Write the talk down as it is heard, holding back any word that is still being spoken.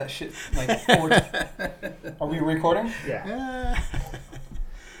that shit like Are we recording? Yeah.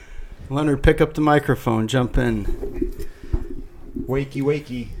 Leonard, pick up the microphone. Jump in. Wakey,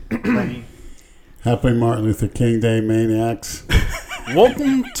 wakey, Lenny. Happy Martin Luther King Day, maniacs.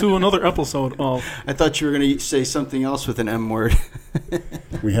 Welcome to another episode of... I thought you were going to say something else with an M word.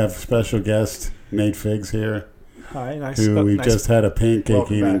 We have special guest Nate Figs here, Hi, nice. who we nice. just had a pancake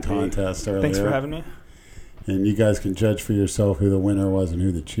Welcome eating back, Nate. contest earlier. Thanks for having me. And you guys can judge for yourself who the winner was and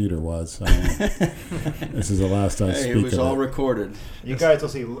who the cheater was. So, this is the last I speak It was of all it. recorded. You guys will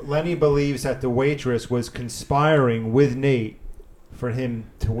see. Lenny believes that the waitress was conspiring with Nate for him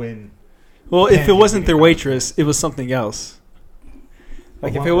to win. Well, if it wasn't their Pancake. waitress, it was something else.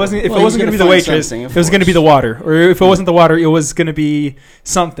 Like Well, if it wasn't well, he's going to gonna be the find waitress, something, it of was going to be course. the water. Or if it wasn't the water, it was going to be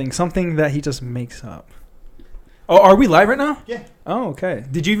something that he just makes up. Oh, are we live right now? Yeah. Oh, okay.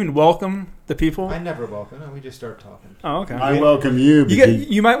 Did you even welcome the people? I never welcome. No, we just start talking. Oh, okay. I welcome you.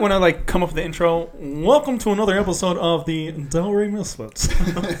 You might want to like come up with the intro. Welcome to another episode of the Delray Misfits.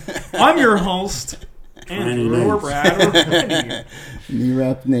 I'm your host, Andrew or Brad or Lenny. You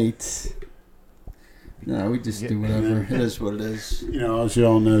rap Nate. No, we just do whatever. It is what it is. You know, as you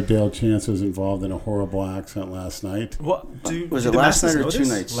all know, Dale Chance was involved in a horrible accident last night. What Was it last night or 2 nights?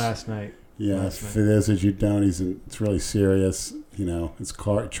 nights? Last night. Yeah, Last for those as you don't, it's really serious. You know, his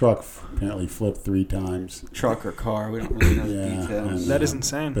truck apparently flipped 3 times. Truck or car. We don't really know the Yeah, details. and, That is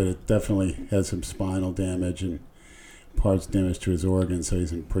insane. But it definitely has some spinal damage and parts damage to his organs, so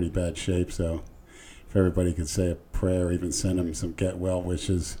he's in pretty bad shape. So if everybody could say a prayer, even send him some get well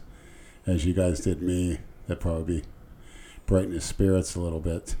wishes, as you guys did me, that'd probably brighten his spirits a little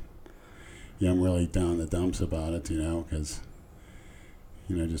bit. Yeah, I'm really down in the dumps about it, because,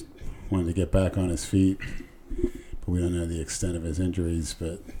 just wanted to get back on his feet. But we don't know the extent of his injuries,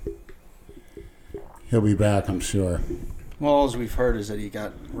 but he'll be back, I'm sure. Well, all we've heard is that he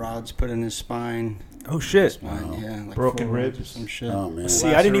got rods put in his spine. Oh shit! Spine, Wow. yeah, like Broken 4 ribs. or some shit. Oh, man. See,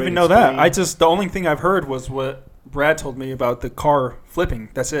 I didn't even know Lacerated that. spleen. The only thing I've heard was what Brad told me about the car flipping.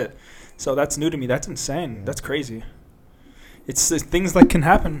 That's it. So that's new to me. That's insane. Yeah. That's crazy. It's things like can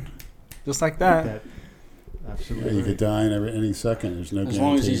happen, just like that. Yeah, Absolutely. you could die in any second. There's no As guarantee.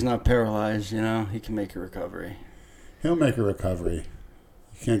 long as he's not paralyzed, he can make a recovery. He'll make a recovery.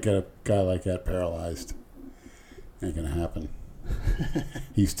 You can't get a guy like that paralyzed. Ain't gonna happen.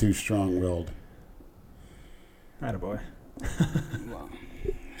 He's too strong-willed. Attaboy. Well,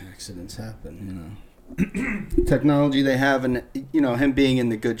 accidents happen, Technology they have, and him being in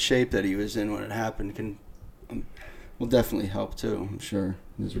the good shape that he was in when it happened will definitely help too. I'm sure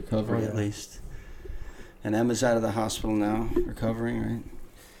his recovery Oh, yeah. at least. And Emma's out of the hospital now, recovering,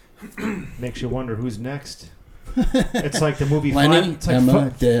 right? Makes you wonder who's next. It's like the movie Lenny, it's like Emma,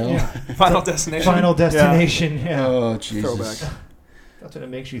 Dale. yeah. Final destination. Final Destination. Yeah. Oh Jesus! Throwback. That's what it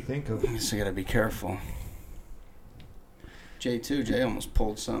makes you think of. I guess I gotta be careful. Jay almost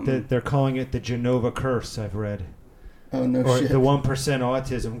pulled something. They're calling it the Genova curse. I've read, Oh no or shit! the 1%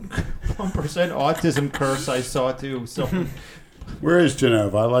 autism, 1% autism curse. I saw too. So Where is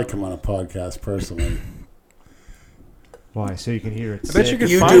Genova? I like him on a podcast personally. why? So you can hear it. I bet you sick. could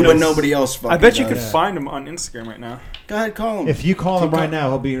You find do, but us. nobody else. Fucking I bet you could does. Yeah. find him on Instagram right now. Go ahead, call him. If you call him Keep right going. now,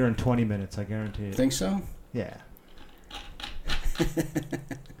 he'll be here in 20 minutes. I guarantee it. Think so? Yeah.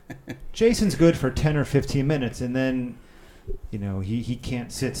 Jason's good for 10 or 15 minutes, and then, he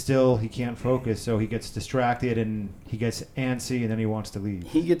can't sit still, he can't focus, so he gets distracted, and he gets antsy, and then he wants to leave.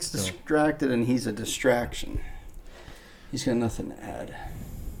 He gets So- distracted, and he's a distraction. He's got nothing to add.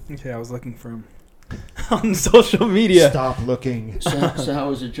 Okay, I was looking for him on social media. Stop looking. So how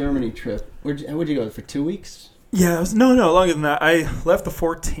was your Germany trip? Where'd you go for 2 weeks? Yeah, it was, no, longer than that. I left the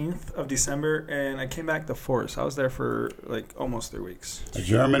 14th of December, and I came back the 4th. So I was there for like almost 3 weeks. A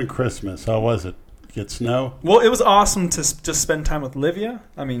German Christmas. How was it? Get snow? Well, it was awesome to just spend time with Livia.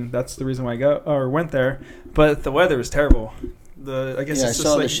 I mean, that's the reason why I went there. But the weather was terrible. I guess Yeah, I it's saw just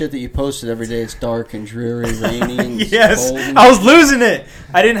the like, shit that you posted every day. It's dark and dreary, rainy, and yes, cold. I was losing it.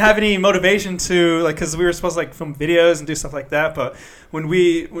 I didn't have any motivation to because we were supposed to film videos and do stuff like that. But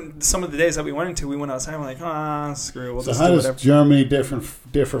when some of the days that we went outside, we're like, screw it. We'll So just how do does whatever. Germany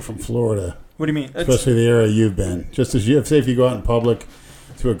differ from Florida? What do you mean? Especially the area you've been. Just as say if you go out in public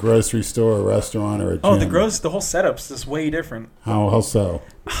to a grocery store, a restaurant, or a gym. The whole setup's just way different. How so?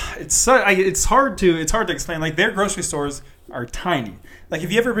 It's hard to explain. Like their grocery stores are tiny. Like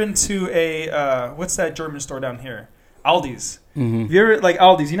have you ever been to a what's that German store down here? Aldi's. Mm-hmm. Have you ever like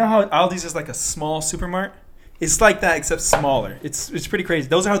Aldi's? You know how Aldi's is like a small supermart? It's like that except smaller. It's pretty crazy.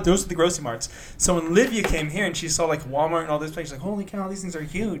 Those are the grocery marts. So when Livia came here and she saw like Walmart and all this place, she's like, holy cow, these things are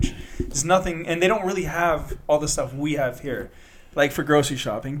huge. There's nothing, and they don't really have all the stuff we have here. like for grocery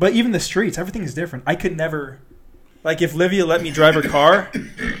shopping. But even the streets, everything is different. I could never, like if Livia let me drive her car,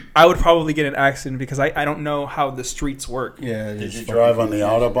 I would probably get in an accident because I don't know how the streets work. Yeah. Did you drive on the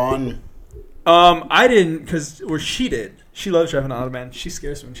Autobahn? I didn't she did. She loves driving on the Autobahn. She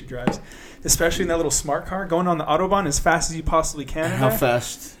scares me when she drives, especially in that little smart car going on the Autobahn as fast as you possibly can. How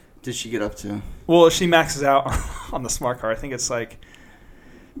fast did she get up to? Well, she maxes out on the smart car. I think it's like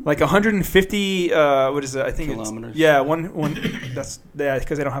 150. What is it? I think kilometers. It's, yeah, one. That's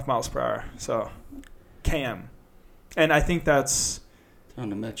because they don't have miles per hour. So, km, and I think that's. On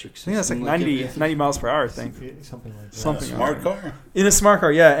the metric I think that's like 90 miles per hour. I think Something like that. something. A smart car? In a smart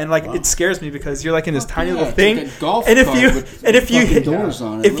car, yeah, and like it scares me because you're like in this tiny little thing, like a golf and if cart you with and if you fucking hit doors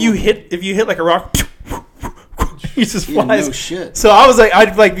on it, if you hit like a rock, he just yeah, flies. no shit. So I was like,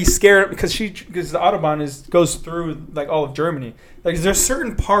 I'd like be scared because the Autobahn goes through like all of Germany. Like there's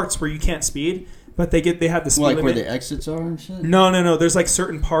certain parts where you can't speed, but they have the speed Like limit. where the exits are and shit. No. There's like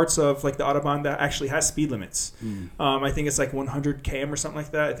certain parts of like the Autobahn that actually has speed limits. Mm. I think it's like 100 km or something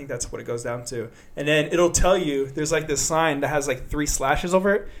like that. I think that's what it goes down to. And then it'll tell you there's like this sign that has like 3 slashes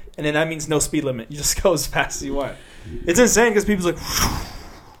over it, and then that means no speed limit. You just go as fast as you want. It's insane because people's like,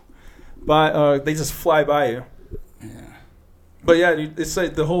 but they just fly by you. Yeah. But yeah, dude, it's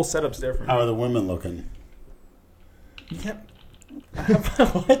like the whole setup's different. How are the women looking? You can't.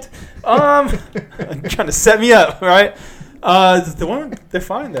 What? Trying to set me up, right? The women, they're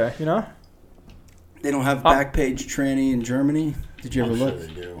fine there, you know. They don't have back page tranny in Germany. Did you ever I'm look? Sure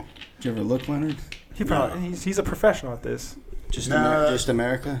they do. Did you ever look, Leonard? He probably he's a professional at this. Just No. just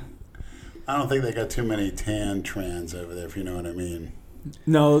America. I don't think they got too many tan trans over there, if you know what I mean.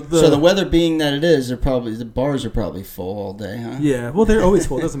 No, So the weather being that it is, the bars are probably full all day, huh? yeah. Well, they're always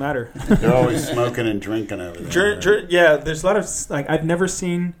full. It doesn't matter. They're always smoking and drinking over there. Yeah, there's a lot of like I've never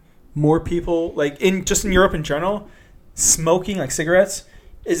seen more people like in Europe in general smoking like cigarettes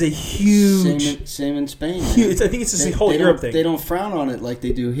is a huge. Same in Spain. Huge. I think it's just a whole Europe thing. They don't frown on it like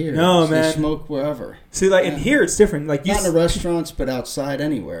they do here. No, So man. They smoke wherever. See, like in here it's different. Like you Not in the restaurants, but outside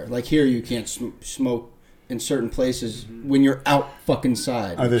anywhere. Like here, you can't smoke in certain places when you're out fucking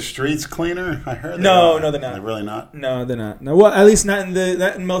side. Are the streets cleaner? I heard. No, they're not. They're really not. No, they're not. No, well, at least not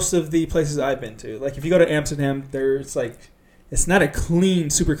in most of the places I've been to. Like if you go to Amsterdam, it's not a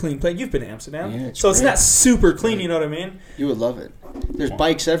super clean place. You've been to Amsterdam, Yeah, it's so it's great. not super clean. You know what I mean? You would love it. There's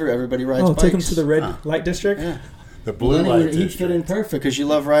bikes everywhere. Everybody rides bikes. Take them to the red light district. Yeah. The blue Lenny, light he'd fit in district. perfect because you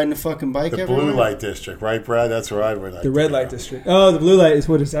love riding a fucking bike The everywhere. blue light district, right, Brad? That's where I would like. The to red go. light district. Oh, the blue light is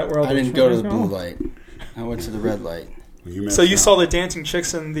what is that? Where all I the didn't go to the trainers blue light. I went to the red light. So you saw the dancing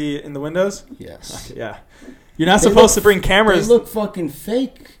chicks in the windows? Yes. Okay, yeah. You're not supposed to bring cameras. They look fucking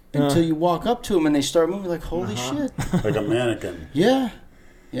fake until you walk up to them and they start moving like, holy shit. like a mannequin. Yeah.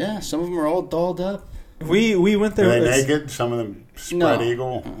 Yeah. Some of them are all dolled up. We went there. Are they naked? Some of them spread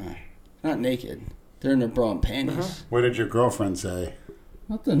eagle. Not naked. They're in their bra and panties. What did your girlfriend say?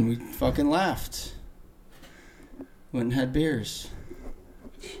 Nothing. We fucking laughed. Went and had beers.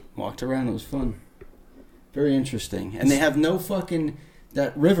 Walked around. It was fun. Very interesting. And they have no fucking...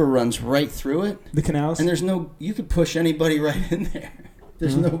 That river runs right through it. The canals? And there's no... You could push anybody right in there.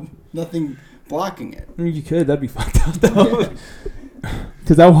 There's nothing blocking it. I mean, you could. That'd be fucked up, though.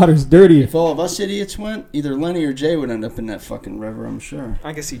 Because that water's dirty. If all of us idiots went, either Lenny or Jay would end up in that fucking river, I'm sure.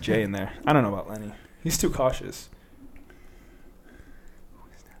 I can see Jay in there. I don't know about Lenny. He's too cautious. Who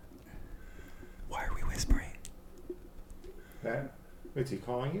is that? Why are we whispering? That? Is he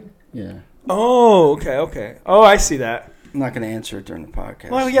calling you? Yeah. Oh, okay. Oh, I see that. I'm not going to answer it during the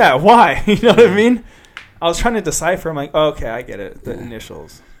podcast. Well, yeah, why? You know what I mean? I was trying to decipher. I'm like, okay, I get it. The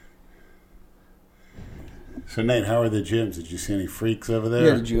initials. So, Nate, how are the gyms? Did you see any freaks over there?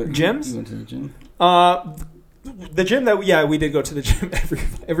 Yeah, did you... Gyms? You went to the gym? The gym we did go to the gym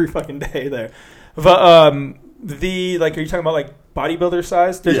every fucking day there. But are you talking about like bodybuilder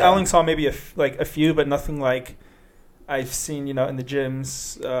size? I only saw maybe a few, but nothing like I've seen, in the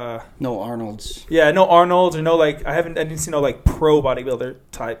gyms. No Arnolds. Yeah, no Arnolds or no I didn't see no like pro bodybuilder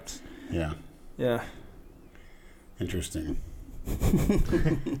types. Yeah. Yeah. Interesting.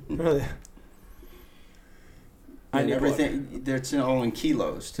 Really. And everything, it's all in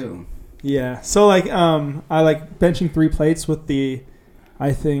kilos, too. Yeah. So, I like benching 3 plates with the,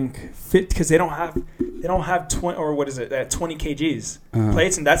 I think, fit, because they don't have 20, or what is it, 20 kgs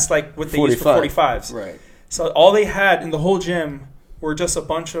plates, and that's like what they use for 45s. Right. So, all they had in the whole gym were just a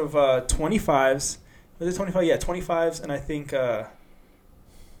bunch of 25s. Was it 25? Yeah, 25s, and I think, I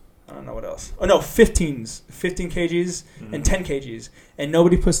don't know what else. Oh, no, 15s. 15 kgs and 10 kgs, and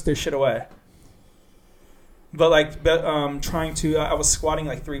nobody puts their shit away. But I was squatting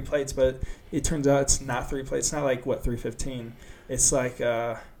like 3 plates, but it turns out it's not 3 plates. It's not like 315. It's like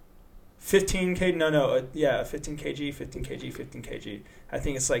 15 kg. No. Yeah, 15 kg, 15 kg, 15 kg. I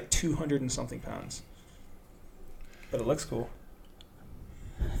think it's like 200 and something pounds. But it looks cool.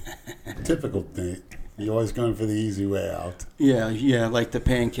 Typical thing. You're always going for the easy way out. Yeah, like the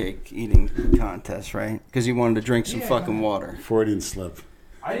pancake eating contest, right? Because you wanted to drink some fucking water. Freudian slip.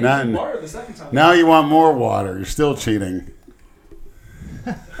 I didn't drink water the second time. Now you want more water. You're still cheating.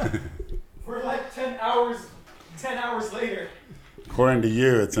 We're like 10 hours later. According to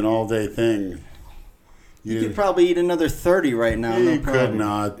you, it's an all-day thing. You could probably eat another 30 right now. You no could problem.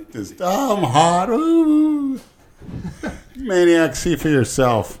 not. Just, I'm hot. Ooh. Maniac, see for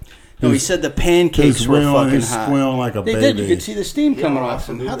yourself. No, he said the pancakes were fucking hot. Squealing like a They baby. did. You could see the steam coming off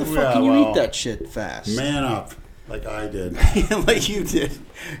them. How the fuck can you eat that shit fast? Man up, like I did. Like you did.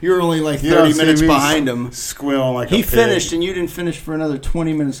 You were only like 30 minutes behind him. Squealing like a pig. He finished, and you didn't finish for another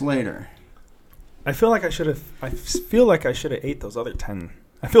 20 minutes later. I feel like I should have ate those other 10.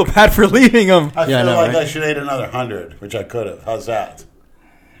 I feel bad for leaving them. I feel like I should have ate another 100, which I could have. How's that?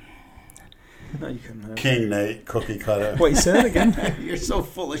 No, you couldn't have. King Nate, cookie cutter. Wait, say that again? You're so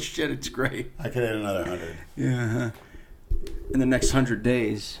full of shit, it's great. I could eat another 100. Yeah. In the next 100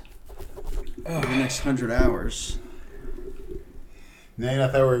 days. The next 100 hours. Nate, I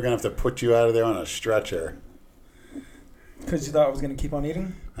thought we were going to have to put you out of there on a stretcher. Because you thought I was going to keep on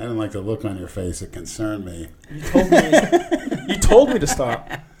eating? I didn't like the look on your face. It concerned me. You told me to stop.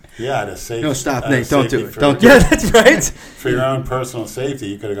 Yeah, to safety. No, stop, Nate. Don't do it. Don't do it. Yeah, that's right. For your own personal safety,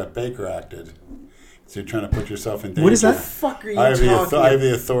 you could have got Baker acted. So you're trying to put yourself in danger. What is that? What the fuck are you I have talking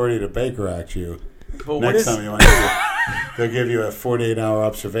the authority to Baker act you. But Next time you want to, they'll give you a 48-hour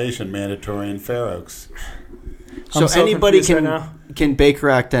observation mandatory in Fair Oaks. So anybody can Baker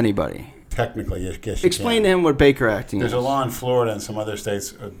act anybody? Technically, I guess you Explain to him what Baker acting There's is. a law in Florida and some other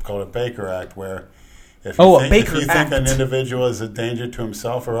states called a Baker Act where if you think an individual is a danger to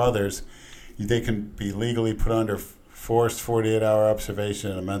himself or others, they can be legally put under forced 48-hour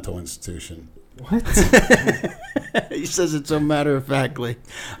observation in a mental institution. What? He says it so matter-of-factly.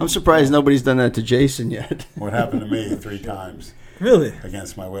 I'm surprised nobody's done that to Jason yet. What happened to me 3 times. Really?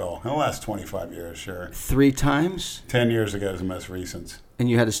 Against my will. In the last 25 years, sure. 3 times? 10 years ago is the most recent. And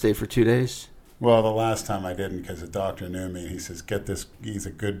you had to stay for 2 days? Well, the last time I didn't because the doctor knew me. He says, get this, he's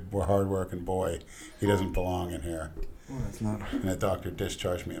a good, hard-working boy. He doesn't belong in here. Well, that's not... And the doctor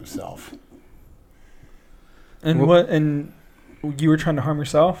discharged me himself. And and you were trying to harm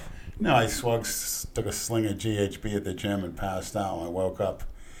yourself? No, I took a sling of GHB at the gym and passed out. When I woke up,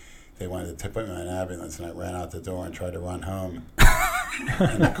 they wanted to put me in an ambulance, and I ran out the door and tried to run home.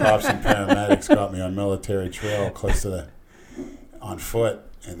 And the cops and paramedics got me on Military Trail on foot,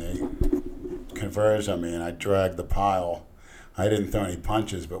 and they converged on me, and I dragged the pile. I didn't throw any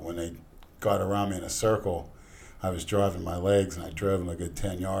punches, but when they got around me in a circle, I was driving my legs, and I drove them a good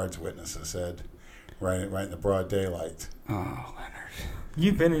 10 yards, witnesses said, right in the broad daylight. Oh, Leonard.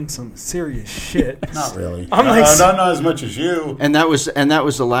 You've been in some serious shit. Not really. Not as much as you. And that was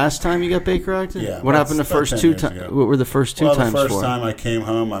the last time you got Baker acted? Yeah. What happened the first 2 times? What were the first 2 times for? The first time I came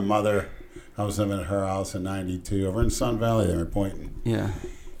home, my mother, I was living at her house in 92 over in Sun Valley there in Boynton. Yeah.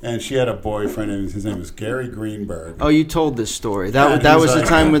 And she had a boyfriend, and his name was Gary Greenberg. Oh, you told this story. That was the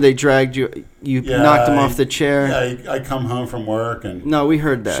time where they dragged you. You knocked him off the chair. Yeah, I come home from work, and no, we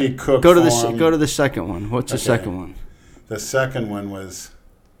heard that. She cooked Go to for the second one. What's the second one? The second one was,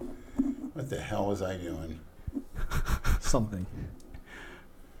 what the hell was I doing? Something.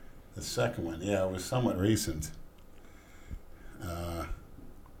 The second one, yeah, it was somewhat recent. I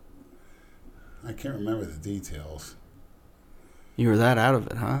can't remember the details. You were that out of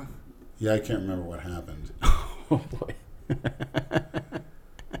it, huh? Yeah, I can't remember what happened. Oh, boy.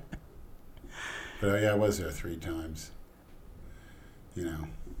 But yeah, I was there 3 times. You know.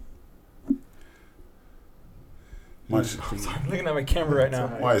 Much. I'm looking at my camera right now.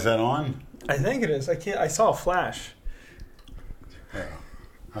 Why, is that on? I think it is. I saw a flash. Oh.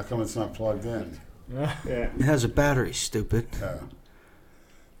 How come it's not plugged in? Yeah. It has a battery, stupid. Oh.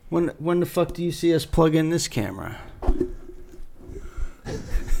 When the fuck do you see us plug in this camera?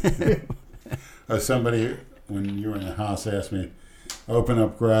 Somebody, when you were in the house, asked me, open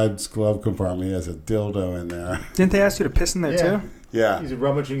up Grad's glove compartment. He has a dildo in there. Didn't they ask you to piss in there too? Yeah. He's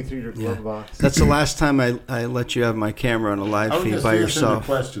rummaging through your glove box. That's the last time I let you have my camera on a live feed by yourself.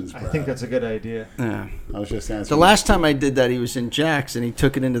 Questions, Brad. I think that's a good idea. Yeah. I was just answering. The last time I did that, he was in Jack's and he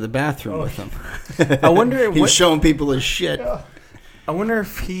took it into the bathroom with him. I wonder. He was showing people his shit. I wonder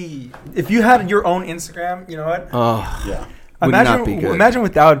if you had your own Instagram, you know what? Oh. Yeah. would not be good. Imagine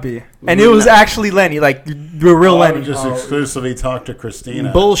what that would be. And Would it was not- actually Lenny, like the real I Lenny. would just exclusively talk to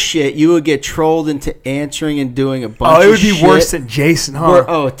Christina. Bullshit. You would get trolled into answering and doing a bunch of Oh, it would be shit. worse than Jason,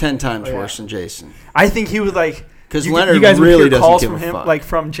 huh? 10 times Oh, yeah. worse than Jason. I think he would like. Because You Leonard guys really would hear doesn't calls give from a him, fuck. like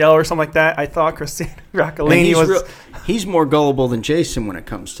from jail or something like that. I thought Christina And Broccolini was. he's more gullible than Jason when it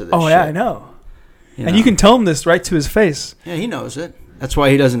comes to this Oh shit. yeah, I know. You And know? you can tell him this right to his face. Yeah, he knows it. That's why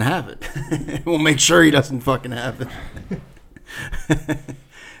he doesn't have it. We'll make sure he doesn't fucking have it.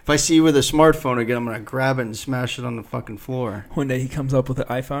 If I see you with a smartphone again, I'm going to grab it and smash it on the fucking floor. One day he comes up with an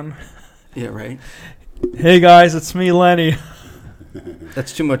iPhone. Yeah, right? Hey guys, it's me, Lenny.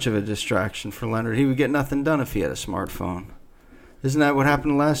 That's too much of a distraction for Leonard. He would get nothing done if he had a smartphone. Isn't that what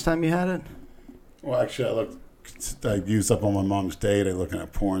happened the last time you had it? Well, actually, I used up all my mom's data looking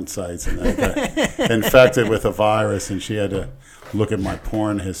at porn sites, and I got infected with a virus, and she had to look at my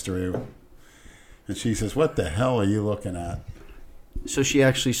porn history. And she says, "What the hell are you looking at?" So she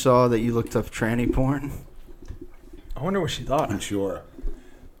actually saw that you looked up tranny porn? I wonder what she thought. I'm sure.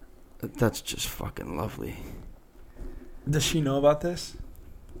 That's just fucking lovely. Does she know about this?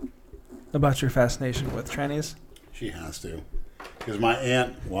 About your fascination with trannies? She has to. Because my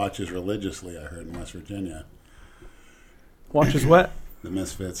aunt watches religiously, I heard, in West Virginia. Watches what? The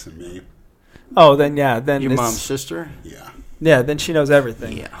Misfits and me. Oh, then yeah, then Your it's, mom's sister? Yeah, then she knows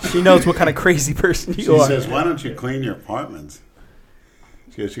everything. Yeah. She knows what kind of crazy person you She are. says, "Why don't you clean your apartment?"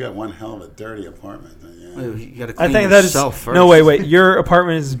 She goes, "You got one hell of a dirty apartment." Yeah. Well, you got to I clean think that is yourself first. no wait. Your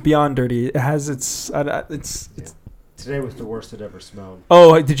apartment is beyond dirty. It has it's. Today was the worst it ever smelled.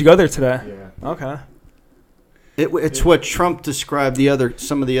 Oh, did you go there today? Yeah. Okay. It's what Trump described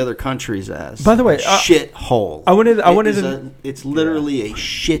some of the other countries as. By the way, shit hole. I wanted to. It's literally a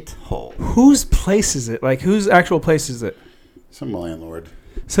shit hole. Whose place is it? Like whose actual place is it? Some landlord.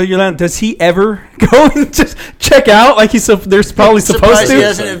 So Yolanda, does he ever go and just check out? Like there's probably supposed Surprised to. he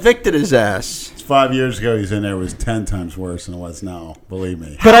hasn't evicted his ass. 5 years ago, he's in there. It was 10 times worse than it was now. Believe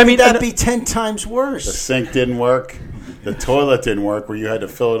me. But I mean, That'd be 10 times The worse. sink didn't work. The toilet didn't work, where you had to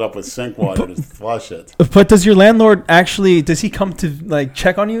fill it up with sink water to flush it. But does your landlord actually? Does he come to like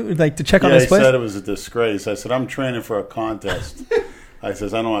check on you, like to check on Yeah, his he place? said it was a disgrace. I said, "I'm training for a contest." I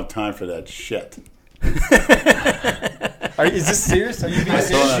says, "I don't have time for that shit." Is this serious? Are you being I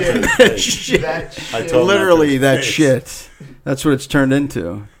told him serious? that to his face. Shit. I told him Literally, that to that his face. shit. That's what it's turned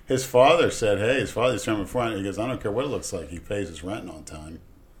into. His father said, "Hey, his father's turned before." He goes, "I don't care what it looks like. He pays his rent on time.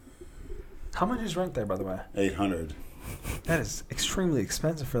 How much is rent there, by the way? $800. That is extremely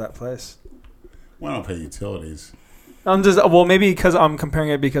expensive for that place. Well, I don't pay utilities. I'm just maybe because I'm comparing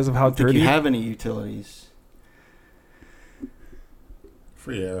it because of how Do dirty. you have any utilities?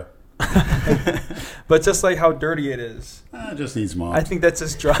 Free air. But just like how dirty it is, Just needs mop. I think that's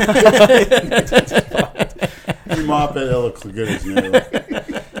just dry. You mop it, it'll look good as new.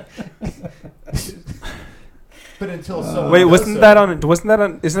 But until someone Wait, does wasn't so- that on? Wasn't that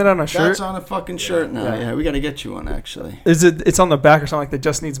on? Isn't it on a shirt? That's on a fucking shirt now. Yeah. Yeah, we got to get you one, actually. Is it? It's on the back or something like that.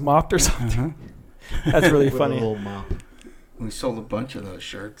 Just needs mopped or something. Uh-huh. That's really with a funny. little mop. We sold a bunch of those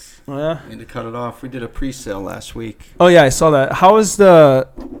shirts. Oh, yeah. We had to cut it off. We did a pre-sale last week. Oh yeah, I saw that. How is the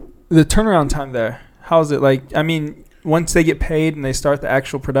turnaround time there? How is it like? I mean, once they get paid and they start the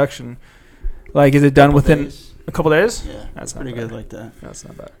actual production, like is it done within Days. a couple days? Yeah, That's not pretty bad. good like that. That's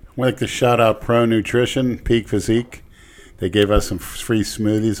not bad. We like to shout out Pro Nutrition, Peak Physique. They gave us some free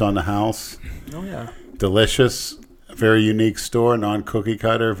smoothies on the house. Oh yeah. Delicious. Very unique store, non-cookie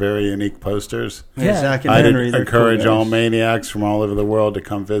cutter, very unique posters. Yeah. Zach and I'd Henry. they're encourage cool all guys. maniacs from all over the world to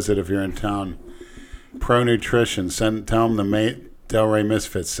come visit if you're in town. Pro Nutrition, tell them the Delray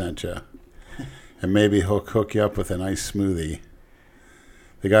Misfits sent you. And maybe he'll cook you up with a nice smoothie.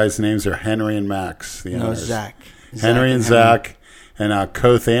 The guys' names are Henry and Max. The No, owners. Zach. Henry and Zach. And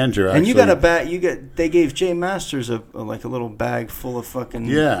Koth Andrew, actually. And you got a bag. They gave Jay Masters a little bag full of fucking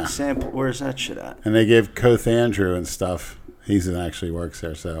sample. Where's that shit at? And they gave Koth Andrew and stuff. He actually works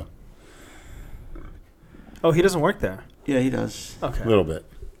there, so. Oh, he doesn't work there. Yeah, he does. Okay. A little bit.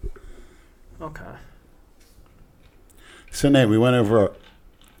 Okay. So, Nate, we went over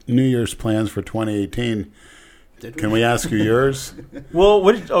New Year's plans for 2018. Did Can we ask you yours? Well,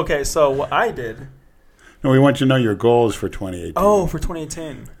 okay. So what I did. No, we want you to know your goals for 2018. Oh, for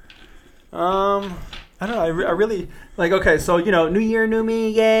 2018. I don't know. I really like. Okay, so New Year, new me,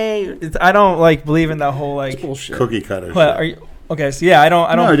 yay! I don't like believe in that whole like bullshit. Cookie cutter. Well, shit. are you okay? So yeah, I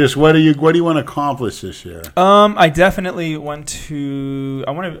don't. No, just what do you want to accomplish this year? I definitely want to.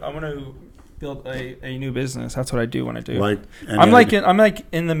 I want to build a new business. That's what I do when I do. Like I'm like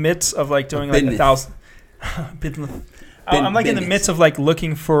in the midst of like doing like business. 1,000. I'm like in the been- midst of like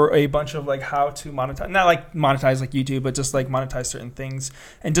looking for a bunch of like how to monetize, not like monetize like YouTube, but just like monetize certain things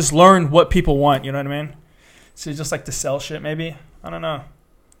and just learn what people want. You know what I mean? So just like to sell shit, maybe. I don't know.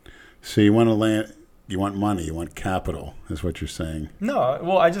 So you want to land. You want money. You want capital. Is what you're saying. No,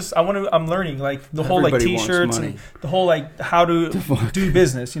 well, I'm learning like the whole like Everybody wants T-shirts money. and the whole like how to The fuck? do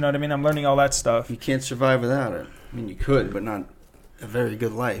business. You know what I mean? I'm learning all that stuff. You can't survive without it. I mean, you could, but not a very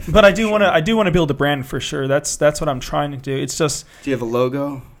good life. But I do want to build a brand for sure. That's what I'm trying to do. It's just Do you have a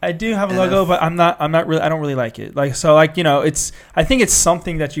logo? I do have a logo, but I'm not really. I don't really like it. Like so, like I think it's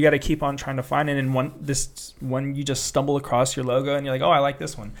something that you got to keep on trying to find. And then when you just stumble across your logo and you're like, oh, I like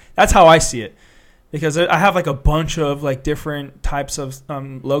this one. That's how I see it. Because I have like a bunch of like different types of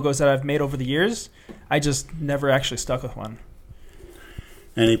logos that I've made over the years. I just never actually stuck with one.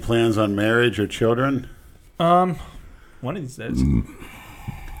 Any plans on marriage or children? One of these days.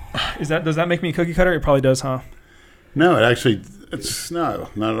 Does that make me a cookie cutter? It probably does, huh? No, it's no,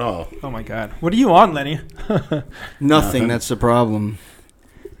 not at all. Oh my God. What are you on, Lenny? Nothing. That's the problem.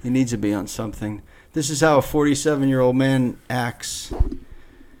 He needs to be on something. This is how a 47-year-old man acts.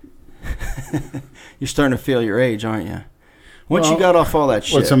 You're starting to feel your age, aren't you? Once you got off all that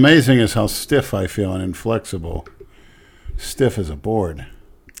shit. What's amazing is how stiff I feel and inflexible. Stiff as a board.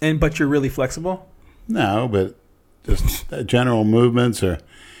 But you're really flexible? No, but just general movements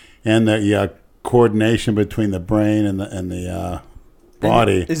and the coordination between the brain and the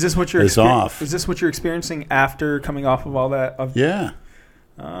body Is this what you're off. Is this what you're experiencing after coming off of all that? Yeah.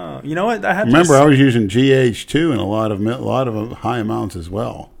 You know what? I was using GH2 in a lot of high amounts as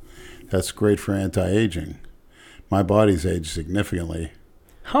well. That's great for anti-aging. My body's aged significantly.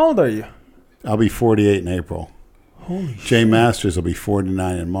 How old are you? I'll be 48 in April. Holy shit. Jay Masters will be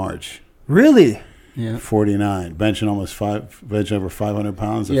 49 in March. Really? Yeah. 49. Benching over 500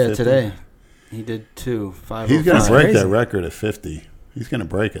 pounds at 50. Today. He did 505. He's going to break crazy. that record at 50. He's going to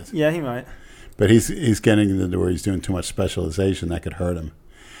break it. Yeah, he might. But he's getting into where he's doing too much specialization that could hurt him.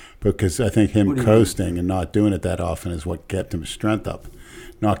 Because I think him coasting and not doing it that often is what kept him strength up,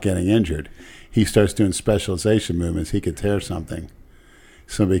 not getting injured. He starts doing specialization movements, he could tear something.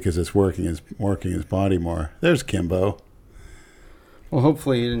 So because it's working his body more. There's Kimbo. Well,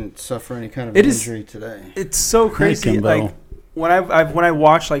 hopefully you didn't suffer any kind of It is- injury today. It's so crazy. Kimbo. Like when I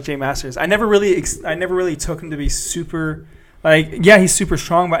watched like Jay Masters, I never really took him to be super. Like yeah, he's super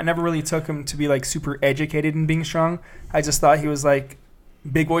strong, but I never really took him to be like super educated in being strong. I just thought he was like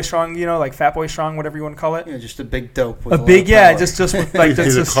big boy strong, like fat boy strong, whatever you want to call it. Yeah, just a big dope. With A lot big of yeah, power. just with like He's a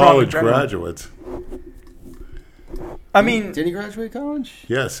just strong in college general. graduate. I mean, Did he graduate college?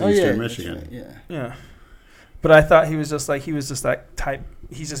 Yes, Oh, Eastern yeah, Michigan. that's right, yeah. yeah. But I thought he was just that type.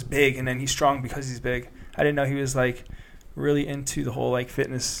 He's just big, and then he's strong because he's big. I didn't know he was like really into the whole like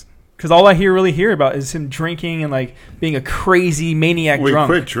fitness. Because all I really hear about is him drinking and like being a crazy maniac We drunk.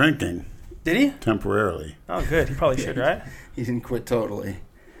 quit drinking Did he? temporarily. Oh, good. He probably should, right? He didn't quit totally.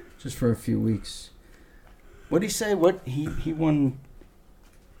 Just for a few weeks. What did he say? What he won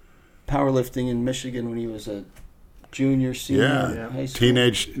powerlifting in Michigan when he was a junior, senior Yeah, in high school.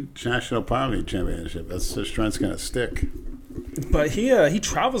 Teenage National Power League Championship. That's the strength's going to stick. But he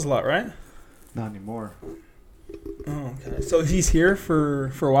travels a lot, right? Not anymore. Oh, okay. So he's here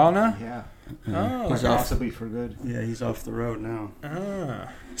for a while now. Yeah. Oh, He's okay. off. Possibly for good. Yeah, he's off the road now.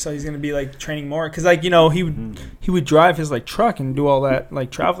 So he's gonna be like training more because like he would drive his like truck and do all that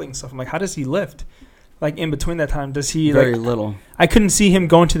like traveling and stuff. I'm like, how does he lift? Like in between that time, does he Very like? little. I couldn't see him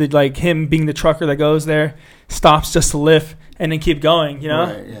going to the like him being the trucker that goes there, stops just to lift and then keep going. You know?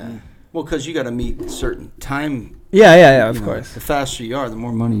 Right, yeah. Well, because you got to meet certain time. Yeah. Of you know, course. The faster you are, the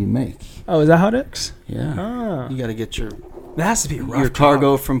more money you make. Oh, is that how it is? Yeah. Oh, You got to get your that has to be a rough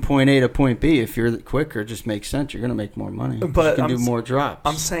cargo from point A to point B. If you're quicker, it just makes sense. You're going to make more money. But you can I'm do s- more drops.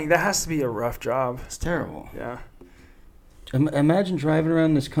 I'm saying that has to be a rough job. It's terrible. Yeah. Imagine driving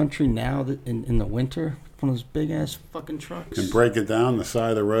around this country now in the winter with one of those big ass fucking trucks. And break it down the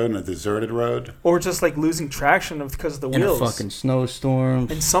side of the road in a deserted road. Or just like losing traction because of the in wheels. a fucking snowstorm.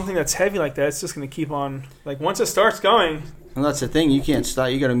 And something that's heavy like that, it's just going to keep on. Like, once it starts going. And that's the thing. You can't stop.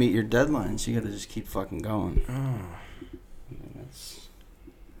 You got to meet your deadlines. You got to just keep fucking going.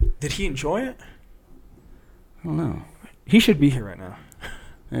 Did he enjoy it? I don't know. He should be here right now.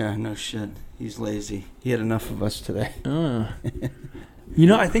 Yeah, no shit. He's lazy. He had enough of us today. I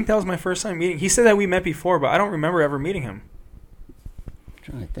think that was my first time meeting. He said that we met before, but I don't remember ever meeting him. I'm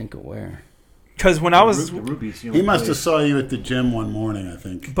trying to think of where. Because when I was. The Ruby's the He only must have place. saw you at the gym one morning, I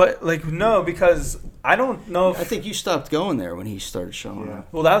think. But, like, no, because I don't know. I think you stopped going there when he started showing up.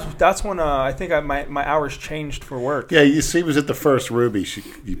 Well, that's when I think my hours changed for work. Yeah, you see, he was at the first Ruby.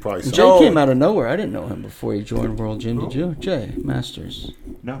 You probably saw. Jay came out of nowhere. I didn't know him before he joined World Gym. Did you, Jay Masters?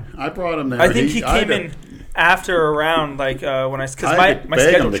 No. I brought him there. I think he came in after around like when I because I my had to beg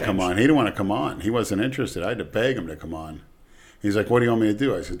schedule him to changed. come on. He didn't want to come on. He wasn't interested. I had to beg him to come on. He's like, "What do you want me to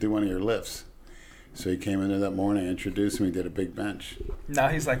do?" I said, "Do one of your lifts." So he came in there that morning, introduced me, did a big bench. Now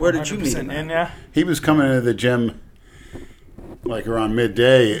he's like, where did you meet him in? at? Yeah. He was coming into the gym like around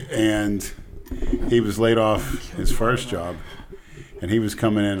midday, and he was laid off his first job, and he was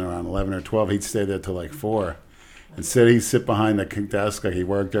coming in around 11 or 12. He'd stay there till like 4. And said he'd sit behind the desk like he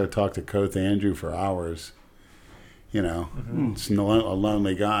worked there, talk to Coach Andrew for hours. You know, it's a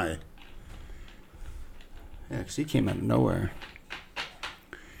lonely guy. Yeah, because he came out of nowhere.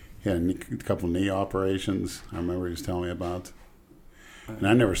 He had a couple knee operations, I remember he was telling me about. And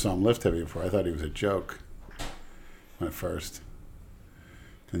I never saw him lift heavy before. I thought he was a joke at first.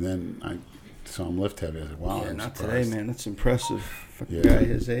 And then I saw him lift heavy. I said, wow, Yeah, I'm not surprised. today, man. That's impressive. For a Yeah. guy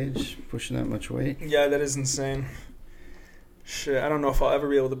his age, pushing that much weight. Yeah, that is insane. Shit, I don't know if I'll ever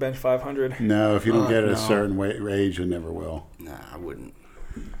be able to bench 500. No, if you don't get at no. a certain age, you never will. Nah, I wouldn't.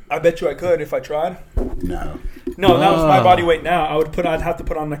 I bet you I could if I tried. No. No, that was my Ah. body weight now. I'd have to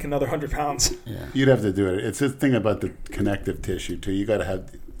put on like another 100 pounds. Yeah. You'd have to do it. It's a thing about the connective tissue, too. You got to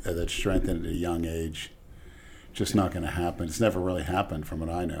have that strength at a young age. Just not going to happen. It's never really happened from what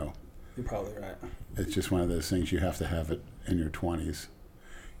I know. You're probably right. It's just one of those things you have to have it in your 20s.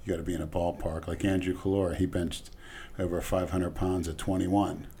 You got to be in a ballpark. Like Andrew Calora, he benched over 500 pounds at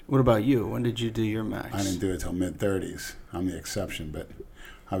 21. What about you? When did you do your max? I didn't do it till mid-30s. I'm the exception, but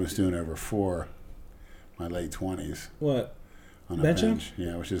I was doing over 4 my late 20s What? on a Benching? bench.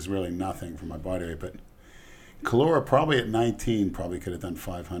 Yeah, which is really nothing for my body weight. But Calora probably at 19 probably could have done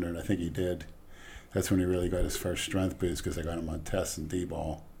 500. I think he did. That's when he really got his first strength boost because I got him on tests and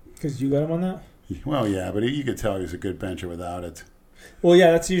D-ball. Because you got him on that? Well, yeah, but you could tell he was a good bencher without it. Well,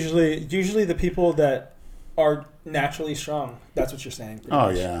 yeah, that's usually the people that are naturally strong. That's what you're saying. pretty Oh,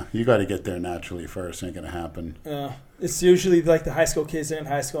 much. yeah. You got to get there naturally first. Ain't going to happen. It's usually like the high school kids that are in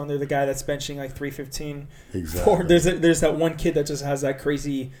high school, and they're the guy that's benching like 315. Exactly. Or there's that one kid that just has that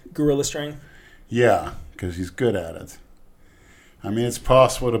crazy gorilla strength. Yeah, because he's good at it. I mean, it's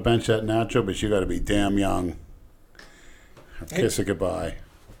possible to bench that natural, but you got to be damn young. Or kiss it goodbye.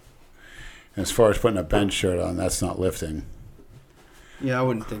 And as far as putting a bench shirt on, that's not lifting. Yeah, I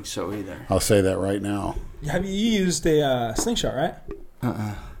wouldn't think so either. I'll say that right now. Have you used a slingshot, right?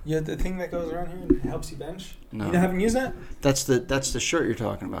 Uh-uh. You have the thing that goes around here and helps you bench? No. You haven't used that? That's the shirt you're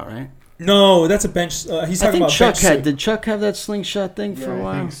talking about, right? No, that's a bench. He's I talking think about Chuck bench had. suit. Did Chuck have that slingshot thing for a I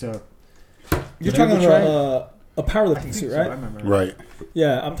while? think so. You're Did talking you ever about a powerlifting suit, right? I remember. Right.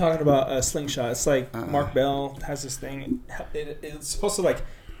 Yeah, I'm talking about a slingshot. It's like Uh-uh. Mark Bell has this thing. It's supposed to like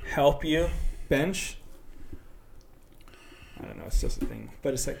help you bench. I don't know. It's just a thing,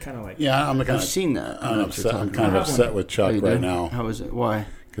 but it's like kind of like Yeah, I'm kind I've of seen that. I I'm know what you're upset. I'm talking kind of about. upset with Oh, Chuck you right do? now How is it? Why?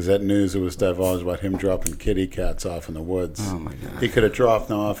 because that news that was divulged about him dropping kitty cats off in the woods. Oh my god. He could have dropped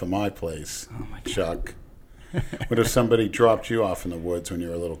them off at my place, Oh my god. Chuck. What if somebody dropped you off in the woods when you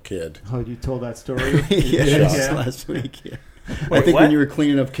were a little kid? Oh, you told that story? Yes, Yeah. last week. Yeah. I Wait, think what? when you were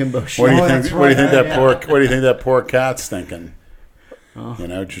cleaning up Kimbo's What shit. do you Oh, think? that's What do you think right. that poor? What do you think that poor cat's thinking? Oh, You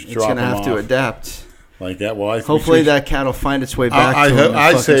know, just it's drop gonna him have to off adapt. like that. Well, I think Hopefully we should- that cat will find its way back I to hope- him and I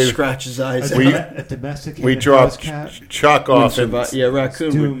fucking say- scratch his eyes We- out. A domesticated we house dropped cat. Chuck Wouldn't off. In, survive- yeah,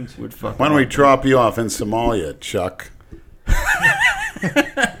 raccoon doomed. would fuck. why don't we him up. drop you off in Somalia, Chuck?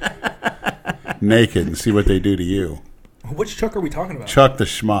 Naked and see what they do to you. which Chuck are we talking about? Chuck the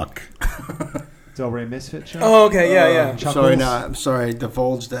schmuck. Delray Misfit show. Oh, okay, yeah. Chuckles. Sorry, I'm sorry. I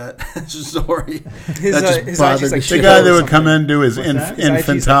divulged that. Sorry. His That just his bothered IG's like the The shit guy out that of would come in and do his What's that? His IG's like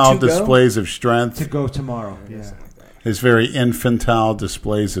infantile to go? displays of To strength, go tomorrow. Yeah. something like that. his very infantile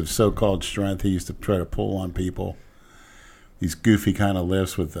displays of so-called strength he used to try to pull on people. These goofy kind of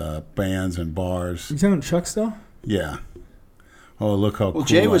lifts with bands and bars. You talking about Chuck still? Yeah. Oh, look how Well, cool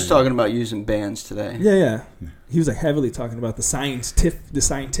Jay was I am. talking about using bands today. Yeah. He was like heavily talking about the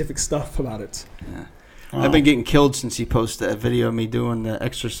scientific stuff about it. Yeah. Oh. I've been getting killed since he posted that video of me doing the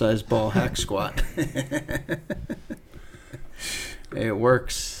exercise ball hack squat. Hey, it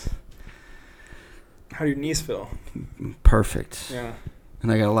works. How do your knees feel? Perfect. Yeah.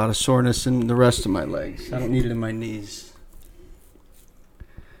 And I got a lot of soreness in the rest of my legs. I don't need it in my knees.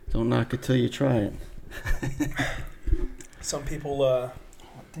 Don't knock it till you try it. Some people. Oh,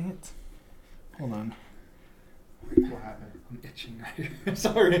 dang it! Hold on. What happened? I'm itching right here.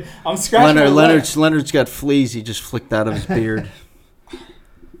 Sorry, I'm scratching. my leg. Leonard's got fleas he just flicked out of his beard.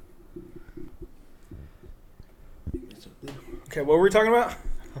 Okay, what were we talking about?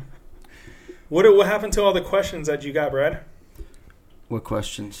 What happened to all the questions that you got, Brad? What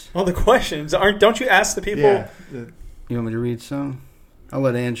questions? All the questions. Don't you ask the people? Yeah. You want me to read some? I'll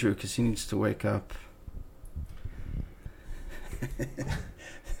let Andrew because he needs to wake up.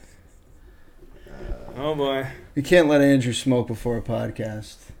 Oh boy. You can't let Andrew smoke before a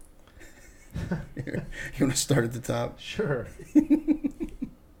podcast. You want to start at the top? Sure.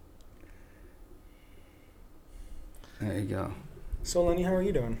 There you go. So Lenny, how are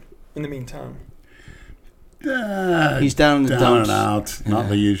you doing? In the meantime. He's down in the down dumps. and out. Not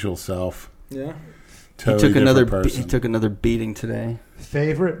the usual self. Yeah. Totally He took person. he took another beating today.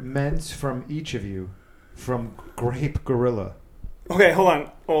 Favorite mints from each of you, from Grape Gorilla. Okay, hold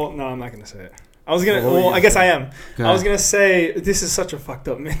on. Well, no, I'm not gonna say it. I was gonna. What were you Well, I guess I am. Go I was ahead. gonna say this is such a fucked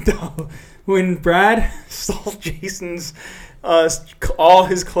up mint though. When Brad stole Jason's all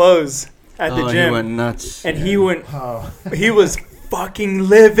his clothes at the gym, He went nuts. and he went. Oh. He was fucking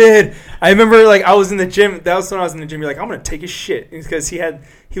livid. I remember, like, I was in the gym. That was when I was in the gym. You're like, I'm gonna take his shit because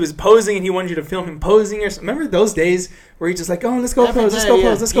he was posing and he wanted you to film him posing or something. Remember those days where he just like, oh, let's go pose, let's go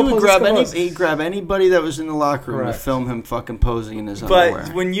pose, let's go pose, let's go pose. He'd grab anybody that was in the locker room Correct. to film him fucking posing in his underwear.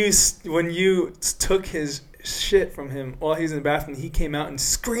 But when you took his shit from him while he was in the bathroom, he came out and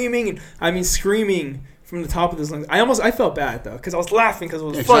screaming from the top of his lungs. I felt bad though because I was laughing because it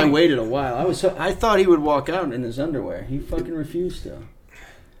was I funny. waited a while. I thought he would walk out in his underwear. He fucking refused to.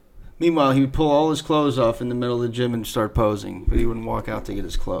 Meanwhile, he would pull all his clothes off in the middle of the gym and start posing, but he wouldn't walk out to get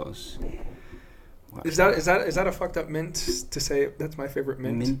his clothes. Wow. Is that a fucked up mint to say that's my favorite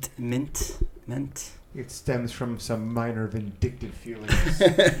mint? Mint. It stems from some minor vindictive feelings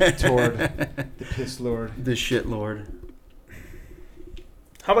toward the piss lord. The shit lord.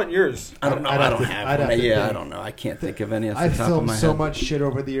 How about yours? I don't know. I'd I have don't to- have I'd one. have to Yeah, I think. don't know. I can't think of any off the I've top of filmed my so head. much shit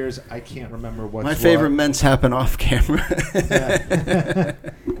over the years, I can't remember what's My favorite mints happen off camera. Yeah.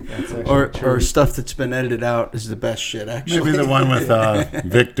 That's actually or true. stuff that's been edited out is the best shit, actually. Maybe the one with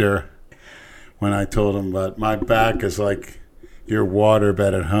Victor when I told him, but my back is like your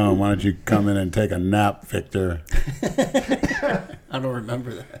waterbed at home. Why don't you come in and take a nap, Victor? I don't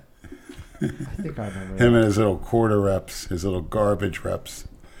remember that. I think I remember Him that. and his little quarter reps, his little garbage reps.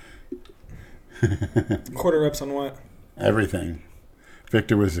 Quarter reps on what? Everything.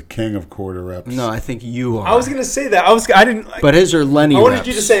 Victor was the king of quarter reps. No, I think you are. I was gonna say that. I didn't. But his are Lenny I wanted reps.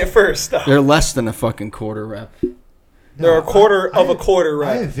 you to say it first. Though. They're less than a fucking quarter rep. They're a quarter of a quarter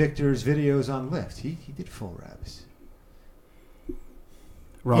I rep. have Victor's videos on Lyft. He did full reps.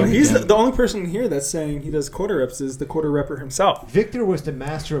 Well, he's the only person here that's saying he does quarter reps is the quarter repper himself. Victor was the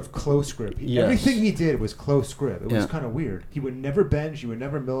master of close grip. Yes. Everything he did was close grip. It was Yeah. kind of weird. He would never bench. He would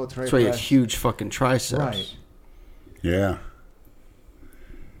never military That's why he had press. huge fucking triceps. Right. Yeah.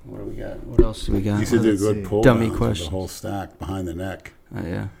 What do we got? What else do we He got? used to do Let's good see. pull Dummy downs with questions. the whole stack behind the neck. Oh,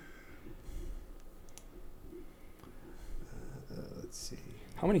 yeah. Let's see.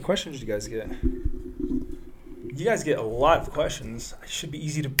 How many questions did you guys get? You guys get a lot of questions. It should be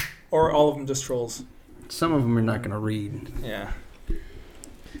easy to, or all of them just trolls. Some of them are not going to read. Yeah.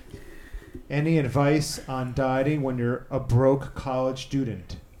 Any advice on dieting when you're a broke college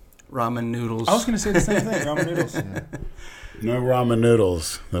student? Ramen noodles. I was gonna say the same thing. Ramen noodles. Yeah. No ramen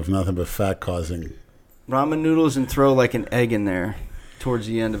noodles. Have nothing but fat causing. Ramen noodles and throw like an egg in there towards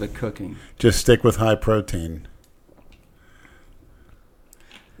the end of it cooking. Just stick with high protein.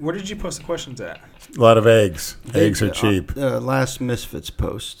 Where did you post the questions at? A lot of eggs. Eggs are cheap. Last Misfits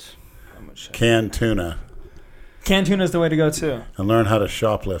post. How much? Canned tuna. Canned tuna is the way to go too. And learn how to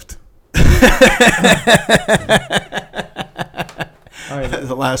shoplift. All right.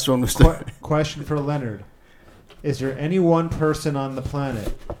 The last one was Question for Leonard. Is there any one person on the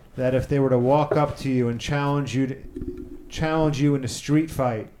planet that if they were to walk up to you and challenge you in a street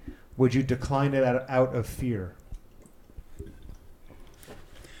fight, would you decline it out of fear?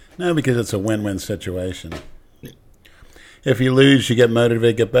 No, because it's a win-win situation. If you lose, you get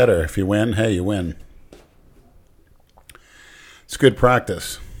motivated, get better. If you win, hey, you win. It's good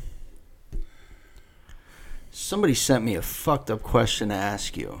practice. Somebody sent me a fucked up question to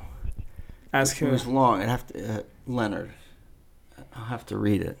ask you. Ask It who? was long. I'd have to, Leonard. I'll have to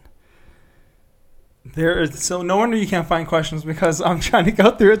read it. So no wonder you can't find questions because I'm trying to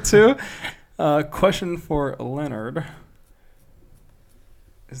go through it too. Question for Leonard.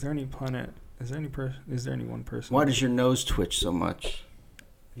 Is there any planet? Is there any one person? Why does your nose twitch so much?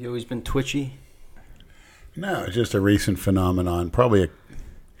 Have you always been twitchy? No, it's just a recent phenomenon. Probably a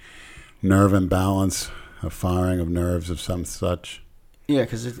nerve imbalance, a firing of nerves of some such. Yeah,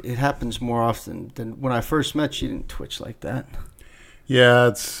 because it happens more often than when I first met you. You didn't twitch like that. Yeah,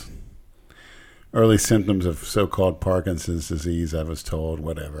 it's early symptoms of so-called Parkinson's disease, I was told.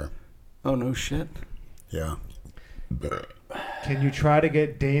 Whatever. Oh, no shit. Yeah. Can you try to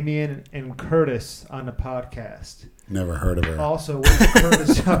get Damien and Curtis on the podcast? Never heard of her. Also, what's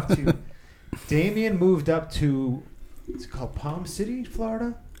Curtis up to? Damien moved up to, it's called Palm City,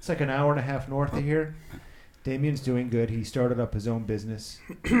 Florida. It's like an hour and a half north of here. Damien's doing good. He started up his own business.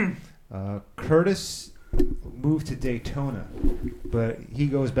 Curtis moved to Daytona, but he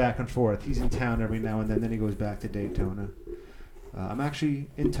goes back and forth. He's in town every now and then he goes back to Daytona. I'm actually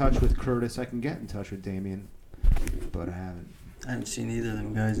in touch with Curtis. I can get in touch with Damien, but I haven't. I haven't seen either of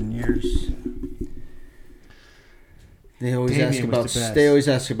them guys in years. They always Damien ask was the about. best. They always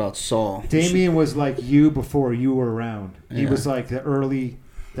ask about Saul. Damien was like you before you were around. He Yeah. was like the early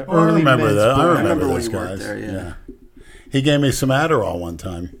I remember men's that. I boy. remember when those he worked guys. there, yeah. He gave me some Adderall one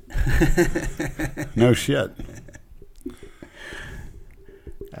time. No shit.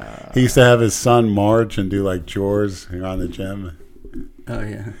 He used to have his son march and do like chores around the gym. Oh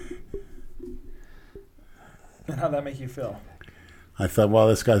yeah. And how'd that make you feel? I thought, well,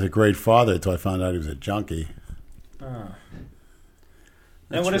 this guy's a great father until I found out he was a junkie. And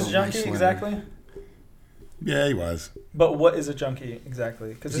That's what is real junkie nice, Lenny. exactly? Yeah, he was. But what is a junkie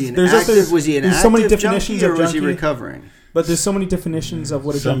exactly? Because Was he an there's active so many junkie definitions or of was he junkie. recovering? But there's so many definitions of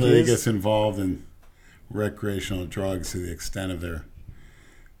what a junkie Somebody is. gets involved in recreational drugs to the extent of their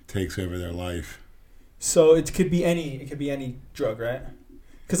takes over their life. So it could be any drug, right?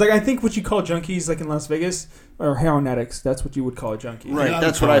 Because like I think what you call junkies, like in Las Vegas, are heroin addicts. That's what you would call a junkie. Right. Yeah,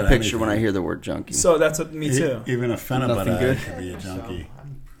 That's I'd what I call it picture when I anything. hear the word junkie. So that's what me too. Even a Phenibut Nothing good. addict could be a junkie.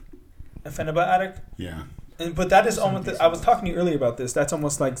 A Phenibut addict. Yeah. But that is almost. I was talking to you earlier about this. That's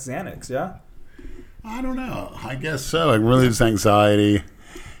almost like Xanax, yeah. I don't know. I guess so. It relieves anxiety.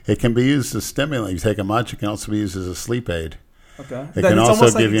 It can be used as a stimulant. You take it much. It can also be used as a sleep aid. Okay. It can It's also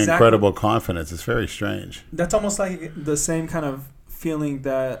almost give like you incredible confidence. It's very strange. That's almost like the same kind of feeling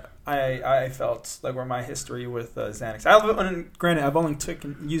that I felt like where my history with Xanax. Granted, I've only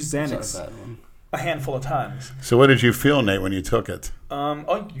used That's Xanax not a bad one. a handful of times. So what did you feel, Nate, when you took it?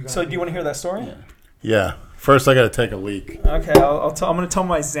 So do you want to hear that story? Yeah. Yeah. First, I got to take a leak. Okay, I'm going to tell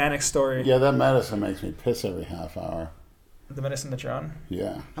my Xanax story. Yeah, that medicine makes me piss every half hour. The medicine that you're on.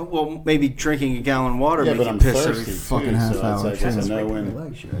 Yeah. Well, maybe drinking a gallon of water Yeah, makes but you I'm piss thirsty every too, fucking half so hour. it's like it's a no-win.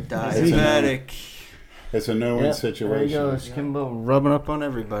 Diabetic. It's a no-win Yep, situation. There you go. It's Kimbo rubbing up on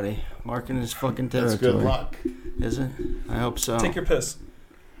everybody, marking his fucking That's territory. good luck. Is it? I hope so. Take your piss.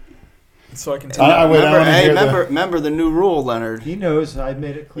 So I can I tell. wait, I wanna hear remember the new rule, Leonard. He knows. I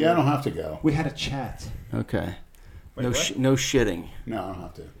made it clear. Yeah, I don't have to go. We had a chat. Okay. Wait, No, what? no shitting. No, I don't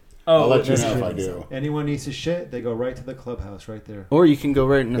have to. Oh, I'll let you that's know if true. I do. Anyone needs to shit, they go right to the clubhouse right there. Or you can go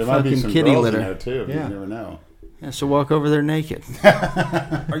right in the There might be fucking some kitty girls in litter. there too. Yeah. You never know. Yeah, so walk over there naked.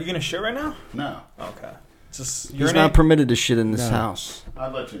 Are you gonna shit right now? No, Okay. Just He's urinate. not permitted to shit in this No. house.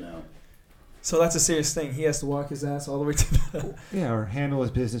 I'll let you know. So that's a serious thing. He has to walk his ass all the way to the. Yeah, or handle his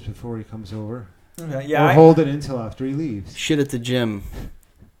business before he comes over. Okay. Or Yeah. hold it until after he leaves. Shit at the gym.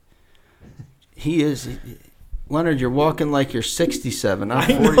 He is. Leonard, you're walking like you're 67, not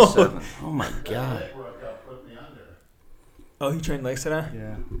I know. 47. Oh my god. Oh, he trained legs today.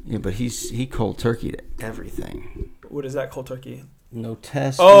 Yeah. Yeah, but he cold turkey to everything. What is that cold turkey? No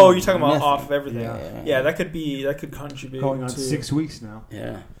test. Oh, you're talking about nothing. off of everything. Yeah. Yeah, that could contribute. Going on to, 6 weeks now.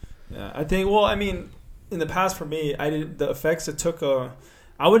 Yeah. Yeah, I think. Well, I mean, in the past for me, I did the effects. It took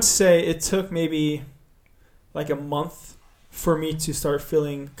I would say it took maybe like a month for me to start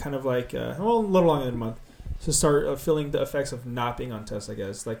feeling kind of like a little longer than a month to start feeling the effects of not being on test. I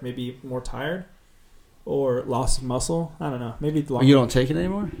guess like maybe more tired or loss of muscle. I don't know. Maybe Oh, you don't take it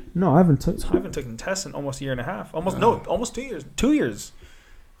anymore? No, I haven't taken tests in almost a year and a half. Almost 2 years. 2 years,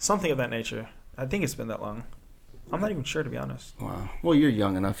 something of that nature. I think it's been that long. I'm not even sure, to be honest. Wow. Well, you're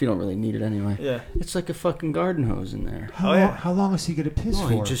young enough. You don't really need it anyway. Yeah. It's like a fucking garden hose in there. How long is he going to piss Oh,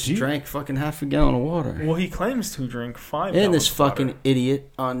 for? he just Do you- drank fucking half a gallon of water. Well, he claims to drink 5 And gallons this of water. fucking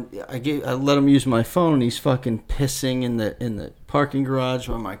idiot I let him use my phone. And he's fucking pissing in the parking garage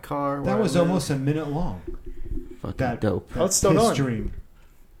by my car. That where I was live. almost a minute long. fucking That dope. That Oh, it's still piss going. stream.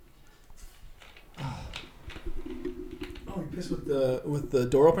 Oh, he pissed with the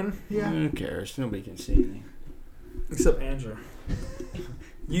door open? Yeah. Who cares? Nobody can see anything. Except Andrew.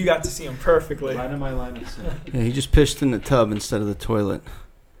 You got to see him perfectly. Right in my line of sight. Yeah, he just pissed in the tub instead of the toilet.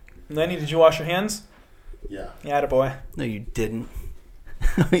 Lenny, did you wash your hands? Yeah. Yeah, attaboy. No, you didn't.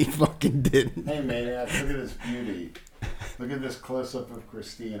 You fucking didn't. Hey, maniacs, look at this beauty. Look at this close-up of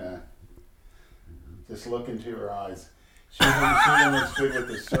Christina. Just look into her eyes. She looks good with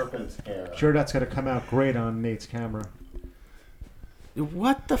the serpent's hair. Sure, that's going to come out great on Nate's camera.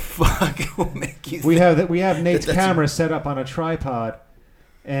 What the fuck will make you? We have Nate's that's camera set up on a tripod,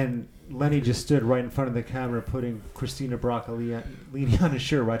 and Lenny just stood right in front of the camera, putting Christina Broccolini on his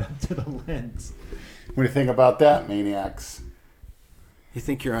shirt right up to the lens. What do you think about that, maniacs? You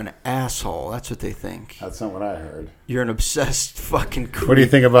think you're an asshole? That's what they think. That's not what I heard. You're an obsessed fucking creep. What do you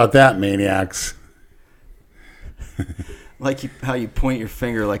think about that, maniacs? Like how you point your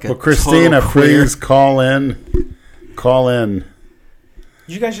finger like a. Well, Christina, total queer. please call in. Call in.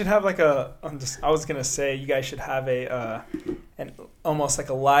 You guys should have like I was gonna say you guys should have an almost like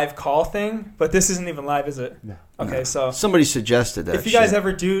a live call thing, but this isn't even live, is it? No. Okay, No. so Somebody suggested that. if you guys shit.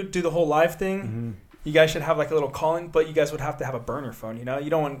 ever do the whole live thing, you guys should have like a little calling, but you guys would have to have a burner phone. You know, you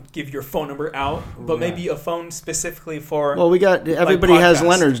don't want to give your phone number out, but maybe a phone specifically for. Well, we got everybody has podcasts.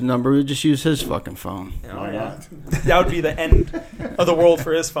 Leonard's number. We just use his fucking phone. You know, Why yeah. not? That would be the end of the world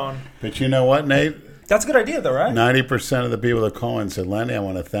for his phone. But you know what, Nate? That's a good idea, though, right? 90% of the people that call in said, Lenny, I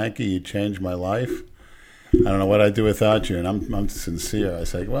want to thank you. You changed my life. I don't know what I'd do without you. And I'm sincere. I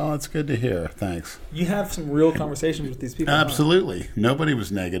say, well, it's good to hear. Thanks. You have some real conversations with these people. Absolutely. Nobody was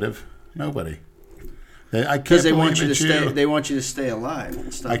negative. Nobody. I can't Because they believe want you to it's stay. you. They want you to stay alive.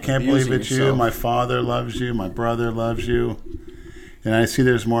 And stop I can't believe abusing it's you. yourself. My father loves you. My brother loves you. And I see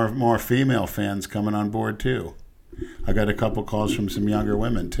there's more female fans coming on board, too. I got a couple calls from some younger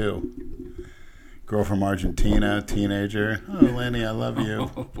women, too. Girl from Argentina, teenager. Oh, Lenny, I love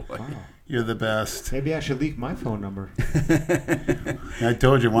you. Oh boy. Wow. You're the best. Maybe I should leak my phone number. I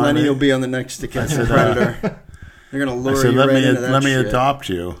told you, why Lenny don't will you- be on the next To Catch I a said, Predator. They're gonna I lure said, you let right me into that let me shit. adopt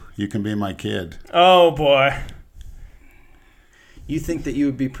you. You can be my kid. Oh, boy. You think that you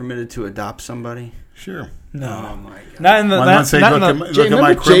would be permitted to adopt somebody? Sure. Oh my god. Not in the. Once they not in look the at Jay, my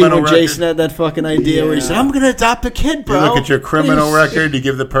remember criminal when record. Jason had that fucking idea where he said, Yeah. "I'm gonna adopt a kid, You bro." look at your criminal What is- record. You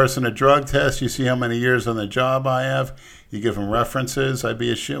give the person a drug test. You see how many years on the job I have. You give them references. I'd be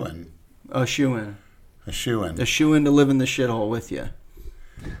a shoo-in. A shoe-in. A shoo-in. A shoe-in to live in the shithole with you.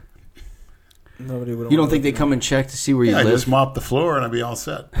 Nobody would. You don't think they come and check to see where you I live? just mop the floor and I'd be all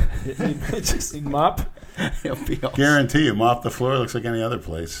set. just mop? He'll be all- Guarantee you, mop the floor looks like any other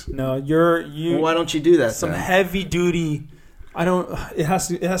place. No, you. Well, why don't you do that? Some then? heavy duty. I don't. It has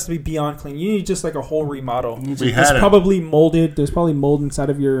to be beyond clean. You need just like a whole remodel. You need We to- had It's it. probably molded. There's probably mold inside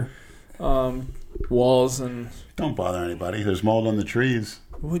of your walls, and Don't bother anybody. There's mold on the trees.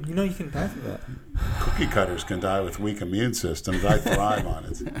 well, you know you can die from that. Cookie cutters can die with weak immune systems. I thrive on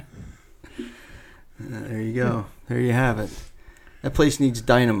it. There you go. There you have it. That place needs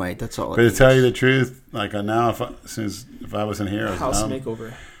dynamite. That's all. But to tell you the truth, like now, if I wasn't here, I was House home,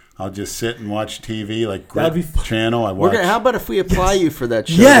 makeover. I'll just sit and watch TV, like That'd be Grit fun. Channel. I We're watch. gonna, how about if we apply you for that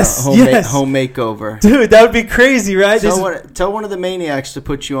show? Yes, yes. Home makeover. Dude, that would be crazy, right? Tell one of the maniacs to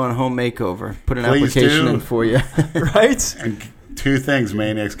put you on home makeover. Put an Please application do. in for you. Right? And two things,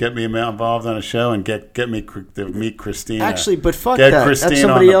 maniacs: get me involved on a show and get me to meet Christina. Actually, but fuck Get that. Christine That's on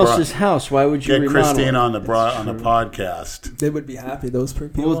somebody the else's house. Why would you get remodel Christine it? on the podcast. They would be happy. Those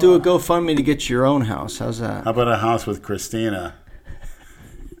people. We'll do a GoFundMe to get your own house. How's that? How about a house with Christina?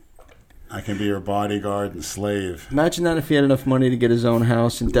 I can be her bodyguard and slave. Imagine that if he had enough money to get his own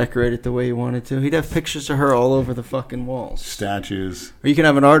house and decorate it the way he wanted to. He'd have pictures of her all over the fucking walls. Statues. Or you can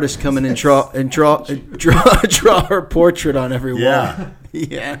have an artist come in and draw her portrait on every wall. Yeah.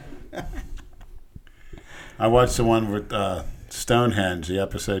 Yeah. I watched the one with Stonehenge, the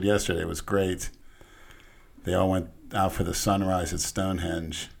episode yesterday. It was great. They all went out for the sunrise at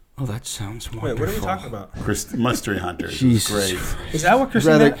Stonehenge. Oh, that sounds wonderful. Wait, what are we talking about? Mystery Hunters. Jesus It was great. Christ. Is that what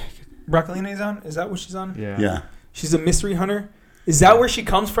Rather- Christina Broccolini's on? Is that what she's on? Yeah. Yeah. She's a mystery hunter. Is that where she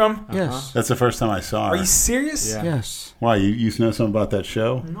comes from? Yes. That's the first time I saw her. Are you serious? Yeah. Yes. Why? You know something about that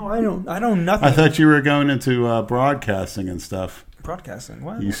show? No, I don't. I know nothing. I thought you were going into broadcasting and stuff. Broadcasting.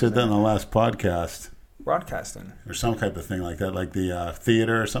 What? You said that in the last podcast. Broadcasting. Or some type of thing like that, like the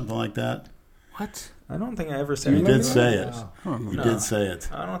theater or something like that. What? I don't think I ever said You anything did like say that. it. Wow. You No. did say it.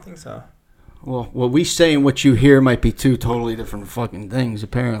 I don't think so. Well, what we say and what you hear might be two totally different fucking things,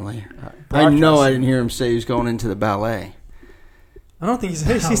 apparently. I know I didn't hear him say he was going into the ballet. I don't think he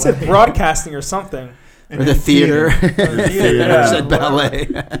said. He said broadcasting or something. Or the theater. Yeah. Said ballet.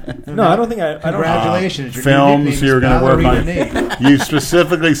 No, I don't think I don't. Congratulations. Your new Films, nickname you were is going to work Ballerina on. Nate. You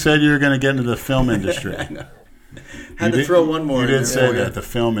specifically said you were going to get into the film industry. Had to throw one more You in did there say for you. that, the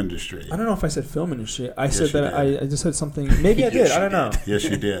film industry. I don't know if I said film industry. I Yes, said you that did. I just said something. Maybe I did. Yes, I you don't know. did. Yes,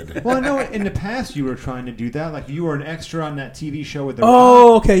 you did. Well, I know in the past you were trying to do that. Like you were an extra on that TV show with the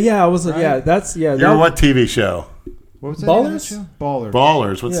Oh, okay. Yeah, I was. Right? Yeah, that's yeah. You're that- what TV show? What was that Ballers? name of that show? Ballers.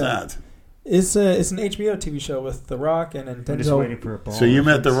 Ballers. What's Yeah. that? It's an HBO TV show with The Rock and then I'm just Denzel. waiting for a ball. So you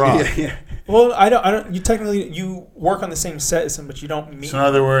met The Rock. Yeah. Well, I don't. You technically you work on the same set as him, but you don't meet. So in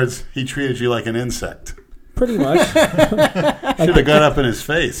other words, he treated you like an insect. Pretty much. Should have got up in his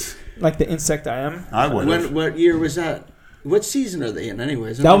face. Like the insect I am. I would have. What year was that? What season are they in,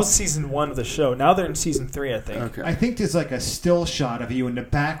 anyways? That was season 1 of the show. Now they're in season 3, I think. Okay. I think there's like a still shot of you in the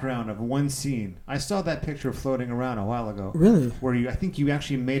background of one scene. I saw that picture floating around a while ago. Really? Where I think you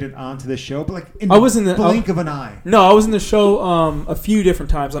actually made it onto the show, but like in I was in the blink of an eye. No, I was in the show a few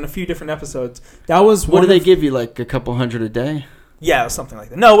different times on a few different episodes. That was What one do they of- give you, like a couple $100 a day? Yeah, something like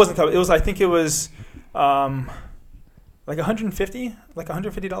that. No, it wasn't. It was. I think it was. Like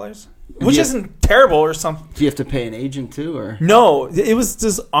 $150, which Yeah. isn't terrible or something. Do you have to pay an agent too, or? No, it was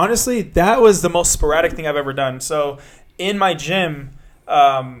just honestly that was the most sporadic thing I've ever done. So in my gym,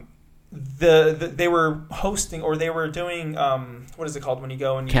 they were hosting or they were doing what is it called when you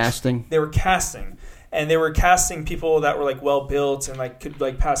go and Casting. They were casting, and they were casting people that were like well built and like could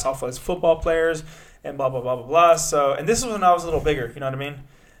like pass off as football players and blah blah blah blah blah. So and this was when I was a little bigger. You know what I mean?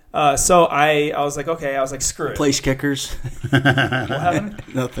 So I was like, okay, I was like, screw it. Place kickers. What happened?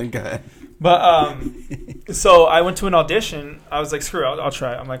 Nothing, go ahead. But so I went to an audition. I was like, screw it, I'll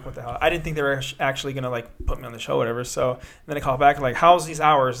try it. I'm like, what the hell? I didn't think they were actually gonna like put me on the show, or whatever. So then I called back like, how's these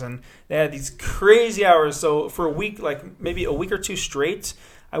hours? And they had these crazy hours. So for a week, like maybe a week or two straight,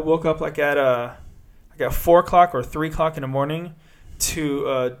 I woke up like at 4 o'clock or 3 o'clock in the morning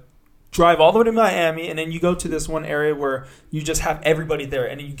to drive all the way to Miami, and then you go to this one area where you just have everybody there,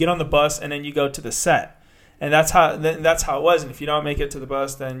 and then you get on the bus, and then you go to the set, and that's how it was. And if you don't make it to the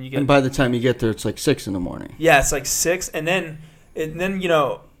bus, then you get. And by the time you get there, it's like 6 in the morning. Yeah, it's like 6, and then you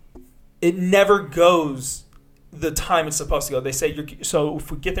know, it never goes the time it's supposed to go. They say so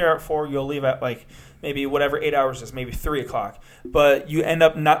if we get there at 4, you'll leave at like maybe whatever 8 hours is, maybe 3 o'clock, but you end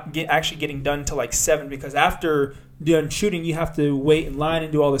up not actually getting done till like 7 because after done shooting, you have to wait in line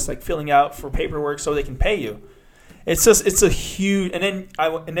and do all this like filling out for paperwork so they can pay you. It's a huge. And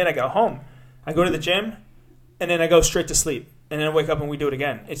then I go home, I go to the gym, and then I go straight to sleep, and then I wake up and we do it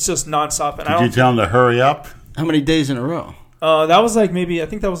again. It's just nonstop. And Did you tell him to hurry up? How many days in a row? that was like maybe I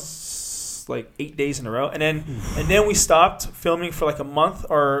think that was like 8 days in a row, and then we stopped filming for like a month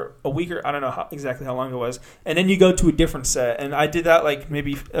or a week or I don't know exactly how long it was, and then you go to a different set, and I did that like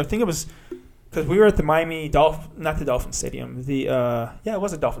maybe I think it was. Because we were at the Miami not the Dolphin Stadium. It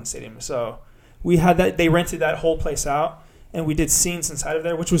was a Dolphin Stadium. So we had that. They rented that whole place out, and we did scenes inside of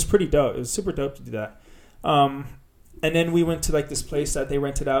there, which was pretty dope. It was super dope to do that. And then we went to like this place that they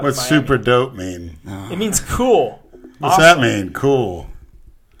rented out. What's in Miami. super dope mean? It means cool. What's Awesome. that mean? Cool.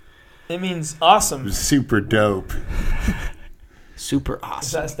 It means awesome. Super dope. Super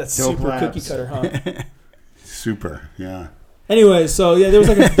awesome. That's Dope super labs. cookie cutter, huh? Super. Yeah. Anyway, so yeah, there was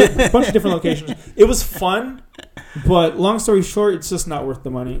like a bunch of different locations. It was fun, but long story short, it's just not worth the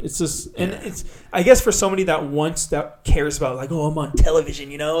money. It's just, and it's, I guess for somebody that cares about like, oh, I'm on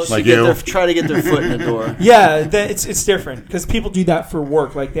television, you know? Like Try to get their foot in the door. Yeah, it's different because people do that for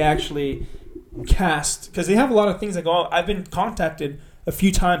work. Like they actually cast because they have a lot of things that go on. I've been contacted a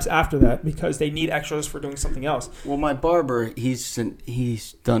few times after that because they need extras for doing something else. Well, my barber, he's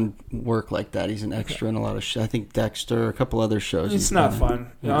done work like that. He's an extra in a lot of I think Dexter, a couple other shows. It's he's not done.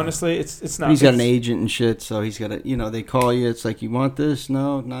 fun. Yeah. Honestly, it's not. He's got an it's- agent and shit, so he's got they call you. It's like, you want this?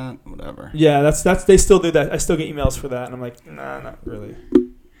 No, not whatever. Yeah, that's they still do that. I still get emails for that, and I'm like, nah, not really.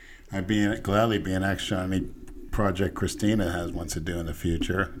 I'd gladly be an extra on any project Christina wants to do in the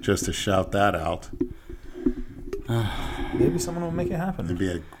future, just to shout that out. Maybe someone will make it happen. It'd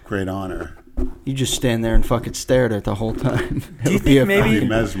be a great honor. You just stand there and fucking stare at it the whole time. Do you It would be think maybe- I'd be it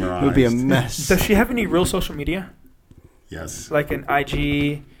mesmerized. would be a mess. Does she have any real social media, Yes. like an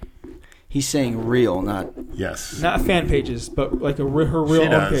IG, He's saying real, not. Yes. not fan pages, but like her real She own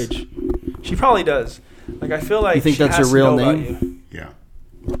does. page? She probably does. Like I feel like You think she that's has her to real know about name? you. Yeah.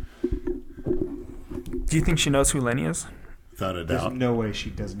 Do you think she knows who Lenny is? Without a There's doubt. no way she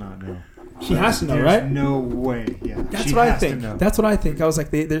does not know. She has to know, There's right? no way. Yeah. That's She what I has to think. know. That's what I think. I was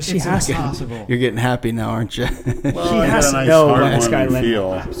like, she It's has to. impossible. You're getting happy now, aren't you? Well, She I got has a to nice know this heartwarming guy Lenny.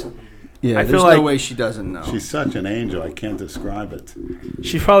 feel. Absolutely. Yeah, I there's feel no like- way she doesn't know. She's such an angel. I can't describe it.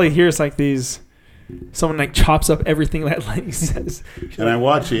 She probably hears like these. Someone like chops up everything that Lenny says. And I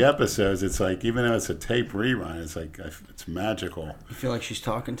watch the episodes. It's like, even though it's a tape rerun, it's like it's magical. You feel like she's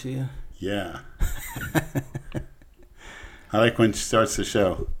talking to you? Yeah. I like when she starts the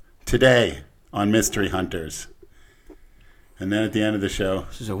show. Today on Mystery Hunters. And then at the end of the show,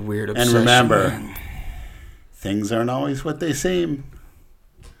 This is a weird and obsession. remember, man. things aren't always what they seem.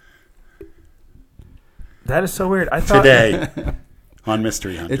 That is so weird. I thought Today on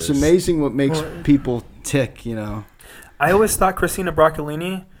Mystery Hunters. It's amazing what makes people tick, you know. I always thought Christina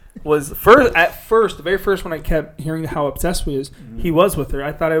Broccolini was the very first when I kept hearing how obsessed he was with her.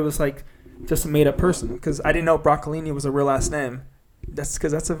 I thought it was like just a made up person because I didn't know Broccolini was a real last name. That's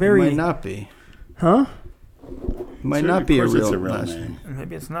because that's a very It might not be. Huh? It might not be a It's real, a real last name.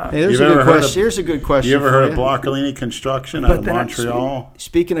 Maybe it's not. Hey, here's a good question. You ever for heard of Bloccolini Construction out of Montreal?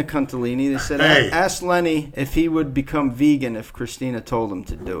 Speaking of Cantellini, they said, ask Lenny if he would become vegan if Christina told him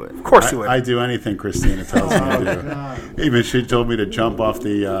to do it. Of course he would. I do anything Christina tells me to do. Even she told me to jump off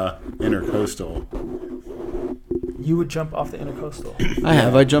the intercoastal. You would jump off the intercoastal. I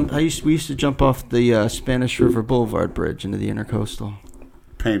have. We used to jump off the Spanish River Boulevard Bridge into the intercoastal.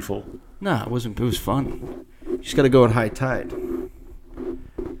 Painful. Nah, it wasn't. It was fun. You just got to go at high tide.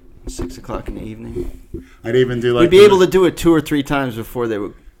 6 o'clock in the evening. I'd even do like You'd be able to do it 2 or 3 times before they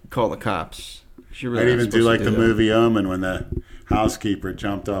would call the cops. I'd even do like the movie Omen when the housekeeper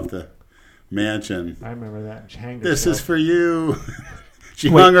jumped off the mansion. I remember that. She hanged This herself. is for you. She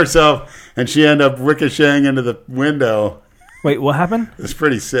hung herself and she ended up ricocheting into the window. Wait, what happened? It's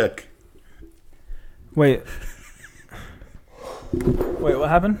pretty sick. Wait, what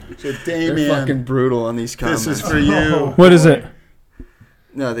happened? So They're Damien, fucking brutal on these comments. this is for you. What is it?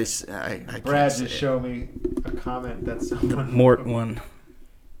 No, I Brad can't say just it. showed me a comment that someone. Mort one.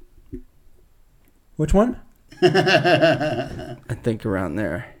 Which one? I think around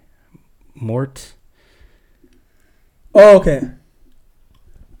there. Mort. Oh, okay.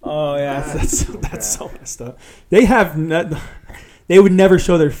 Oh yeah, that's so messed up. They have they would never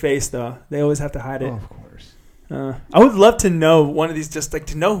show their face though. They always have to hide it. Oh, of course. I would love to know one of these, just like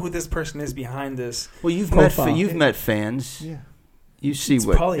to know who this person is behind this. Well, you've profile. met fans. Yeah. You see It's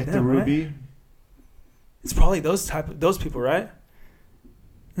what probably At the them, right? Ruby. It's probably those people, right?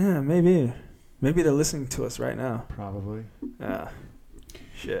 Yeah, maybe they're listening to us right now. Probably. Yeah.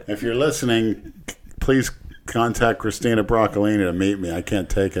 Shit. If you're listening, please contact Christina Broccolini to meet me. I can't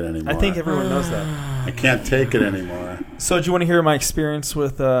take it anymore. I think everyone knows that. I can't take it anymore. So, do you want to hear my experience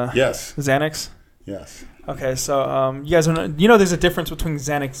with Yes. Xanax? Yes. Okay, so you guys know there's a difference between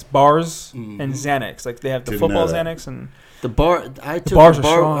Xanax bars Mhm. and Xanax. Like they have the Didn't football know that. Xanax and the bar. I took bars a are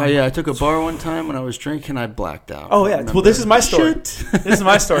bar. strong. Yeah, I took a bar one time when I was drinking. I blacked out. oh I yeah. remember Well, this is my that. story. This is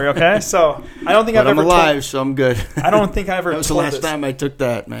my story. Okay, so I don't think But I've I'm ever alive, so I'm good. I don't think I ever. That was the told last this. time I took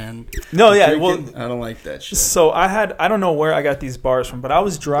that, man. No, yeah. Drinking, Well, I don't like that shit. so I don't know where I got these bars from, but I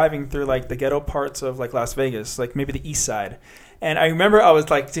was driving through like the ghetto parts of like Las Vegas, like maybe the east side. And I remember I was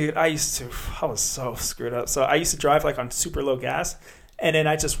like, dude, I was so screwed up. So I used to drive like on super low gas, and then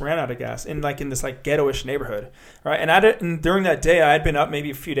I just ran out of gas in this like ghetto-ish neighborhood, right? And during that day, I had been up maybe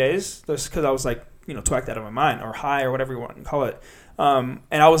a few days just because I was like, twacked out of my mind or high or whatever you want to call it. And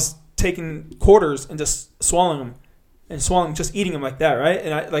I was taking quarters and just swallowing them. Just eating them like that, right?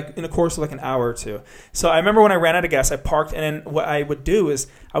 And I like in the course of like an hour or two. So I remember when I ran out of gas, I parked, and then what I would do is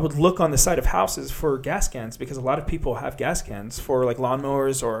I would look on the side of houses for gas cans because a lot of people have gas cans for like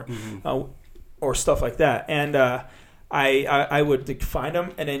lawnmowers or stuff like that. And I would like, find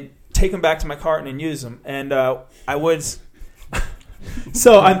them and then take them back to my car and then use them. And I would.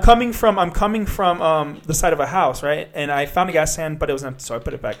 So I'm coming from the side of a house, right? And I found a gas can, but it was empty, so I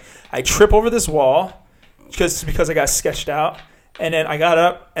put it back. I trip over this wall. Because I got sketched out, and then I got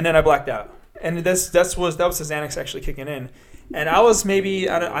up, and then I blacked out, and that was the Xanax actually kicking in, and I was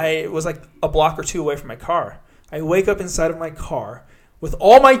I was like a block or two away from my car. I wake up inside of my car with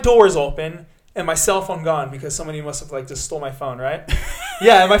all my doors open and my cell phone gone because somebody must have like just stole my phone, right?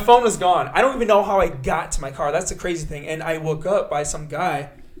 Yeah, my phone was gone. I don't even know how I got to my car. That's the crazy thing. And I woke up by some guy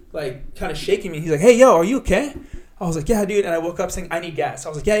like kind of shaking me. He's like, "Hey, yo, are you okay?" I was like, "Yeah, dude." And I woke up saying, "I need gas." I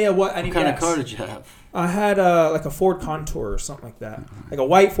was like, "Yeah, what? I need gas." What kind of car did you have? I had like a Ford Contour or something like that, like a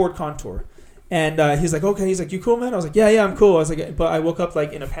white Ford Contour. And he's like, "Okay." He's like, "You cool, man?" I was like, "Yeah, I'm cool." I was like, but I woke up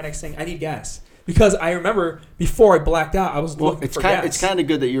like in a panic saying, "I need gas," because I remember before I blacked out, I was looking for gas. It's kind of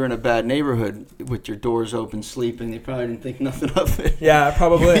good that you're in a bad neighborhood with your doors open, sleeping. They probably didn't think nothing of it. Yeah,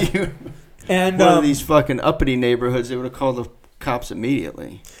 probably. And one of these fucking uppity neighborhoods, they would have called the cops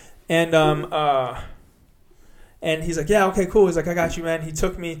immediately. And he's like, "Yeah, okay, cool." He's like, "I got you, man." He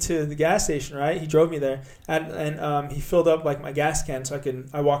took me to the gas station, right? He drove me there, and he filled up like my gas can so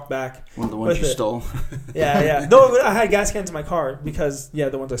I walked back. One of the ones you stole. Yeah. No, I had gas cans in my car because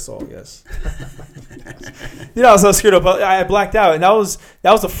the ones I stole, yes. Dude, I was so screwed up. I blacked out, and that was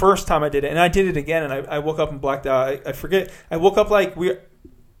the first time I did it, and I did it again, and I woke up and blacked out. I forget. I woke up like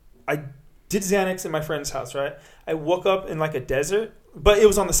I did Xanax in my friend's house, right? I woke up in like a desert. But it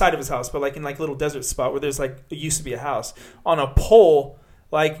was on the side of his house, but like in like little desert spot where there's like it used to be a house on a pole.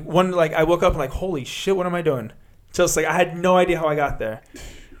 I woke up and like, holy shit, what am I doing? Just like I had no idea how I got there.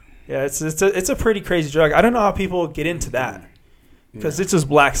 Yeah, it's a pretty crazy drug. I don't know how people get into that because it just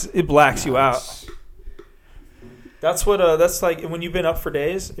blacks you out. That's what that's like when you've been up for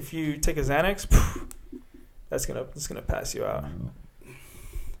days. If you take a Xanax, that's gonna pass you out.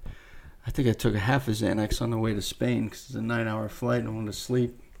 I think I took a half a Xanax on the way to Spain because it's a 9-hour flight and I wanted to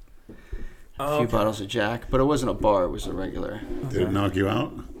sleep. A few bottles of Jack, but it wasn't a bar; it was a regular. Did it knock you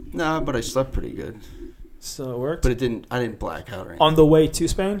out? No, but I slept pretty good. So it worked. But it didn't. I didn't black out or anything. On the way to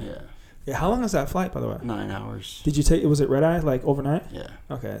Spain. Yeah. Yeah. How long was that flight, by the way? 9 hours. Did you take? Was it red eye like overnight? Yeah.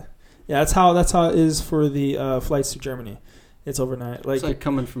 Okay. Yeah, that's how it is for the flights to Germany. It's overnight. It's like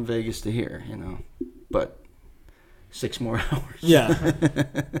coming from Vegas to here, but 6 more hours. Yeah.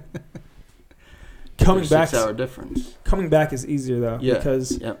 Coming back. 6 hour difference. Coming back is easier though,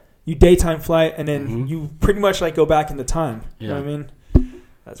 because Yep. you daytime flight and then you pretty much like go back in the time. You know what I mean?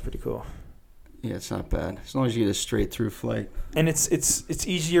 That's pretty cool. Yeah, it's not bad as long as you get a straight through flight. And it's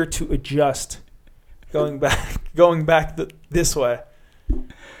easier to adjust going back this way.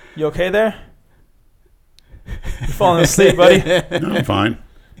 You okay there? You falling asleep, buddy? No, I'm fine.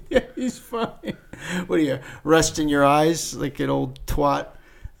 Yeah, he's fine. What are you resting your eyes like an old twat?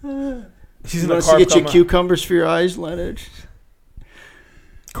 She's You in want a us to carb get you coma. cucumbers for your eyes, Leonard?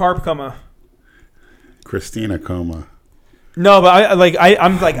 Carb coma. Christina coma. No, but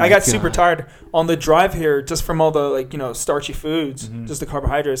I got super God. tired on the drive here just from all the starchy foods, just the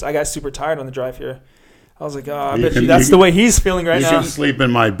carbohydrates. I got super tired on the drive here. I was like, oh, I bet you that's the way he's feeling right You now. can sleep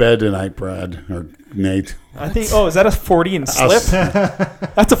in my bed tonight, Brad or Nate. I think. Oh, is that a Freudian slip?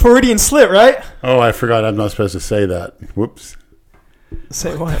 That's a Freudian slip, right? Oh, I forgot. I'm not supposed to say that. Whoops.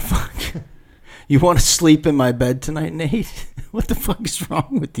 Say what? Fuck. You want to sleep in my bed tonight, Nate? What the fuck is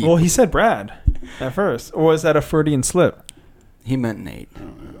wrong with you? Well, he said Brad at first, or was that a Freudian slip? He meant Nate.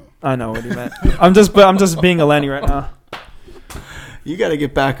 I know what he meant. I'm just being a Lenny right now. You got to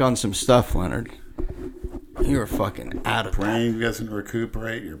get back on some stuff, Leonard. You're fucking out of Brain doesn't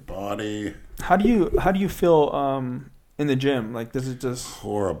recuperate. Your body How do you feel in the gym? Like, does it just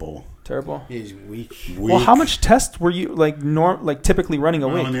horrible. terrible? He's weak. Well, how much test were you typically running a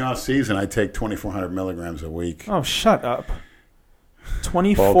Well, week? in the off season, I take 2,400 milligrams a week. Oh, shut up.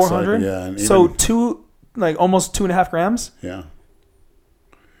 2,400. Yeah, and So even, almost 2.5 grams. yeah.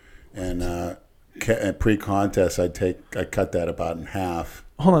 And at pre-contest, I cut that about in half.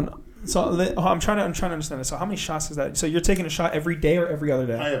 Hold on. So I'm trying to understand this. So how many shots is that? So you're taking a shot every day or every other I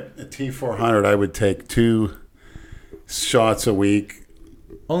day? have a T400. I would take 2 shots a week.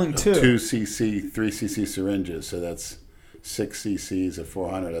 Only 2. 2 cc, 3 cc syringes. So that's 6 cc's of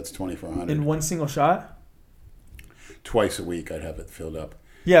 400. That's 2,400. In one single shot? Twice a week, I'd have it filled up.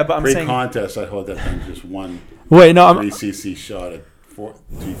 Yeah, but I'm saying. Pre-contest, I hold that thing just one Wait, no. 3 cc shot at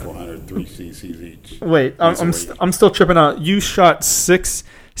T400, 3 cc's each. Wait, I'm still tripping out. You shot 6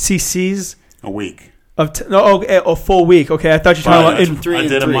 cc's A week. of a full week. Okay, I thought you were talking about in. I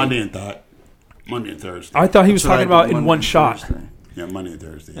did a Monday and Thursday. I thought he was That's what talking I about did in Monday one and shot. Thursday. Yeah, Monday and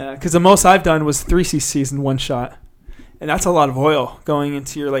Thursday. Yeah, because the most I've done was 3 cc's in one shot, and that's a lot of oil going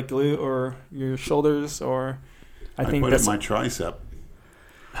into your glute or your shoulders or. I think put that's it in my tricep.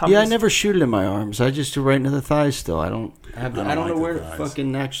 I never shoot it in my arms. I just do right into the thighs. Still, I don't don't know like where the to thighs.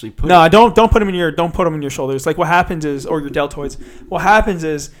 fucking actually put it. No, don't put them in your shoulders. Like what happens is, or your deltoids. What happens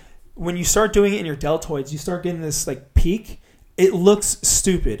is when you start doing it in your deltoids, you start getting this peak. It looks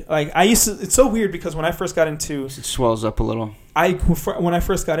stupid. Like I used to. It's so weird because when I first got into, It swells up a little. when I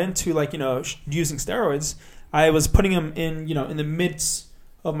first got into using steroids, I was putting them in in the midst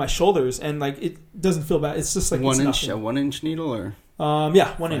of my shoulders, and it doesn't feel bad. It's just like 1 it's inch, nothing. a 1 inch needle, or 1 inch,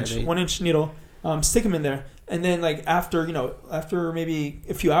 5/8. 1 inch needle. Stick them in there, and then after maybe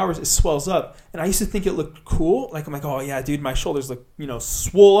a few hours, it swells up. And I used to think it looked cool. I'm like, oh yeah, dude, my shoulders look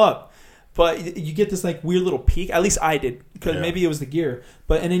swole up. But you get this weird little peak. At least I did, because maybe it was the gear.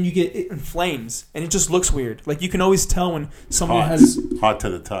 And then you get it inflames, and it just looks weird. You can always tell when somebody has hot to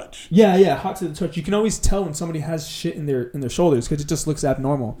the touch. Yeah, hot to the touch. You can always tell when somebody has shit in their shoulders because it just looks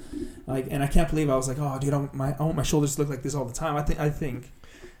abnormal. And I can't believe I was like, oh, dude, I want my shoulders to look like this all the time. I think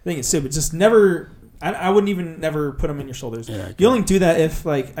it's stupid. Just never. I wouldn't even never put them in your shoulders. Yeah, you only do that if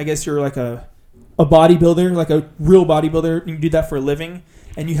I guess you're a bodybuilder, like a real bodybuilder. You do that for a living,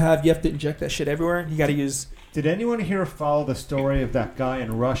 and you have to inject that shit everywhere. You got to use. Did anyone here follow the story of that guy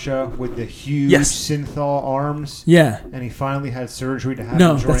in Russia with the huge synthol arms? Yeah. And he finally had surgery to have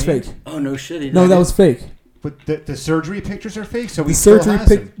No, them drained? that's fake. oh no shit! No, that was fake. But the surgery pictures are fake, so The he still has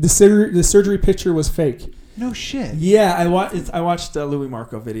them. the surgery picture was fake. No shit. Yeah, I watched the Louis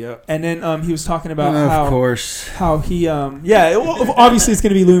Marco video, and then he was talking about of course how he obviously it's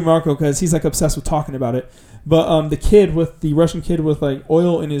going to be Louis Marco because he's obsessed with talking about it. But the Russian kid with like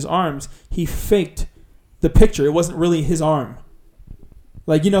oil in his arms, he faked the picture. It wasn't really his arm.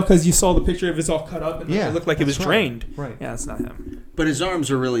 Like, because you saw the picture of it's all cut up and it looked like it was drained. Right. Yeah, it's not him. But his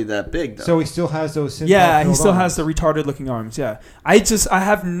arms are really that big, though. So he still has those. Yeah, he still has the retarded looking arms. Yeah, I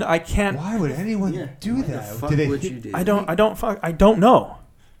can't. Why would anyone do that? Fuck would you do? I don't know.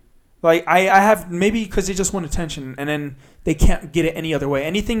 Like I have maybe because they just want attention, and then they can't get it any other way.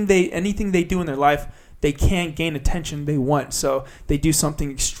 Anything they do in their life, they can't gain attention they want, so they do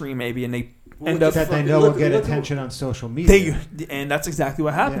something extreme maybe, and they end up that they know will get attention on social media. And that's exactly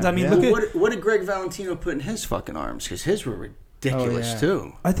what happens. Yeah. I mean, Well, look at what did Greg Valentino put in his fucking arms? Because his were ridiculous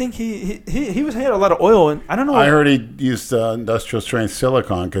too. I think he had a lot of oil, and I don't know. I heard he used industrial strength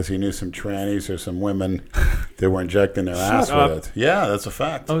silicone because he knew some trannies or some women that were injecting their ass with it. Yeah, that's a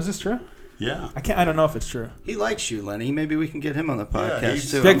fact. Oh, is this true? Yeah. I don't know if it's true. He likes you, Lenny. Maybe we can get him on the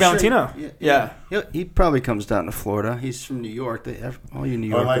podcast too. Greg Valentino. Yeah. He probably comes down to Florida. He's from New York. All you New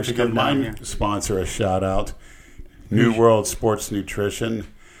Yorkers I'd like to give my sponsor a shout out. New World Sports Nutrition.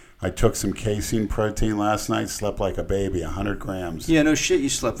 I took some casein protein last night. Slept like a baby, 100 grams. Yeah, no shit. You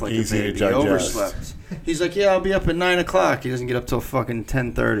slept like Easy a baby. to digest. You overslept. He's like, I'll be up at 9 o'clock. He doesn't get up till fucking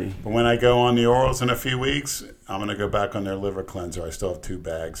 10:30. But when I go on the orals in a few weeks, I'm going to go back on their liver cleanser. I still have 2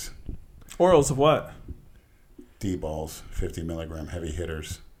 bags. Orals of what? D-balls, 50 milligram heavy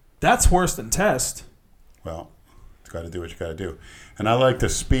hitters. That's worse than test. Well, you got to do what you got to do. And I like to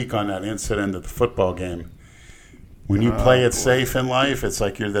speak on that incident at the football game. When you play it safe in life, it's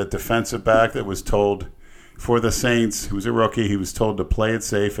like you're that defensive back that was told for the Saints, who was a rookie, he was told to play it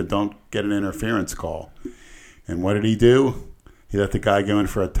safe and don't get an interference call. And what did he do? He let the guy go in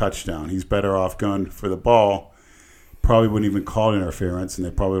for a touchdown. He's better off going for the ball. Probably wouldn't even call it interference, and they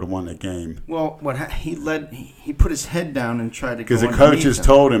probably would have won the game. Well, he put his head down and tried to go because the coaches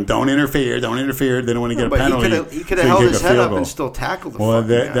told him, don't interfere. They don't want to get a penalty. He could have held his head up and still tackled the fucking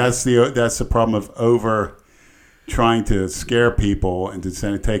guy. That's the problem of over trying to scare people into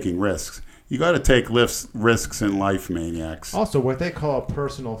taking risks. You got to take risks in life, maniacs. Also, what they call a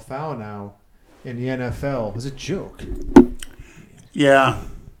personal foul now in the NFL is a joke. Yeah,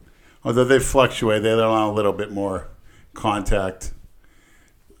 although they fluctuate, they allow a little bit more contact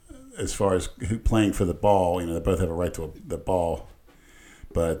as far as playing for the ball. They both have a right to the ball,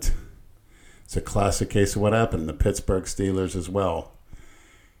 but it's a classic case of what happened in the Pittsburgh Steelers as well.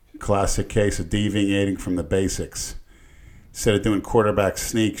 Classic case of deviating from the basics. Instead of doing quarterback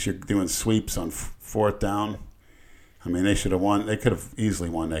sneaks, you're doing sweeps on 4th down. I mean, they should have won. They could have easily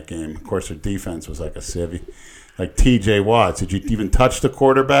won that game. Of course, their defense was like a civvy. Like T.J. Watt. Did you even touch the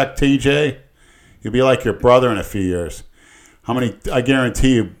quarterback, T.J.? You'll be like your brother in a few years. I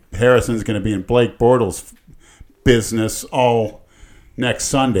guarantee you Harrison's going to be in Blake Bortles' business all next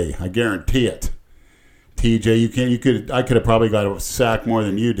Sunday. I guarantee it. TJ, I could have probably got a sack more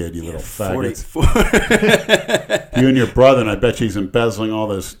than you did, you little faggots. You and your brother, and I bet he's embezzling all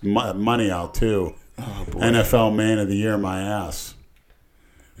this money out too. Oh, boy. NFL Man of the Year, my ass.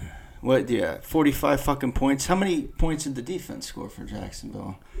 What? Yeah, 45 fucking points. How many points did the defense score for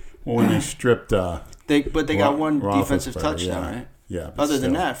Jacksonville? Well, when they stripped, they got one defensive touchdown, right? Yeah. Other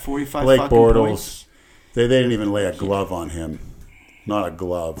than that, 45 Blake fucking Bortles, points. They didn't even lay a glove on him. Not a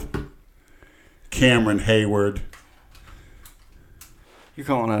glove. Cameron Hayward. You're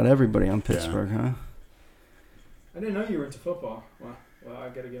calling out everybody on Pittsburgh, huh? I didn't know you were into football. Well, I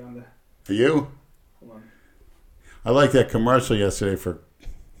got to get on that. For you? Hold on. I liked that commercial yesterday for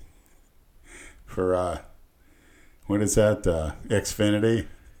what is that? Xfinity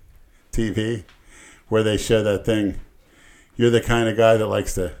TV, where they show that thing. You're the kind of guy that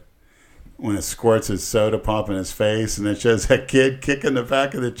likes to, when it squirts his soda pop in his face, and it shows that kid kicking the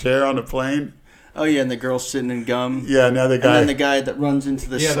back of the chair on the plane. Oh, yeah, and the girl sitting in gum. Yeah, now the guy. And then the guy that runs into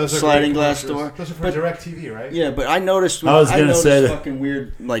the sliding glass door. Those are for DirecTV, right? Yeah, but I noticed. I was going to say that fucking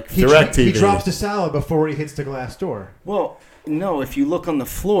weird, like DirecTV. He drops the salad before he hits the glass door. Well, no, if you look on the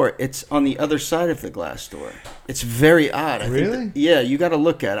floor, it's on the other side of the glass door. It's very odd. Really? Yeah, you got to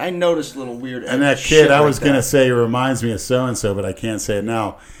look at it. I noticed little weird. And that kid, I was going to say, reminds me of so and so, but I can't say it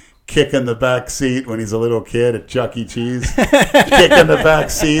now. Kicking the back seat when he's a little kid at Chuck E. Cheese. Kicking the back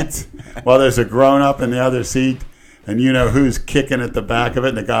seat while there's a grown up in the other seat, and you know who's kicking at the back of it,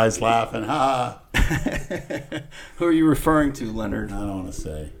 and the guy's laughing. Ha! Who are you referring to, Leonard? I don't want to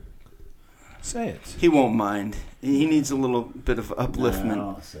say. Say it. He won't mind. He needs a little bit of upliftment. No, I don't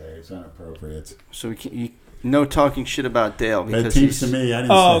want to say it. It's inappropriate. So no talking shit about Dale because it seems to me, I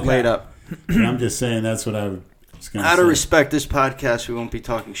didn't say laid up. I'm just saying that's what I was going to say. Out of respect, this podcast, we won't be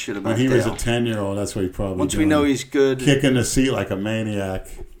talking shit about When he Dale. was a 10-year-old, that's what he probably Once doing. we know he's good. Kicking the seat like a maniac.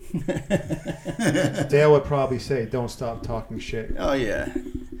 Dale would probably say, "Don't stop talking shit." Oh yeah,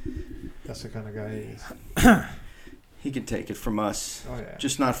 That's the kind of guy he is. he can take it from us. Oh yeah.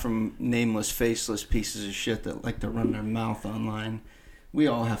 Just not from nameless, faceless pieces of shit that like to run their mouth online. We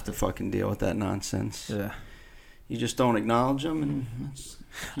all have to fucking deal with that nonsense. Yeah. You just don't acknowledge them, and let's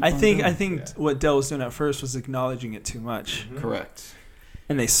keep I on think going. what Dell was doing at first was acknowledging it too much, Correct.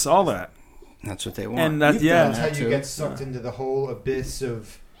 and they saw that. That's what they want. And that, You've yeah. done That's how that you too. get sucked into the whole abyss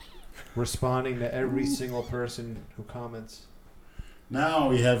of responding to every single person who comments. Now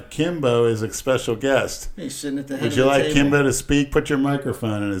we have Kimbo as a special guest. He's sitting at the head Would of you the like table. Kimbo to speak? Put your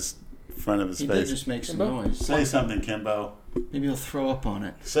microphone in his front of his He did face. just make some Kimbo? noise. Say something, Kimbo. Maybe he'll throw up on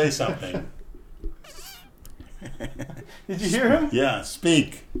it. Say something. Did you hear him? Yeah,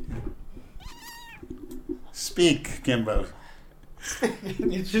 speak. Speak, Kimbo.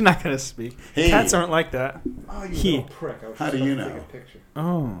 You're not gonna speak. Hey. Cats aren't like that. Oh, you He. little prick. I was How just do you about to know? take a picture.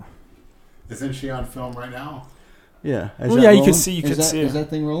 Oh. Isn't she on film right now? Yeah. Well, yeah, you can see. You can see Is it. that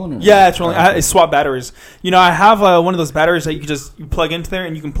thing rolling? Or not? Yeah, it's rolling. I swap batteries. You know, I have one of those batteries that you plug into there,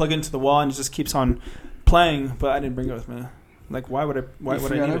 and you can plug into the wall, and it just keeps on playing. But I didn't bring it with me. Like, why would I? Why You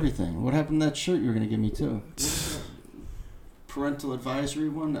would I forgot need everything. What happened to that shirt you were going to give me too? Parental advisory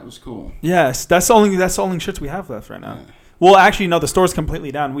one. That was cool. it? Yes, that's the only shirts we have left right now. Yeah. Well, actually, no, the store's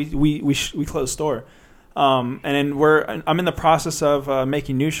completely down. We closed store, and then I'm in the process of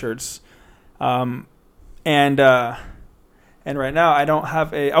making new shirts, and right now I don't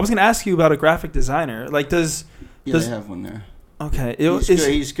have a. I was gonna ask you about a graphic designer. Like, Yeah, does they have one there. okay?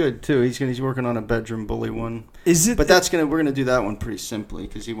 He's good too. He's working on a bedroom bully one. Is it? But we're gonna do that one pretty simply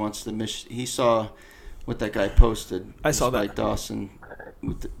because he wants to he saw what that guy posted. I saw that. Spike Dawson,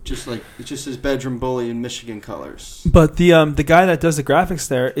 with it's just his bedroom bully in Michigan colors. But the guy that does the graphics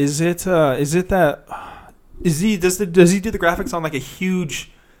there, does he do the graphics on like a huge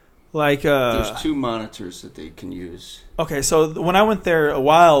like There's 2 monitors that they can use. okay, so when I went there a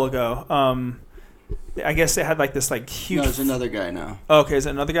while ago, I guess they had like this like huge No, there's another guy now. okay, is it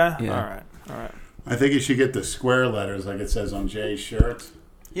another guy? Yeah. All right. I think you should get the square letters like it says on Jay's shirt.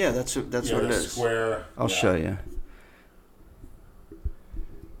 Yeah, that's Yeah, what it the is. Square. I'll yeah. show you.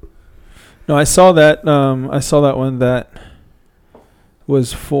 No, I saw that one that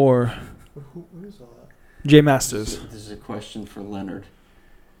was for Who is all that? J Masters. This is a question for Leonard.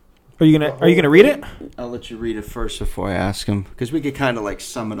 Are you gonna read it? I'll let you read it first before I ask him because we could kind of like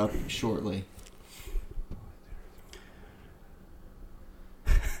sum it up shortly.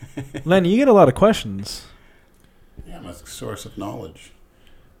 Lenny, you get a lot of questions. Yeah, I'm a source of knowledge.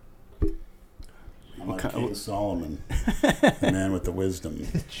 I'm like kind- King Solomon, the man with the wisdom.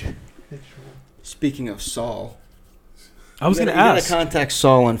 Speaking of Saul, I was gonna you gotta ask. contact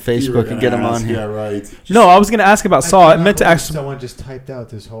Saul on You were Facebook and gonna get him on ask, here. Yeah, right. No, I was gonna ask about Saul. I meant to ask. Someone just typed out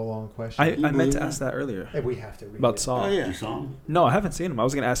this whole long question. I meant believe to that? ask that earlier Hey, we have to read about it. Saul. Oh yeah, You saw him? No, I haven't seen him. I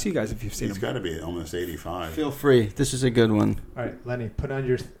was gonna ask you guys if you've seen He's him. got to be almost 85. feel free. This is a good one. All right, Lenny, put on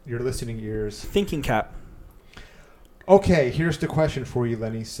your listening ears. Thinking cap. Okay, here's the question for you,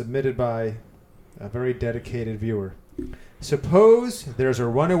 Lenny, submitted by a very dedicated viewer. Suppose there's a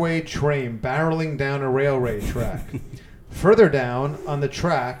runaway train barreling down a railway track. Further down on the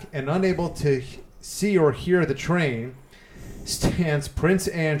track and unable to see or hear the train stands Prince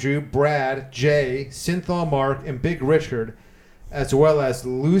Andrew, Brad, Jay, Synthol Mark, and Big Richard, as well as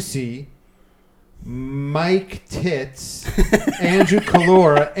Lucy, Mike Tits, Andrew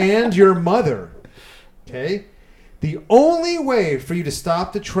Calora, and your mother. Okay? The only way for you to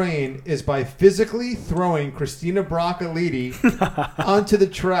stop the train is by physically throwing Christina Broccolini onto the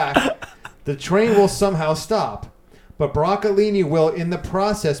track. The train will somehow stop. But Broccolini will, in the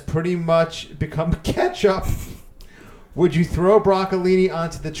process, pretty much become ketchup. Would you throw Broccolini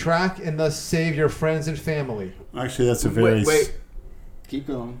onto the track and thus save your friends and family? Actually, that's a very... Wait. Keep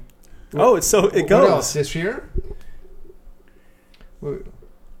going. Oh, it What goes. else? This year? No,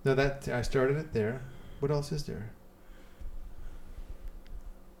 that I started it there. What else is there?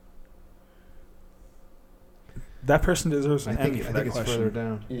 That person deserves I an think, Emmy for I that think it's further question.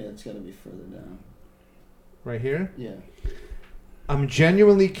 down. Yeah, it's got to be further down. Right here? Yeah. I'm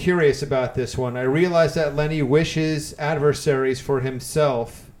genuinely curious about this one. I realize that Lenny wishes adversities for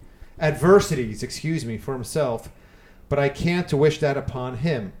himself, for himself, but I can't wish that upon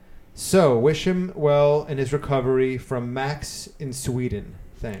him. So, wish him well in his recovery from Max in Sweden.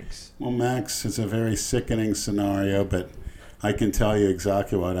 Thanks. Well, Max, it's a very sickening scenario, but I can tell you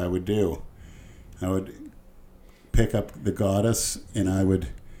exactly what I would do. I would pick up the goddess, and I would...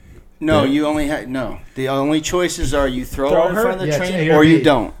 No, Yeah. you only have no. The only choices are you throw her in front of the Yeah, it's train A or or you B.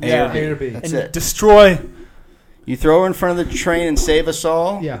 don't. Yeah. A or B. A or B. That's And it. destroy. You throw her in front of the train and save us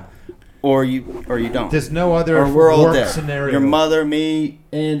all, Yeah. or you don't. There's no other Or we're all work dead. scenario. Your mother, me,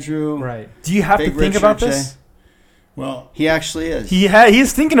 Andrew. Right. Do you have Big to think Richard, about Jay. this? Well, He actually is.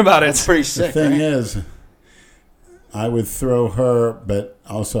 He's thinking about That's it. pretty the sick. thing right? is, I would throw her, but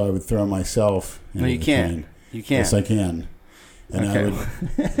also I would throw myself. No, into you the can't. train. You can't. Yes, I can. And I Okay.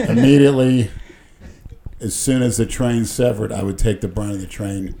 would immediately, as soon as the train severed, I would take the brunt of the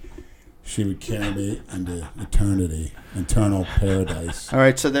train. She would carry me into eternity, eternal paradise. All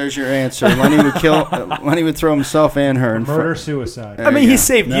right, so there's your answer. Lenny would kill. Lenny would throw himself and her in Murder, front. suicide. There I mean, you he go.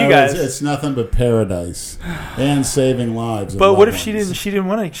 saved No, you guys. it's nothing but paradise and saving lives. of But what loved if she ones. didn't? She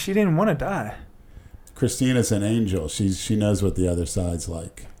didn't want to die. Christina's an angel. She knows what the other side's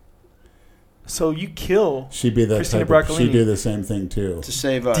like. So you kill. She'd be that Christina type of, she'd Broccolini. do the same thing too. To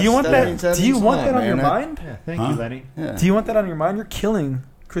save us. Do you want that? means- Do you means a want lot, that on your man. mind? Yeah, thank Huh? you, Lenny. Yeah. Do you want that on your mind? You're killing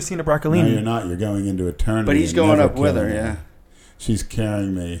Christina No, Broccolini. you're not. You're going into eternity. But he's and going never up with her. killing Yeah. She's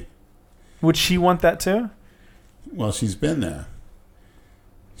carrying me. Would she want that too? Well, she's been there.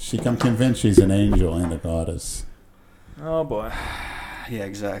 I'm convinced she's an angel and a goddess. Oh boy, Yeah,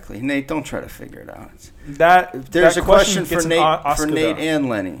 exactly. Nate, don't try to figure it out. that There's a question for gets an Nate, Oscar, for Nate though. and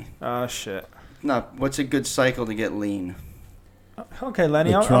Lenny. Oh shit. Not what's a good cycle to get lean? Okay,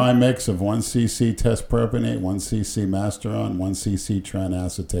 Lenny. The I'll- trimix of 1 cc test propionate, 1 cc masteron, 1 cc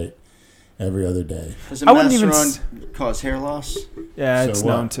trinacetate every other day. Does a I wouldn't even masteron cause hair loss? yeah, So it's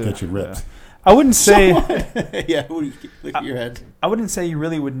what? known to. Get you ripped. Yeah. I wouldn't say. Yeah, look at your head. I wouldn't say you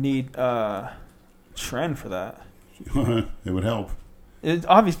really would need trend for that. It would help. It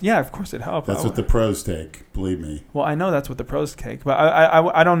obviously, yeah, of course it helps. That's what the pros take. Believe me. Well, I know that's what the pros take, but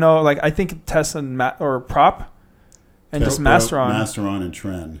I don't know. Like I think Tess and or prop and just Masteron. Masteron and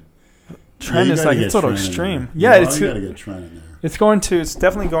Tren. Trend you is gotta like get it's a little Tren in extreme. there. Yeah, Well, it's you got to get Tren in there. it's going to. It's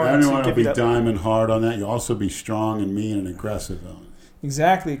definitely going to Everyone will give be you that. diamond hard on that. You'll also be strong and mean and aggressive on it.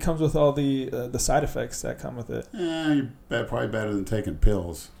 Exactly, it comes with all the side effects that come with it. You're probably better than taking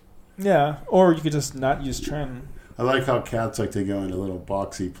pills. Yeah, or you could just not use trend. I like how cats like to go into little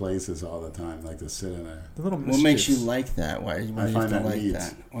boxy places all the time, like to sit in there. The little What makes you mischiefs. like that? Why do you find have to that like neat.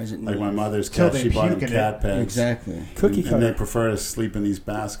 that? Why is it Like neat? my mother's Till cat, they she bought them puke in cat it. pegs. Exactly. Cookie And they cutter? prefer to sleep in these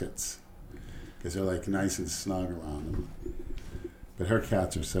baskets because they're like nice and snug around them. But her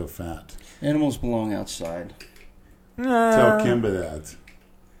cats are so fat. Animals belong outside. Tell Kimba that.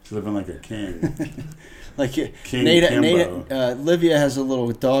 She's living like a king. Like King Nate, Kimbo. Livia has a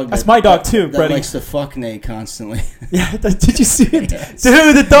little dog. That's my dog too, that Brady. likes to fuck Nate constantly. Yeah, did you see it, Yes.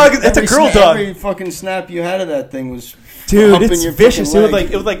 dude? The dog. It's a girl dog, Every fucking snap you had of that thing was dude. humping It's your vicious.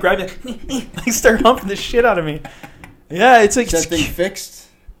 fucking It would like grab you, like start humping the shit out of me. Yeah, it's like Is that thing fixed?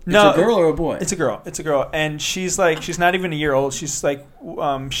 no, It's a girl or a boy? It's a girl. It's a girl, and she's not even a year old. She's like,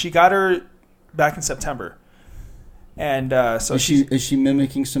 she got her back in September, and so is she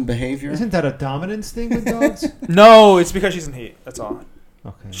mimicking some behavior? Isn't that a dominance thing with dogs? no, it's because she's in heat. That's all.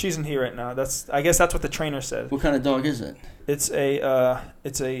 Okay. She's in heat right now. I guess that's what the trainer said. What kind of dog is it? It's a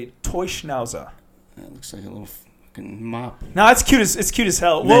toy schnauzer. It looks like a little fucking mop. No, it's cute as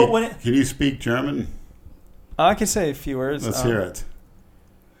hell. Nate, Well, when can you speak German? I can say a few words. Let's hear it.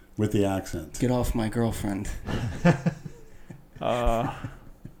 With the accent. Get off my girlfriend. I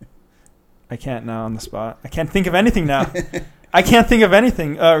can't now on the spot. I can't think of anything now. I can't think of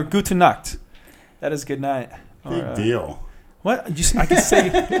anything. Gute Nacht. That is good night. Big deal. What? I can say.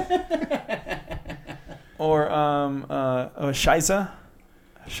 Or Scheisse.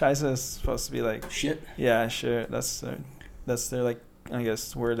 Scheisse is supposed to be like Shit. yeah, sure. That's their like I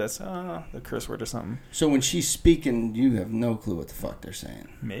guess word that's the curse word or something. So when she's speaking, you have no clue what the fuck they're saying.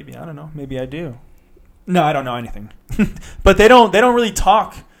 Maybe I don't know. Maybe I do. No, I don't know anything. But they don't really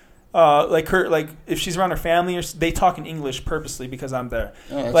talk like her like if she's around her family or they talk in English purposely because I'm there.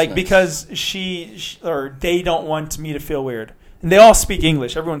 Oh, that's Like nice. because she or they don't want me to feel weird. And they all speak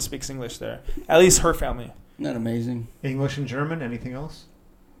English. Everyone speaks English there. At least her family. Isn't that amazing? English and German? Anything else?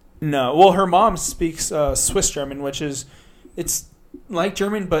 No. Well, her mom speaks Swiss German, which is it's like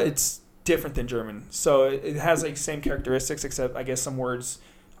German, but it's different than German. So it has like same characteristics, except I guess some words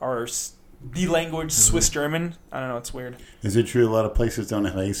are the language Swiss German. I don't know. It's weird. Is it true a lot of places don't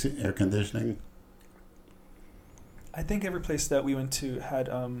have AC, air conditioning? I think every place that we went to had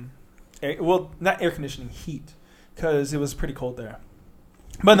not air conditioning, heat, because it was pretty cold there.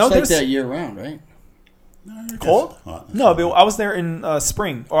 But no, it's like there's that year round, right? No, I guess Cold? hot. no. But I was there in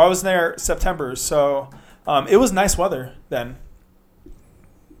spring, or I was there September, so it was nice weather then.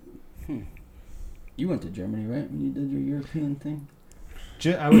 You went to Germany, right? When you did your European thing?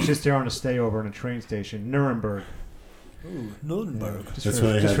 I was just there on a stayover in a train station, Nuremberg. Ooh, Nuremberg. Just That's for,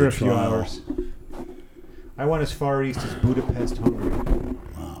 where they just had for the a few trial. hours. I went as far east as Budapest, Hungary.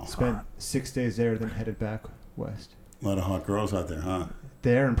 Wow. Spent 6 days there, then headed back west. A lot of hot girls out there, huh?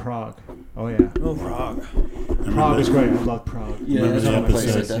 There in Prague. Oh yeah. Oh, Prague. Prague is great. I love Prague. Yeah, Remember that's the one place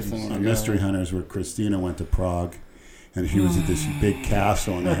I episode definitely want on to Mystery go. Hunters where Christina went to Prague, and she was at this big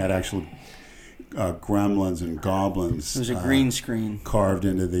castle, and they had actual gremlins and goblins. It was a green screen. Carved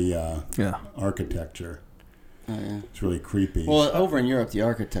into the Yeah. architecture. Oh, yeah. It's really creepy. Well, over in Europe, the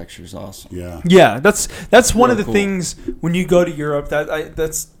architecture is awesome. Yeah. Yeah, that's one Real of the cool. things when you go to Europe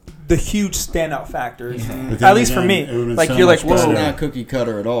that's the huge standout factor. But then At least for me, it would've been like so you're like, much It's whoa. better. not cookie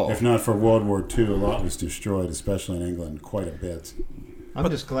cutter at all. If not for World War II, a lot was destroyed, especially in England, quite a bit. I'm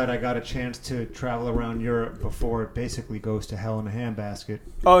just glad I got a chance to travel around Europe before it basically goes to hell in a handbasket.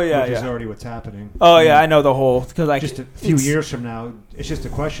 Oh yeah, which is yeah. already what's happening. Oh yeah, I know the whole because like Just a few it's- years from now, it's just a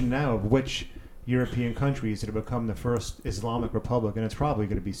question now of which European countries that have become the first Islamic republic, and it's probably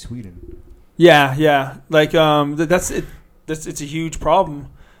going to be Sweden. Yeah, yeah. Like that's it. It's a huge problem.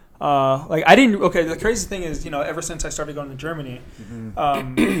 Like I didn't. Okay, the crazy thing is, ever since I started going to Germany,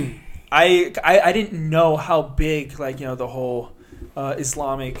 I didn't know how big the whole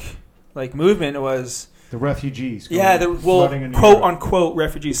Islamic movement was. The refugees. Yeah, flooding into quote Europe. unquote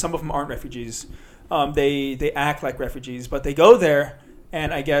refugees. Some of them aren't refugees. They act like refugees, but they go there.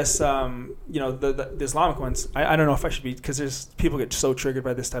 And I guess the Islamic ones. I don't know if I should be because there's people get so triggered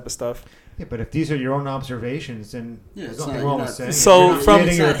by this type of stuff. Yeah, but if these are your own observations, then Yeah, there's it's nothing not- wrong you're with not- saying. So You're not from-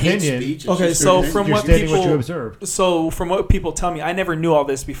 stating your It's not hate opinion. speech, it's Okay, just so your from You're what stating what you people observed. from what people tell me, I never knew all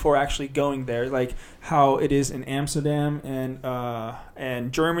this before actually going there. Like how it is in Amsterdam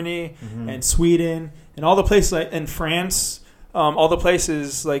and Germany and Sweden and all the places in France. All the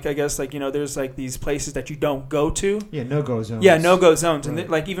places I guess there's these places that you don't go to. Yeah, no-go zones. Yeah, no-go zones, and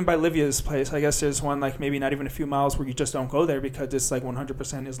Right. even by Livia's place, I guess there's one maybe not even a few miles where you just don't go there because it's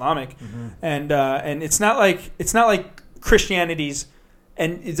 100% Islamic, and it's not like Christianity's,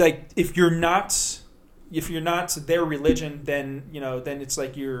 and it's if you're not their religion, then then it's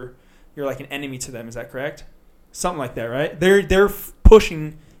you're an enemy to them. Is that correct? Something like that, right? They're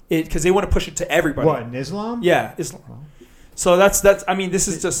pushing it because they want to push it to everybody. What, in Islam? Yeah, Islam. So that's. I mean, this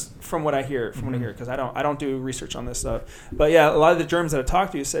is just from what I hear. What I hear, because I don't do research on this stuff. But yeah, a lot of the Germans that I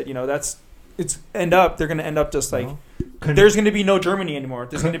talked to said, they're going to end up just there's going to be no Germany anymore.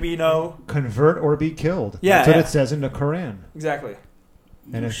 There's going to be no Convert or be killed. Yeah, That's what yeah. it says in the Quran. exactly.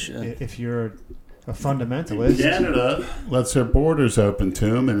 And Oh, if shit. if you're a fundamentalist, Canada lets their borders open to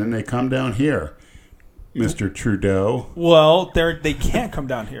them, and then they come down here. Mr. Trudeau. Well, they can't come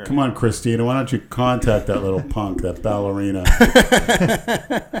down here. Come on, Christina. Why don't you contact that little punk, that ballerina?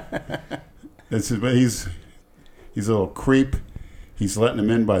 He's a little creep. He's letting them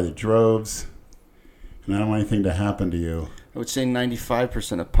in by the droves. And I don't want anything to happen to you. I would say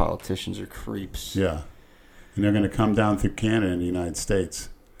 95% of politicians are creeps. Yeah. And they're going to come down through Canada and the United States.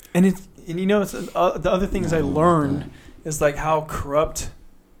 And it's the other things I learned is how corrupt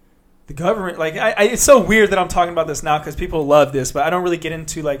the government. It's so weird that I'm talking about this now because people love this, but I don't really get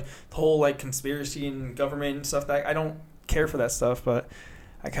into the whole conspiracy and government and stuff. That I don't care for that stuff, but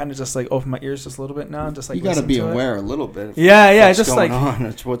I kind of just open my ears just a little bit now and just You got to listen be to it. aware a little bit. Of Yeah, what's just going on.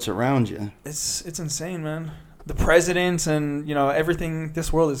 It's what's around you. It's insane, man. The presidents and everything.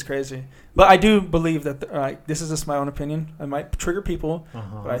 This world is crazy. But I do believe that this is just my own opinion. I might trigger people,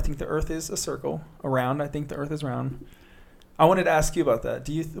 but I think the Earth is a circle around. I think the Earth is round. I wanted to ask you about that.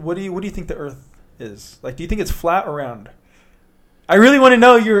 What do you think the Earth is? Do you think it's flat or round? I really want to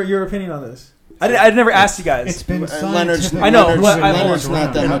know your opinion on this. I'd never asked you guys. it's been Leonard's, scientific. I know, Leonard's, but I- Leonard's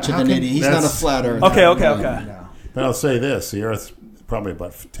not that How- much of how an can- idiot. He's not a That's- flat earth. Okay. No. But I'll say this. The Earth's probably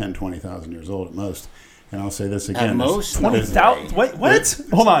about 10, 20,000 years old at most. And I'll say this again. At most? 20,000? Wait, what?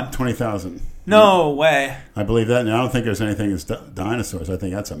 Hold on. 20,000. No way. I believe that. And I don't think there's anything as dinosaurs. I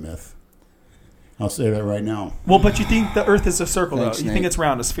think that's a myth. I'll say that right now. Well, but you think the Earth is a circle, Thanks, though? You Nate. think it's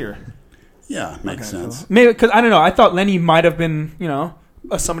round, a sphere? Yeah, makes sense. Maybe because I don't know. I thought Lenny might have been,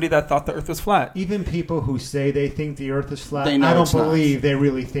 somebody that thought the Earth was flat. Even people who say they think the Earth is flat, They know I don't it's not. believe they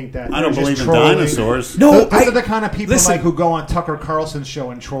really think that. I don't They're believe just in trolling. dinosaurs. No, Those are the kind of people listen. who go on Tucker Carlson's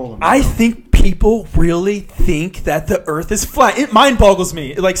show and troll them. I think people really think that the Earth is flat. It mind boggles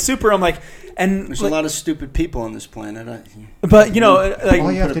me. Super. I'm and There's a lot of stupid people on this planet. but all you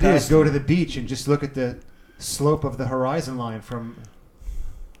have put to it do is past go them. to the beach and just look at the slope of the horizon line from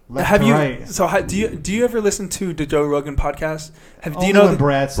Left have to you? right. So do you ever listen to the Joe Rogan podcast? Do Only you know when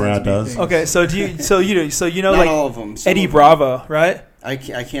Brad does. things. Okay, so do you? So you know Not like all of them. Some Eddie of them. Bravo, right? I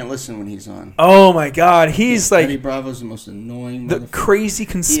can't listen when he's on. Oh my God, he's Eddie like Bravo's the most annoying. the motherfucker. crazy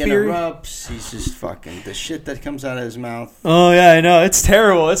He conspiracy. interrupts. He's just fucking the shit that comes out of his mouth. Oh yeah, I know it's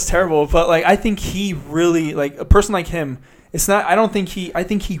terrible. It's terrible. But like, I think he really like a person like him. It's not. I don't think he. I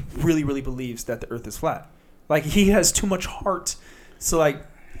think he really, really believes that the Earth is flat. Like he has too much heart. So like,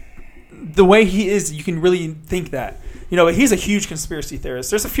 the way he is, you can really think that. You know, he's a huge conspiracy theorist.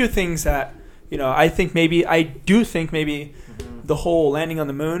 There's a few things that I think maybe the whole landing on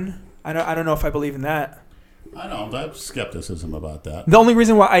the moon. I don't know if I believe in that. I don't. I have skepticism about that. The only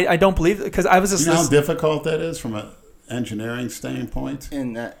reason why I don't believe it because I was just You know how difficult that is from an engineering standpoint?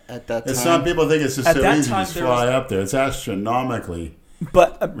 In that at that And time, some people think it's just At so that easy to time, just there fly was- up there. It's astronomically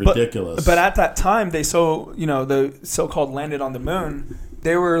but ridiculous. But at that time, the so-called landed on the moon.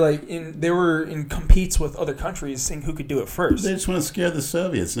 They were in competes with other countries, saying who could do it first. They just want to scare the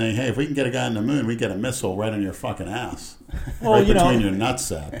Soviets, saying, "Hey, if we can get a guy on the moon, we get a missile right on your fucking ass, Well, right between your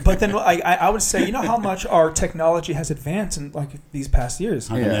nutsack." But then I would say, you know how much our technology has advanced in like these past years.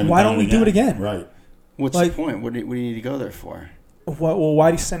 How come they Yeah. haven't Why done don't we do it again? Right. what's like- the point? What do you need to go there for? Well, why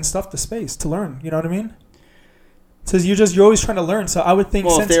do you send stuff to space to learn? You know what I mean? Says you're always trying to learn. So I would think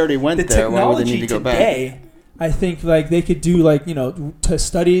Well, if since they already went the there, why would they technology need to go back? today, I think like they could do like to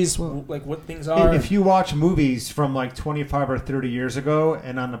studies like what things are. If you watch movies from like 25 or 30 years ago,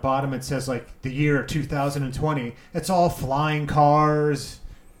 and on the bottom it says like the year 2020, it's all flying cars.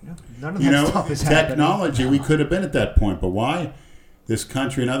 None of that stuff is happening. Technology, we could have been at that point, but why? This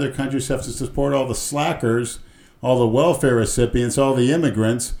country and other countries have to support all the slackers, all the welfare recipients, all the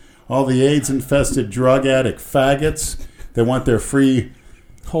immigrants, all the AIDS-infested drug addict faggots that want their free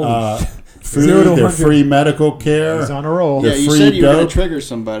Holy food, 0 to their 100. free medical care. He's on a roll. Yeah, The you free said you were going dope. to trigger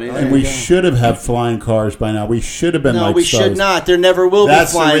somebody. There And you we go. should have had flying cars by now. We should have been No, like we stars. should not. There never will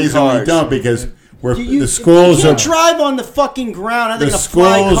That's be flying the reason cars. we don't, because You the schools you are can't drive on the fucking ground. How are they the going to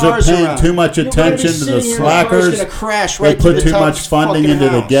fly schools are cars paying around? too much You're gonna be attention to the sitting here and the car's slackers. gonna crash They right put to the too top much of funding fucking into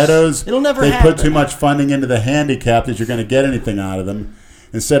the house. ghettos. It'll never They happen. put too much funding into the handicapped that you're going to get anything out of them.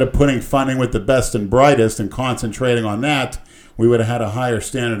 Instead of putting funding with the best and brightest and concentrating on that, we would have had a higher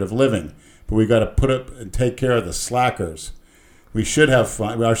standard of living. But we got to put up and take care of the slackers. We should have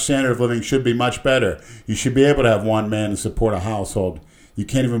fun. Our standard of living should be much better. You should be able to have one man and support a household. You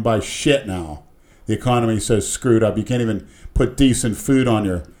can't even buy shit now. The economy is so screwed up. You can't even put decent food on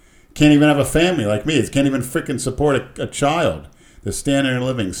your... Can't even have a family like me. It can't even freaking support a child. The standard of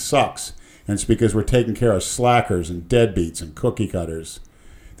living sucks. And it's because we're taking care of slackers and deadbeats and cookie cutters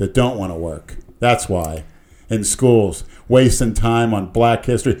that don't want to work. That's why. In schools, wasting time on black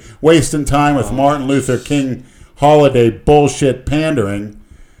history, wasting time with Martin Luther King holiday bullshit pandering.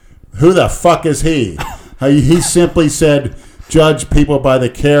 Who the fuck is he? He simply said, judge people by the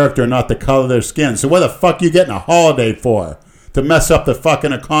character, not the color of their skin. So what the fuck you getting a holiday for? To mess up the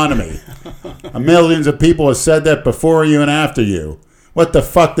fucking economy. Millions of people have said that before you and after you. What the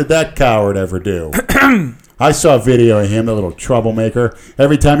fuck did that coward ever do? I saw a video of him, a little troublemaker.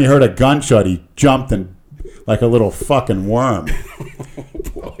 Every time he heard a gunshot, he jumped and like a little fucking worm.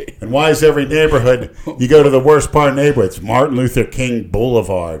 And why is every neighborhood, you go to the worst part of the neighborhood, it's Martin Luther King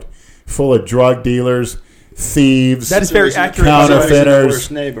Boulevard, full of drug dealers, thieves, That is very accurate. counterfeiters,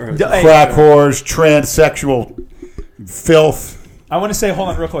 Worst neighborhood. Hey, crack whores, transsexual filth, I want to say, hold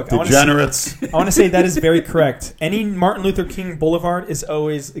on real quick. degenerates. I want to say that is very correct. Any Martin Luther King Boulevard is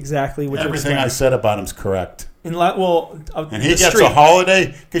always exactly what you're Everything I saying. said about him's correct. And And he gets a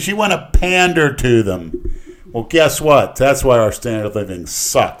holiday because you want to pander to them. Well, guess what? That's why our standard of living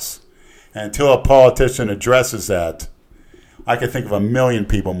sucks. And until a politician addresses that, I could think of a million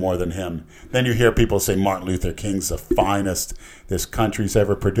people more than him. Then you hear people say Martin Luther King's the finest this country's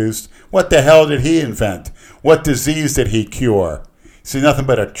ever produced. What the hell did he invent? What disease did he cure? See, nothing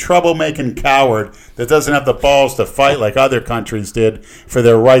but a troublemaking coward that doesn't have the balls to fight like other countries did for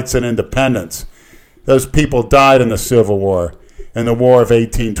their rights and independence. Those people died in the Civil War, in the War of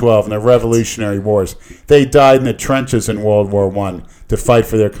 1812, and the Revolutionary Wars. They died in the trenches in World War I to fight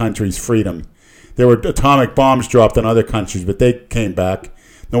for their country's freedom. There were atomic bombs dropped on other countries, but they came back.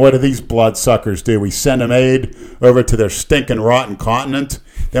 Now, what do these bloodsuckers do? We send them aid over to their stinking, rotten continent.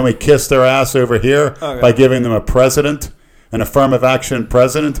 Then we kiss their ass over here by giving them a president, an affirmative action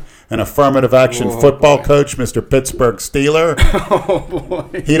president, an affirmative action football coach, Mr. Pittsburgh Steeler.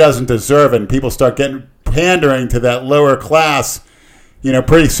 He doesn't deserve it. And people start getting pandering to that lower class. You know,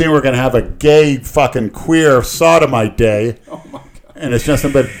 pretty soon we're going to have a gay fucking queer sodomite day. And it's just a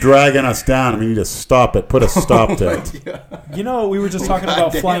bit dragging us down. I mean, you just stop it. Put a stop to it. You know, we were just talking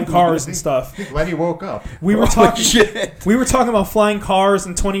about flying cars and stuff. Lenny woke up. We were talking about flying cars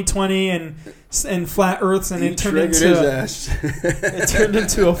in 2020 and flat Earths, and it turned into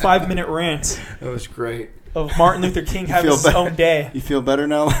a 5-minute rant. That was great. Of Martin Luther King having his own day. You feel better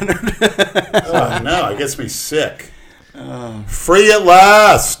now, Leonard? No, it gets me sick. Free at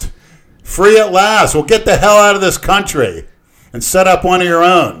last. Free at last. Well, get the hell out of this country and set up one of your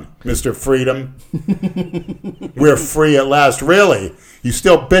own, Mr. Freedom. We're free at last. Really? You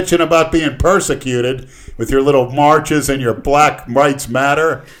still bitching about being persecuted with your little marches and your Black Rights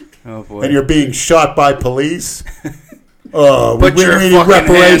Matter? Oh, boy. And you're being shot by police? Oh, Put your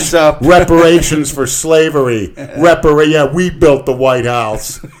fucking hands up. Reparations for slavery. Yeah, we built the White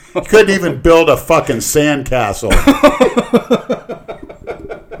House. You couldn't even build a fucking sandcastle.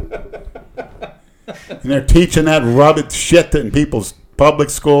 And they're teaching that rubbish shit in people's public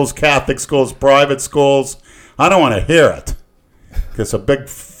schools, Catholic schools, private schools. I don't want to hear it.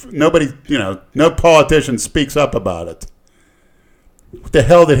 Because nobody, no politician speaks up about it. What the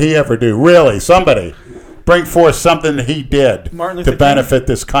hell did he ever do? Really, somebody bring forth something that he did to benefit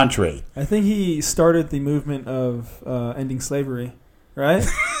this country. I think he started the movement of ending slavery, right?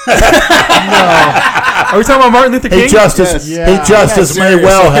 No. Are we talking about Martin Luther King? He just as may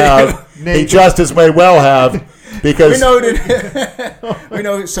well have. He just as may well have. Because we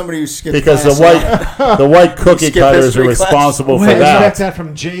know somebody who skipped because class. the white cookie cutters are responsible for that. Expect that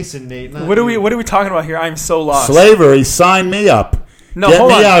from Jason, Nate. What are we talking about here? I'm so lost. Slavery, sign me up. No, get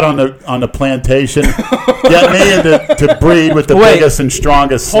me out on the plantation. Get me to breed with the biggest and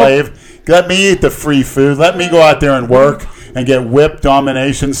strongest slave. Let me eat the free food. Let me go out there and work and get whipped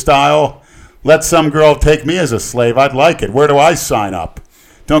domination style. Let some girl take me as a slave. I'd like it. Where do I sign up?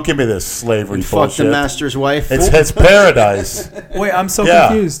 Don't give me this slavery bullshit. Fuck the master's wife. It's paradise. Wait, I'm so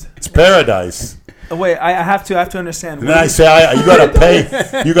confused. It's paradise. Wait, I have to understand. And then I say, you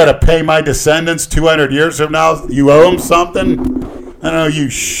got to pay my descendants 200 years from now. You owe them something. I don't know you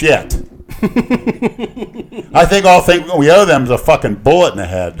shit. I think we owe them is a fucking bullet in the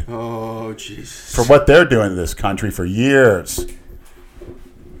head. Oh, Jesus. For what they're doing to this country for years.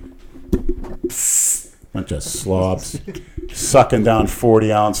 Bunch of slobs. Sucking down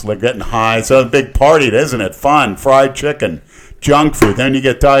 40-ounce, getting high. It's a big party, isn't it? Fun, fried chicken, junk food. Then you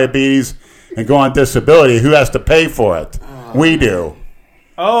get diabetes and go on disability. Who has to pay for it? We do.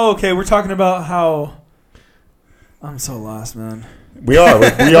 Oh, okay. We're talking about how... I'm so lost, man. We are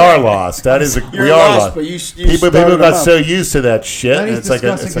lost. We are lost. But you people got so used to that shit. And he's it's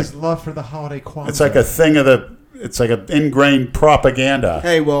discussing his love for the holiday Kwanzaa. It's like a thing it's like an ingrained propaganda.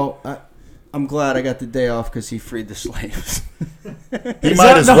 Hey, well, I'm glad I got the day off because he freed the slaves. He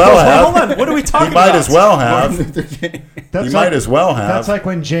might as well have. Hold on. What are we talking about? He might as well have. That's might as well have. That's like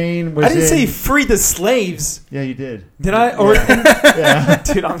when Jane was I didn't say he freed the slaves. Yeah, you did. Did I? Or yeah.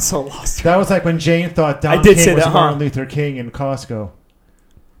 Dude, I'm so lost. That was like when Jane thought Don King was that, Martin Luther King in Costco.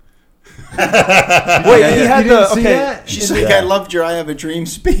 Wait, he had the... Okay. That? She's like, I loved your I Have a Dream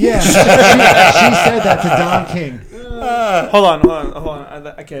speech. Yeah, she said that to Don King. Hold on.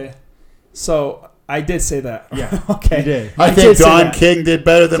 Okay. So... I did say that. Yeah. Okay. You did. I think Don King did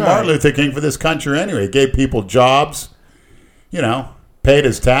better than Martin Luther King for this country anyway. He gave people jobs, paid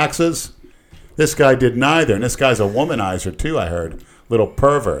his taxes. This guy did neither. And this guy's a womanizer, too, I heard. Little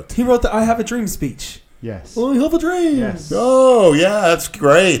pervert. He wrote the I Have a Dream speech. Yes. Oh, you have a dream. Yes. Oh, yeah, that's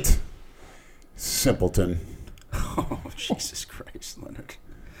great. Simpleton. Oh, Jesus Christ, Leonard.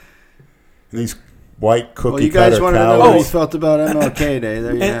 And these white cookie well, you guys cutter want to know cowards. what he felt about MLK Day.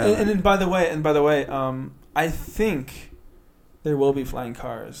 There you have it. And by the way, I think there will be flying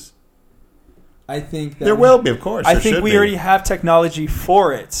cars. I think that there will be, of course. I think we already have technology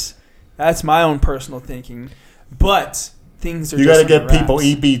for it. That's my own personal thinking. But things are you got to get people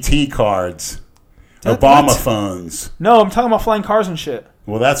EBT cards, Obama phones. No, I'm talking about flying cars and shit.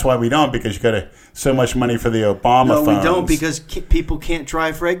 Well, that's why we don't, because you got so much money for the Obama phones. No, we don't, because people can't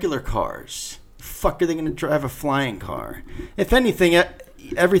drive regular cars. Fuck are they going to drive a flying car? If anything,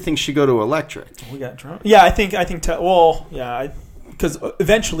 everything should go to electric. We got drunk. Yeah, I think. Because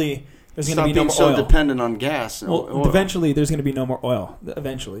eventually there's going to be no more oil. So dependent on gas. Well, eventually there's going to be no more oil.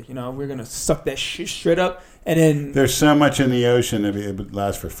 Eventually, we're going to suck that shit straight up, and then there's so much in the ocean that it would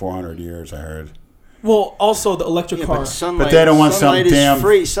last for 400 years. I heard. Well, also the electric car. But they don't want some damn...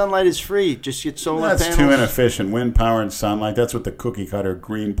 free. Sunlight is free. Just get solar panels. That's too inefficient. Wind power and sunlight. That's what the cookie cutter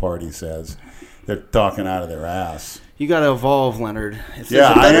Green Party says. They're talking out of their ass. You got to evolve, Leonard. If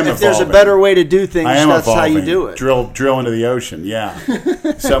there's a better way to do things, that's evolving. how you do it. Drill into the ocean, yeah.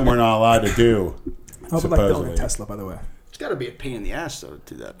 Something we're not allowed to do. I would like building a Tesla, by the way. got to be a pain in the ass though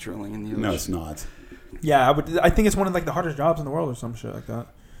to do that drilling in the ocean. No, it's not. Yeah, I think it's one of like the hardest jobs in the world or some shit like that.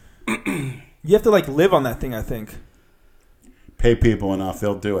 You have to like live on that thing. I think. Pay people enough,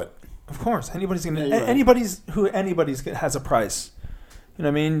 they'll do it. Of course, anybody's gonna. Yeah, right. Anybody's has a price. You know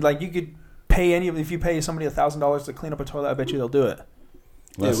what I mean? Like you could pay if you pay somebody $1,000 to clean up a toilet, I bet you they'll do it.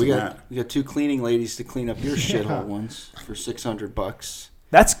 Less we than got that. we got 2 cleaning ladies to clean up your shithole once for $600,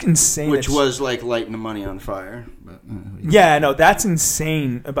 That's insane. which was like lighting the money on fire. But, Yeah, no, that's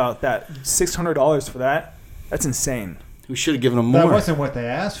insane about that. $600 for that? That's insane. we should have given them more. That wasn't what they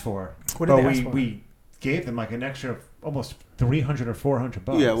asked for. What did but they ask for? we gave them like an extra almost $300 or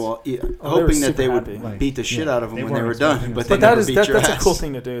 $400. Yeah, well, they were hoping that they super would happy. Like, beat the shit yeah, out of them they when they weren't were done, expecting but us they But never that is beat that's your a ass. cool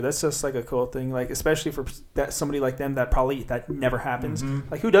thing to do. That's just like a cool thing, like especially for somebody like them that probably that never happens.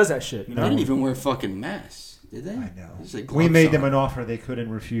 Like who does that shit? You They know? didn't even wear fucking masks, did they? I know. Just like We gloves made them on. an offer they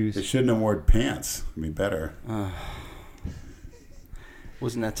couldn't refuse. They shouldn't award pants. It'd be better.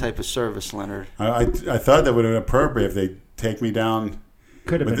 Wasn't that type of service, Leonard? I thought that would have been appropriate if they take me down,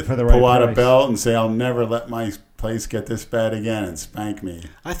 Could have with been for the right pull out a price. belt and say, I'll never let my place get this bad again, and spank me.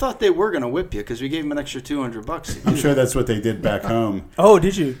 I thought they were going to whip you because we gave him an extra $200. I'm sure that's what they did back home. Oh,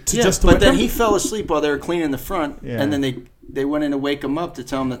 did you? Yeah, Just to but whip then him? he fell asleep while they were cleaning the front, Yeah. and then they went in to wake him up to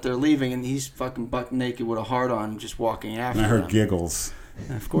tell him that they're leaving, and he's fucking buck naked with a heart on, just walking after And I heard them. giggles.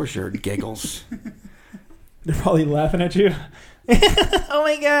 And of course, you heard giggles. They're probably laughing at you. Oh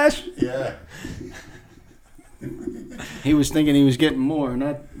my gosh! Yeah. He was thinking he was getting more,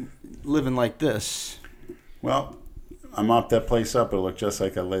 not living like this. Well, I mopped that place up. It'll look just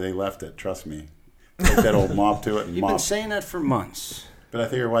like they left it. Trust me. Take that old mop to it and You've been mop. saying that for months. But I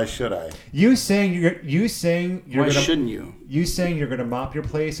figure, why should I? You saying you're Why gonna shouldn't you? you saying you're gonna mop your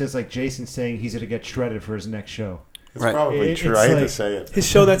place is like Jason saying he's gonna get shredded for his next show. It's Right. probably true. It's I hate to like- say it. His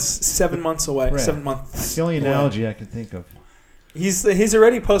show that's 7 months away. Right. 7 It's months. the only away. analogy I can think of. He's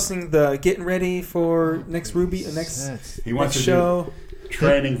already posting the getting ready for next next He wants next to show. do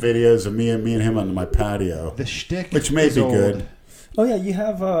training videos of me and him on my patio, The shtick, which may is be old. good. Oh yeah, you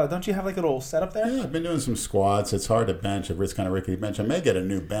have. Don't you have like a little setup there? Yeah, I've been doing some squats. It's hard to bench. It's kind of rickety bench. I may get a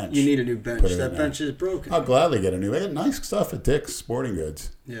new bench. You need a new bench. Put it That in bench is broken. I'll gladly get a new. They got nice stuff at Dick's Sporting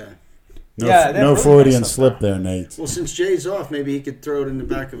Goods. Yeah. No, Yeah, they have no really Freudian nice stuff slip there, Nate. Well, since Jay's off, maybe he could throw it in the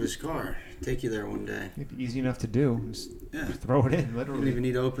back of his car. Take you there one day. It'd be easy enough to do. Just Yeah. throw it in, You don't literally. even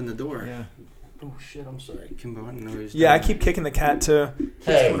need to open the door. Yeah. Oh shit! I'm sorry, Kimbo. I didn't know he was. Yeah, I doing keep kicking the cat too.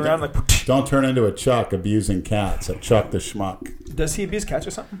 Hey, Going around like. Don't turn into a Chuck abusing cats. A Chuck the schmuck. Does he abuse cats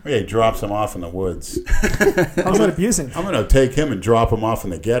or something? Yeah, he drops them off in the woods. How's that abusing? I'm going to take him and drop him off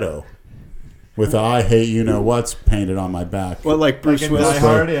in the ghetto with the I hate you know what's painted on my back. Well, like Bruce Like in Willis. Die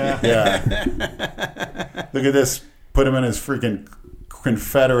Hard, yeah. Yeah. Look at this. Put him in his freaking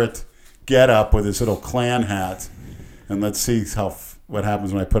Confederate get-up with his little Klan hat. And let's see what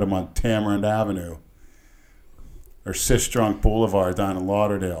happens when I put him on Tamarind Avenue. Or Sistrunk Boulevard down in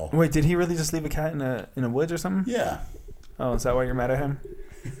Lauderdale. Wait, did he really just leave a cat in a woods or something? Yeah. Oh, is that why you're mad at him?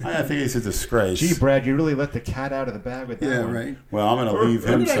 I think he's a disgrace. Gee, Brad, you really let the cat out of the bag with that Yeah, one. right. Well, I'm going to leave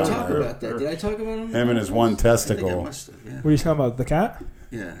When him did I talk somewhere. about that? Did I talk about him? Him and his one I think I testicle. must have. Yeah. What are you talking about? The cat?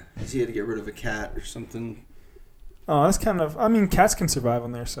 Yeah. 'Cause he had to get rid of a cat or something. Oh, that's kind of. I mean, cats can survive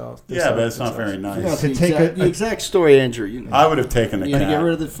on themselves. Yeah, but it's not very nice. To take the exact story, Andrew. You know. I would have taken the You had to get rid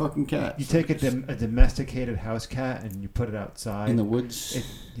cat. of the fucking cat. You take a domesticated house cat and you put it outside. in the woods.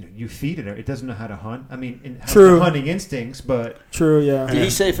 You feed it. It doesn't know how to hunt. I mean, it has True. the hunting instincts, but True. Yeah. Did he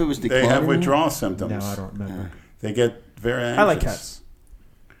say if it was They declawed? have or not? withdrawal no, symptoms. I don't remember. They get very anxious. I like cats.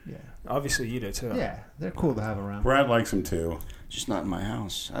 Yeah, Obviously, you do too. yeah, they're cool to have around. Brad likes them too. Just not in my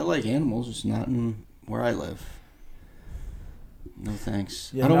house. I like animals, just not in where I live. No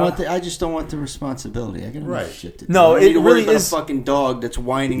thanks. Yeah, I don't no. want the. I just don't want the responsibility. I got enough Right. shit to do. No, I don't need it to worry really about is- a fucking dog that's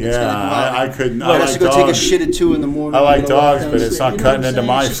whining. Yeah, That's gonna go out I and- couldn't. Well, I has like to go take a dogs. shit at 2 in. I like You know, dogs, walk but down it's the not street. cutting You know into what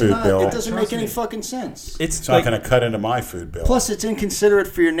my I'm saying? It's food just not- bill. It doesn't Trust make any me. fucking sense. It's It's like not going to cut into my food bill. Plus, it's inconsiderate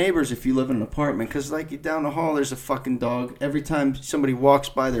for your neighbors if you live in an apartment. Because, like, down the hall, there's a fucking dog. Every time somebody walks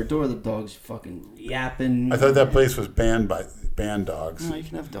by their door, the dog's fucking yapping. I thought that place was banned by dogs. No, you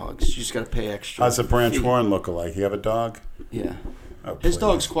can have dogs. You just got to pay extra. How's the Branch fee. Warren look alike? You have a dog? Yeah. Oh, His please.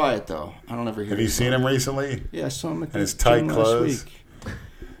 dog's quiet, though. I don't ever hear Have you his seen dog. him recently? Yeah, I saw him at the And his tight gym last clothes? week.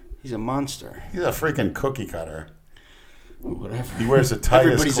 He's a monster. He's a freaking cookie cutter. Whatever. He wears the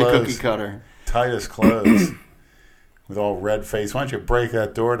tightest Everybody's clothes. a cookie cutter. Tightest clothes. With all red face. Why don't you break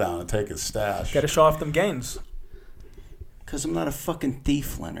that door down and take his stash? got to show off them gains. Because I'm not a fucking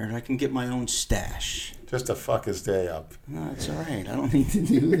thief, Leonard. I can get my own stash. Just to fuck his day up. No, it's all right. I don't need to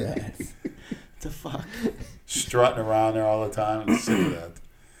do that. What the fuck? Strutting around there all the time. I'm sick of that.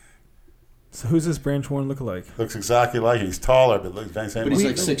 So who's this Branch Warren look like? Looks exactly like him. He's taller, but looks the same. But he's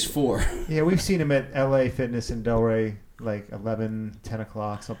like 6'4". Yeah, we've seen him at LA Fitness in Delray, like 11, 10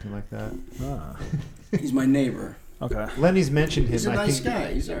 o'clock, something like that. Ah. He's my neighbor. Okay. Lenny's mentioned him. He's a nice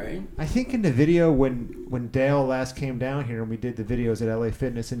guy. He's all right. I think in the video when Dale last came down here and we did the videos at LA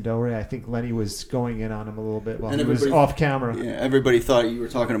Fitness in Delray, I think Lenny was going in on him a little bit while he was off camera. Yeah, everybody thought you were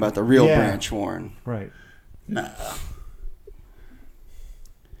talking about the real Branch Warren. Right. Nah.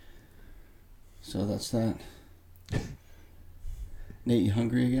 So that's that. Nate, you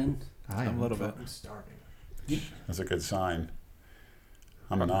hungry again? I'm a little bit. I'm starving. That's a good sign.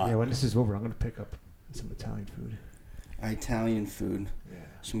 I'm not. Yeah, when this is over, I'm going to pick up some Italian food. Italian food. Yeah.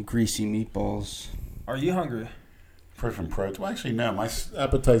 Some greasy meatballs. Are you hungry? From protein. Well, actually, no. My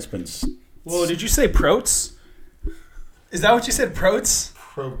appetite's been Well, did you say protes? Is that what you said, protes?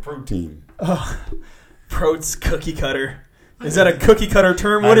 protein. Oh, protes cookie cutter. Is that a cookie cutter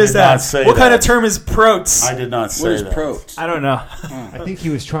term? What I is did that? not say What kind of that. term is protes? I did not say What is that. protes? I don't know. I think he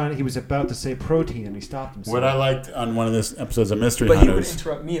was about to say protein and he stopped himself. What I liked on one of this episodes of Mystery But he would Hunters,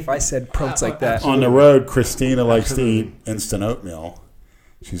 interrupt me if I said protes like that. on the road, Christina likes to eat instant oatmeal.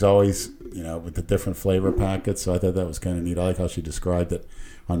 She's always, with the different flavor packets, so I thought that was kind of neat. I like how she described it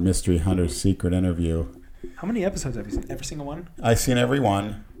on Mystery Hunter's Secret Interview. How many episodes have you seen? Every single one? I've seen every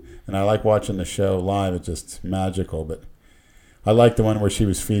one, and I like watching the show live. It's just magical, but I like the one where she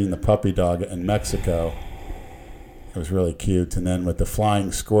was feeding the puppy dog in Mexico. It was really cute. And then with the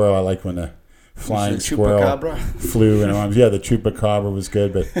flying squirrel, I like when the flying squirrel Chupacabra? flew in her arms. Yeah, the chupacabra was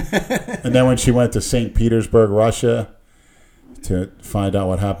good. But and then when she went to St. Petersburg, Russia, to find out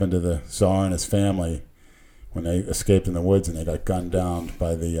what happened to the Tsar and his family when they escaped in the woods and they got gunned down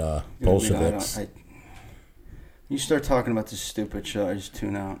by the Bolsheviks. You start talking about this stupid show, I just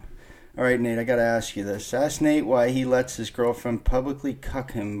tune out. All right, Nate, I got to ask you this. Ask Nate why he lets his girlfriend publicly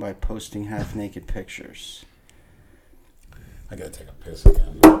cuck him by posting half-naked pictures. I got to take a piss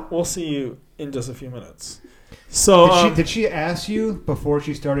again. We'll see you in just a few minutes. So did she ask you before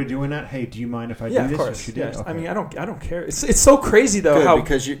she started doing that? Hey, do you mind if I do yeah, this? of course. She did. Yes. Okay. I mean, I don't care. It's so crazy though. Good, how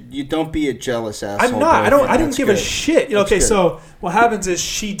because you don't be a jealous asshole. I'm not. boyfriend. I didn't That's give good. a shit. That's Okay, good. so what happens is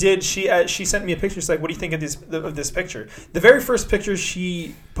she sent me a picture. She's like, "What do you think of this picture?" The very first picture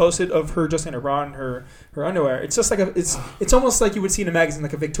she posted of her just in her bra and her underwear. It's just like it's almost like you would see in a magazine,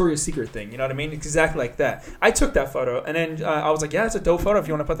 like a Victoria's Secret thing. You know what I mean? It's exactly like that. I took that photo and then I was like, "Yeah, it's a dope photo. If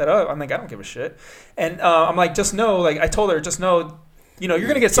you want to put that up," I'm like, "I don't give a shit." And I'm like, "Just know," like I told her, "Just know." You're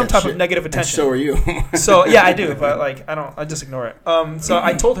gonna get some type of negative And attention. so are you. So yeah, I do, but like I just ignore it. So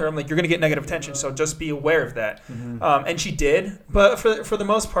I told her, I'm like, you're gonna get negative attention, so just be aware of that. Mm-hmm. And she did, but for the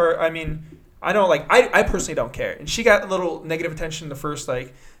most part, I mean, I don't like I personally don't care. And she got a little negative attention the first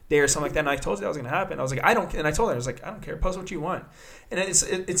like day or something like that. And I told her that was gonna happen. I was like, I don't. And I told her, I was like, I don't care. Post what you want. And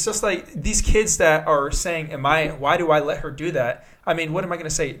it's just like these kids that are saying, why do I let her do that? I mean, what am I going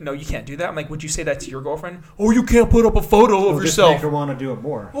to say? No, you can't do that. I'm like, would you say that to your girlfriend? Oh, you can't put up a photo of just yourself. make her want to do it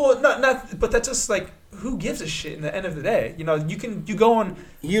more. Well, not. But that's just like, who gives a shit? In the end of the day, you go on.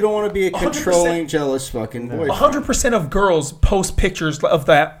 You don't want to be a 100%. controlling, jealous fucking boyfriend. 100% of girls post pictures of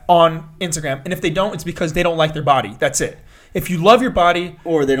that on Instagram, and if they don't, it's because they don't like their body. That's it. If you love your body,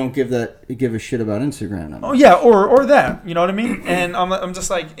 Or they don't give a shit about Instagram. oh yeah, or that. You know what I mean? And I'm just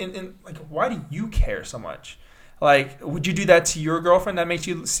like, like, why do you care so much? Like, would you do that to your girlfriend? That makes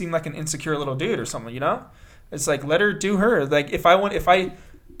you seem like an insecure little dude or something, you know? It's like, let her do her. Like, if I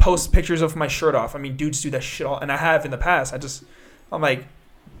post pictures of my shirt off, I mean, dudes do that shit all, and I have in the past. I'm like,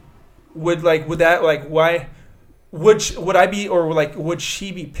 would I be, or like, would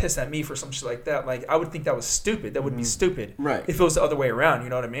she be pissed at me for some shit like that? Like, I would think that was stupid. That would be stupid. Right. If it was the other way around, you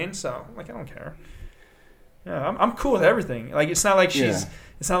know what I mean? So, like, I don't care. Yeah, I'm cool with everything. Like, it's not like she's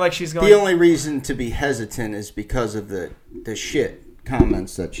going. The only reason to be hesitant is because of the shit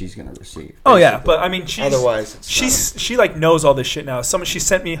comments that she's going to receive. Oh yeah, but I mean, Otherwise, it's she like knows all this shit now. She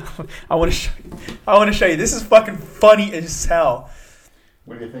sent me. I want to show you. This is fucking funny as hell.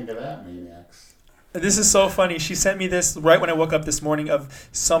 What do you think of that, maniacs? This is so funny. She sent me this right when I woke up this morning of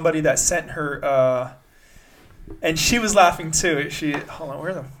somebody that sent her. And she was laughing too. Hold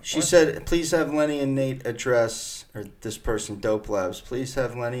on, She said, please have Lenny and Nate address, or this person, Dope Labs, please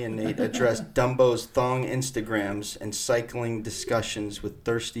have Lenny and Nate address Dumbo's thong Instagrams and cycling discussions with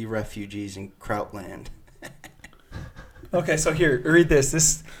thirsty refugees in Krautland. Okay, so here, read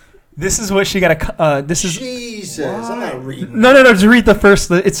this. This is what she got. This is Jesus, I'm not reading. no. Just read the first.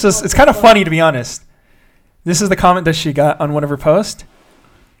 It's kind of funny to be honest. This is the comment that she got on one of her posts.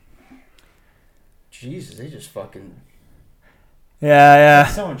 Jesus, they just fucking... Yeah.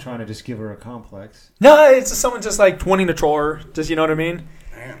 Someone trying to just give her a complex. No, it's someone just like wanting to troll her. Just, you know what I mean?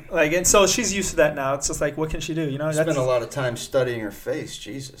 Man. Like, and so she's used to that now. It's just like, what can she do? You know, Spent a lot of time studying her face.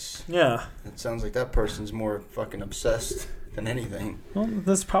 Jesus. Yeah. It sounds like that person's more fucking obsessed than anything. Well,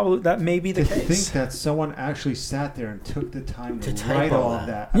 that may be the to case. think that someone actually sat there and took the time to type write all all of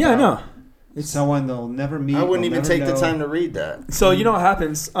that. Yeah, I know. It's someone they'll never meet. I wouldn't they'll even never take the know. time to read that. So you know what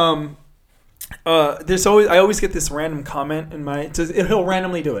happens? I always get this random comment in my. He'll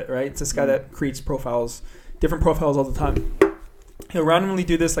randomly do it, right? It's this guy that creates profiles, different profiles all the time. He'll randomly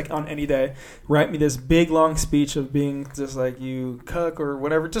do this like on any day. Write me this big long speech of being just like you cuck or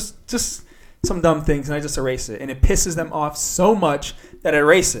whatever, just some dumb things, and I just erase it, and it pisses them off so much that I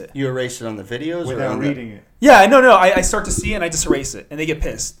erase it. You erase it on the videos or without on reading it. Yeah, no. I start to see it and I just erase it, and they get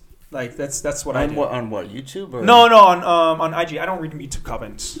pissed. Like that's what I do. On what, YouTube? Or? No, on IG. I don't read YouTube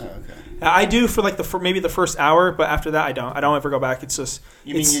comments. Oh, okay. I do for like maybe the first hour, but after that I don't. I don't ever go back. It's just.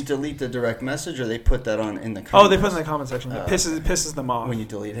 You mean you delete the direct message, or they put that on in the comments? Oh, they put it in the comment section. It pisses them off when you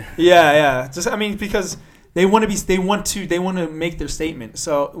delete it. Yeah. Just because they want to make their statement.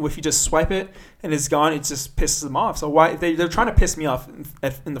 So if you just swipe it and it's gone, it just pisses them off. So why they're trying to piss me off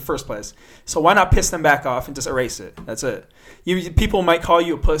in the first place? So why not piss them back off and just erase it? That's it. People might call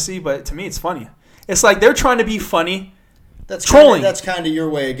you a pussy, but to me it's funny. It's like they're trying to be funny. That's trolling. That's kind of your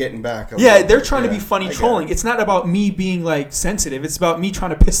way of getting back. Yeah, they're trying to be funny trolling. It's not about me being like sensitive. It's about me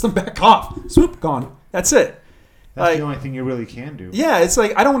trying to piss them back off. Swoop, gone. That's it. That's the only thing you really can do. Yeah, it's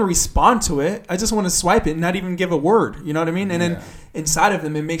like I don't want to respond to it. I just want to swipe it and not even give a word. You know what I mean? And then inside of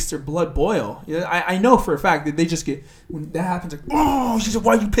them, it makes their blood boil. I know for a fact that they just get, when that happens, like, oh, she said,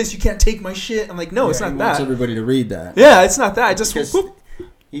 why are you pissed? You can't take my shit. I'm like, no, it's not he that. wants everybody to read that. Yeah, it's not that. I just whoop,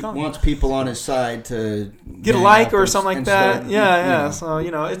 he wants people on his side to get a like or something like that. Yeah. So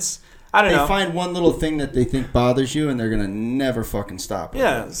it's. I don't know. They find one little thing that they think bothers you, and they're gonna never fucking stop it.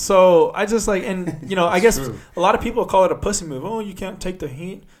 Yeah. So I just like, and I guess a lot of people call it a pussy move. Oh, you can't take the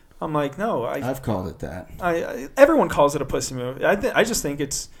heat. I'm like, no. I've called it that. Everyone calls it a pussy move. I just think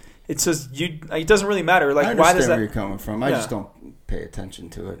it's just you. It doesn't really matter. Like, I why does that? Where you're coming from? I just don't pay attention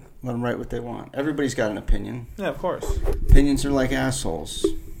to it. Let them write what they want. Everybody's got an opinion. Yeah, of course. Opinions are like assholes.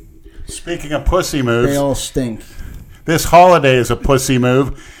 Speaking of pussy moves, they all stink. This holiday is a pussy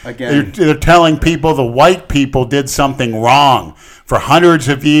move. Again. They're telling people the white people did something wrong. For hundreds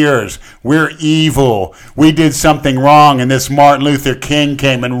of years, we're evil. We did something wrong, and this Martin Luther King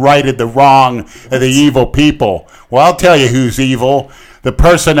came and righted the wrong of the evil people. Well, I'll tell you who's evil. The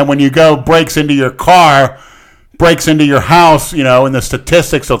person that when you go breaks into your car, breaks into your house, and the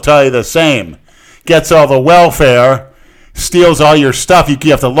statistics will tell you the same. Gets all the welfare, steals all your stuff. You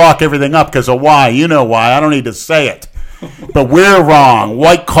have to lock everything up because of why. You know why. I don't need to say it. But we're wrong.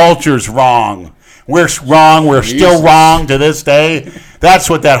 White culture's wrong. We're wrong. We're still wrong to this day. That's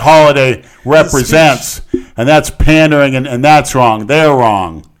what that holiday represents. And that's pandering, and that's wrong. They're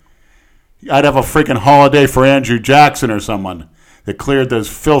wrong. I'd have a freaking holiday for Andrew Jackson or someone that cleared those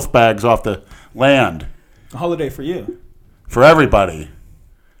filth bags off the land. A holiday for you. For everybody.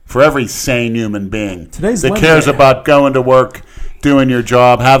 For every sane human being Today's that Wednesday. cares about going to work, doing your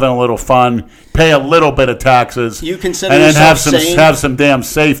job, having a little fun, pay a little bit of taxes, You consider and then yourself sane? have some damn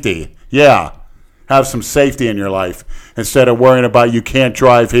safety. Yeah, have some safety in your life instead of worrying about you can't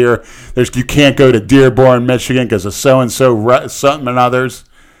drive here. You can't go to Dearborn, Michigan because of so and so something and others.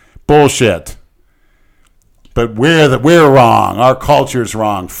 Bullshit. But we're wrong. Our culture's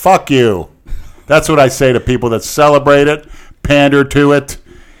wrong. Fuck you. That's what I say to people that celebrate it, pander to it,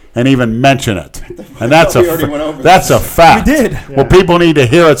 and even mention it. And that's a fact. We did. Well, people need to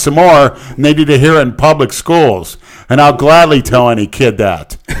hear it some more, and they need to hear it in public schools. And I'll gladly tell any kid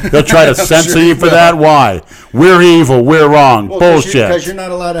that. They'll try to censor you for that. Why? We're evil. We're wrong. Bullshit. Because you're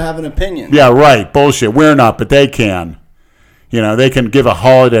not allowed to have an opinion. Yeah, right. Bullshit. We're not, but they can. They can give a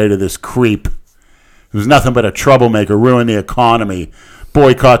holiday to this creep. Who's nothing but a troublemaker, ruin the economy,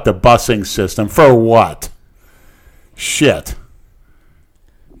 boycott the busing system. For what? Shit.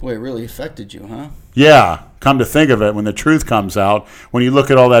 Boy, it really affected you, huh? Yeah, come to think of it, when the truth comes out, when you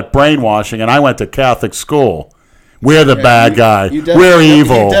look at all that brainwashing, and I went to Catholic school. We're the bad guy. We're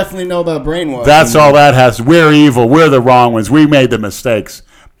evil. You definitely know about brainwashing. That's all that has. We're evil. We're the wrong ones. We made the mistakes.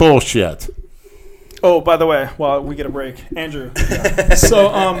 Bullshit. Oh, by the way, while we get a break, Andrew. So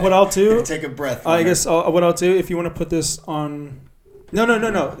what I'll do... Take a breath. I guess what I'll do, if you want to put this on...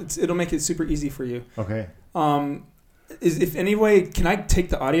 No. It'll make it super easy for you. Okay. If anyway, can I take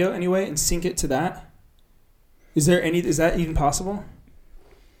the audio anyway and sync it to that? Is that even possible?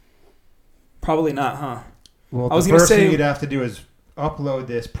 Probably not, huh? Well, I was the gonna first say- thing you'd have to do is upload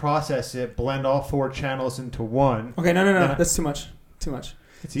this, process it, blend all 4 channels into one. Okay, no. That's too much.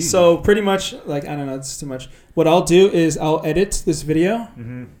 It's easy. So pretty much, like, I don't know, it's too much. What I'll do is I'll edit this video,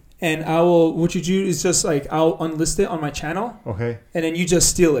 and I will. What you do is just like I'll unlist it on my channel. Okay. And then you just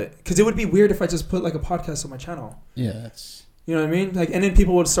steal it, because it would be weird if I just put like a podcast on my channel. Yeah, that's. You know what I mean? Like, and then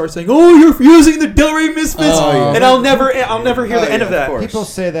people would start saying, "Oh, you're using the Delray Misfits," and I'll never hear the end of that. People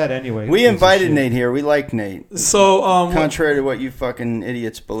say that anyway. We invited Nate here. We like Nate. So, contrary to what you fucking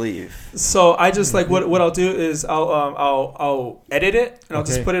idiots believe. So I just like what I'll do is I'll edit it and I'll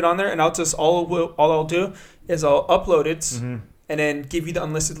just put it on there, and I'll just all I'll do is I'll upload it and then give you the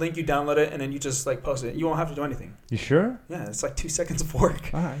unlisted link. You download it and then you just like post it. You won't have to do anything. You sure? Yeah, it's like 2 seconds of work.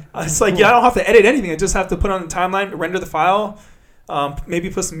 All right. It's like, I don't have to edit anything. I just have to put on the timeline, render the file, maybe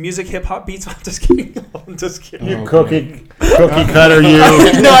put some music, hip hop beats. I'm just kidding. I'm just kidding. You cookie cutter, you.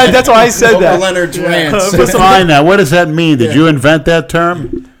 No, that's why I said that. Leonard's rants. Define that. What does that mean? Did you invent that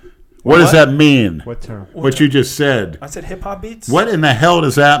term? What does that mean? What term? What you just said. I said hip hop beats. What in the hell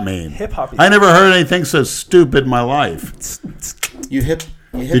does that mean? Hip hop beats. I never heard anything so stupid in my life.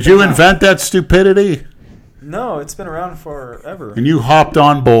 Did you invent that stupidity? No, it's been around forever. And you hopped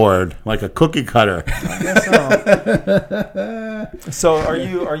on board like a cookie cutter. I guess so. So are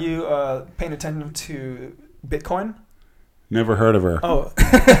you paying attention to Bitcoin? Never heard of her. Oh,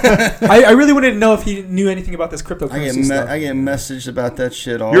 I really wanted to know if he knew anything about this cryptocurrency stuff. I get messaged about that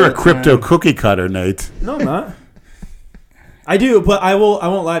shit all You're the a crypto time. cookie cutter, Nate. No, I'm not. I do, but I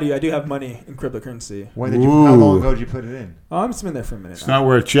won't lie to you. I do have money in cryptocurrency. How long ago did you put it in? Oh, I'm just been there for a minute. It's not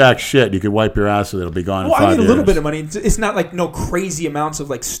worth jack shit. You could wipe your ass with it. It'll be gone in 5 I years. need a little bit of money. It's not like no crazy amounts of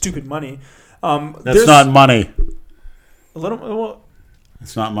like stupid money. That's not money. A little. Well,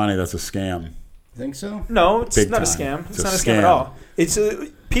 it's not money. That's a scam. Think so? No, it's Big not time. a scam. It's It's a not a scam at scam. all. It's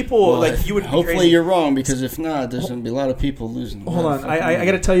people like you would. Hopefully be crazy. you're wrong, because if not, there's gonna be a lot of people losing. Hold on, I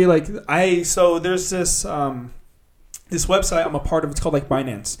got to tell you, like so there's this this website I'm a part of. It's called like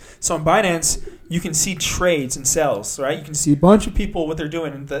Binance. So on Binance, you can see trades and sales, right? You can see a bunch of people what they're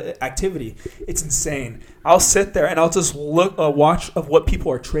doing and the activity. It's insane. I'll sit there and I'll just watch of what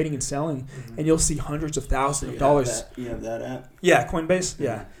people are trading and selling, and you'll see hundreds of thousands of dollars. You have that app? Yeah, Coinbase.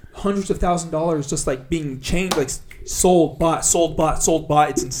 Yeah, hundreds of $1,000s just like being changed, like sold, bought, sold, bought, sold, bought.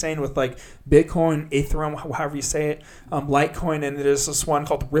 It's insane with like Bitcoin, Ethereum, however you say it, Litecoin, and there's this one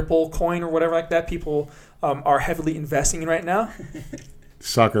called Ripple Coin or whatever like that. People are heavily investing in right now.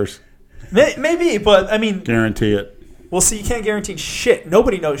 Suckers. Maybe, but I mean, Guarantee it. well, see, you can't guarantee shit.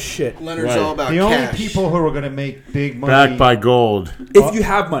 Nobody knows shit. Leonard's Right. all about The cash. only people who are going to make big money. Backed by gold. If you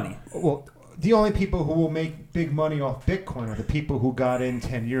have money. Well, the only people who will make big money off Bitcoin are the people who got in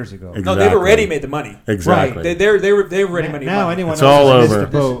 10 years ago. Exactly. No, they've already made the money. Exactly. Right. They've already made Now money. anyone It's else all has missed over.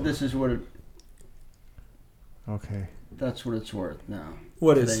 the boat. This is what it. Okay. That's what it's worth now.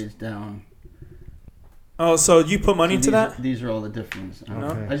 What is? Today's down. Oh, so you put money into that? These are all the difference.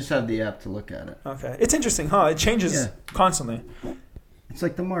 Okay. I just have the app to look at it. Okay. It's interesting, huh? It changes Yeah. constantly. It's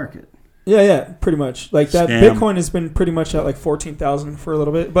like the market. Yeah, pretty much. Like that Scam. Bitcoin has been pretty much at like 14,000 for a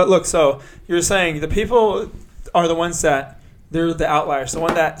little bit. But look, so you're saying the people are the ones that they're the outliers. The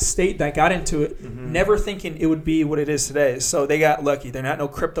one that got into it, never thinking it would be what it is today. So they got lucky. They're not no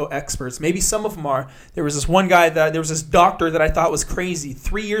crypto experts. Maybe some of them are. There was this one guy there was this doctor that I thought was crazy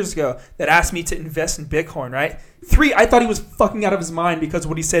 3 years ago that asked me to invest in Bitcoin, right? I thought he was fucking out of his mind because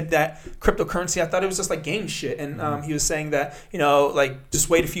what he said that cryptocurrency, I thought it was just like game shit. And he was saying that, like just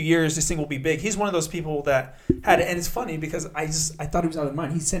wait a few years, this thing will be big. He's one of those people that had it. And it's funny because I thought he was out of his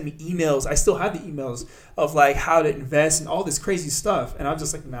mind. He sent me emails. I still have the emails of like how to invest and all this crazy stuff. And I'm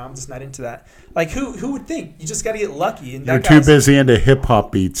just like, nah, I'm just not into that. Like who would think? You just got to get lucky. And You're too busy into hip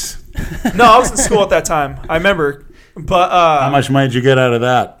hop beats. No, I was in school at that time. I remember. But How much money did you get out of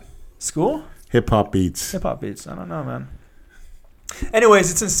that? School? Hip hop beats. Hip hop beats. I don't know, man.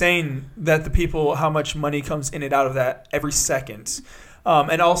 Anyways, it's insane that how much money comes in and out of that every second.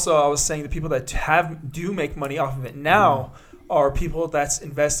 And also, I was saying the people that do make money off of it now are people that's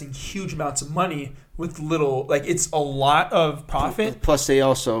investing huge amounts of money with little, like it's a lot of profit. Plus, they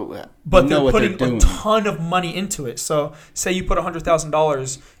also But know they're what putting they're doing. a ton of money into it. So say you put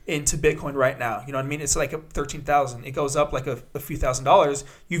 $100,000 into Bitcoin right now. You know what I mean? It's like $13,000. It goes up like a few $1,000s.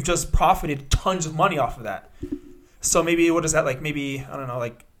 You've just profited tons of money off of that. So maybe, what is that? Like maybe, I don't know,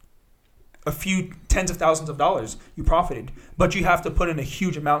 like a few tens of thousands of dollars you profited. But you have to put in a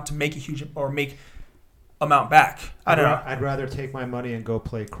huge amount to make a huge, or make amount back. I don't know. I'd rather take my money and go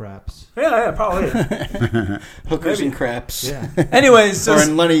play craps. Yeah, probably. Hookers Maybe. and craps. Yeah. Anyways, Or just,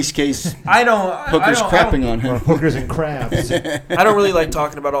 in Lenny's case, I don't. hookers crapping on Or him. hookers and crabs. I don't really like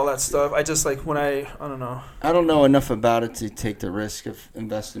talking about all that stuff. I just like when I don't know. I don't know enough about it to take the risk of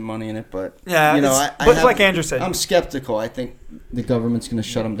investing money in it, but Yeah, you know, but like Andrew said, I'm skeptical. I think the government's going to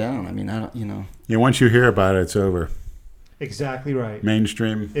shut them down. I mean, I don't, Yeah, once you hear about it, it's over. Exactly right.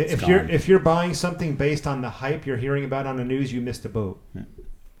 Mainstream. If you're buying something based on the hype you're hearing about on the news, you missed the boat. Yeah.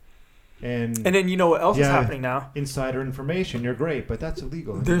 And then you know what else is happening now? Insider information, you're great, but that's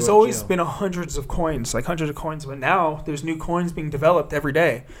illegal. You There's go to always jail. been hundreds of coins, but now there's new coins being developed every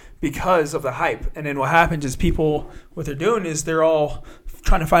day because of the hype. And then what happens is what they're doing is they're all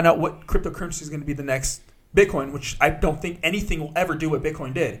trying to find out what cryptocurrency is going to be the next Bitcoin, which I don't think anything will ever do what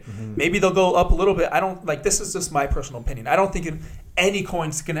Bitcoin did. Mm-hmm. Maybe they'll go up a little bit. I don't like. This is just my personal opinion. I don't think any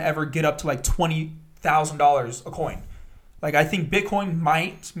coin's going to ever get up to like $20,000 a coin. Like I think Bitcoin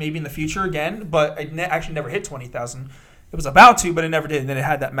might maybe in the future again, but it actually never hit 20,000. It was about to, but it never did. And then it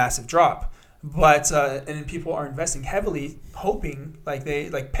had that massive drop. But and then people are investing heavily, hoping like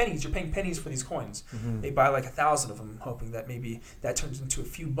pennies. You're paying pennies for these coins. Mm-hmm. They buy like 1,000 of them, hoping that maybe that turns into a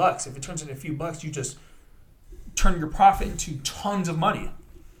few bucks. If it turns into a few bucks, you just turn your profit into tons of money.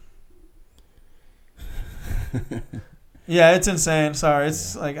 Yeah, it's insane. Sorry,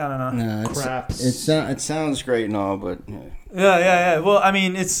 it's like I don't know. No, Craps. It sounds great and all, but Yeah. Well, I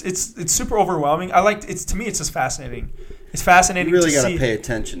mean, it's super overwhelming. To me, it's just fascinating. It's fascinating. you really to got see. to pay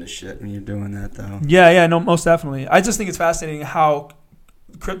attention to shit when you're doing that, though. Yeah, no, most definitely. I just think it's fascinating how,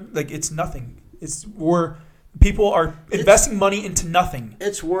 it's nothing. It's where people are investing money into nothing.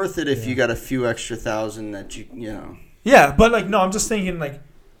 It's worth it if you got a few extra thousand that you know. Yeah, but no, I'm just thinking like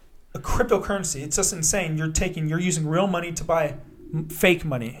a cryptocurrency. It's just insane. You're using real money to buy fake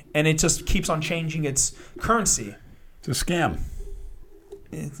money, and it just keeps on changing its currency. It's a scam.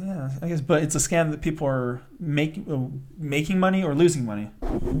 I guess, but it's a scam that people are making money or losing money.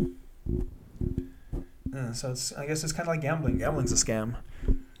 So I guess it's kind of like gambling. Gambling's a scam.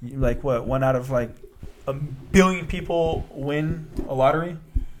 Like what? 1 out of like 1 billion people win a lottery.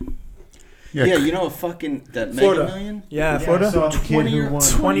 Yeah, you know, that Florida. Mega Million. Yeah, Florida. I saw a kid who won.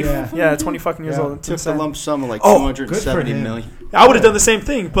 20 Yeah. 20 fucking years Yeah. old. It's Took the insane. lump sum of like Oh, 270 good for million. I would have done the same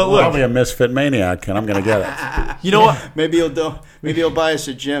thing, but Well, I'll look, be a misfit maniac, and I'm going to get it. you know what? Maybe he'll buy us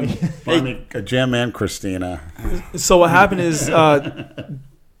a gym. Buy me a Jim and Christina. So what happened is,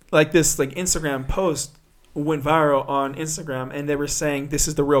 like this, like Instagram post went viral on Instagram, and they were saying this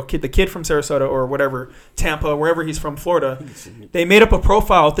is the real kid, the kid from Sarasota or whatever, Tampa, wherever he's from, Florida. They made up a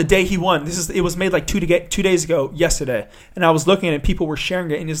profile the day he won. It was made like 2 days ago, yesterday, and I was looking at it. People were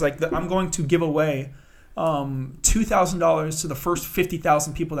sharing it, and it's like I'm going to give away $2,000 to the first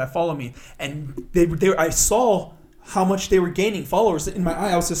 50,000 people that follow me, and I saw how much they were gaining followers in my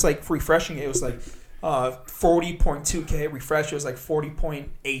eye. I was just like refreshing it. It was like 40.2K refresh. It was like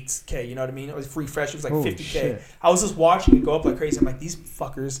 40.8K. You know what I mean? It was refresh. It was like Holy 50K. shit. I was just watching it go up like crazy. I'm like, these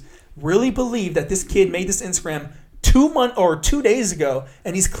fuckers really believe that this kid made this Instagram 2 days ago,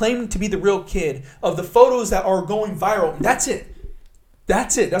 and he's claiming to be the real kid of the photos that are going viral. And that's it.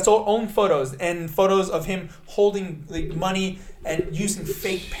 That's all own photos and photos of him holding like money and using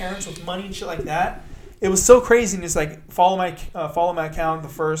fake parents with money and shit like that. It was so crazy, and it's like follow my account the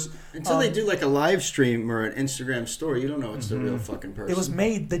first Until they do like a live stream or an Instagram story, you don't know it's the real fucking person. It was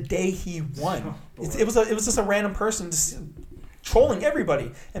made the day he won. It was just a random person just trolling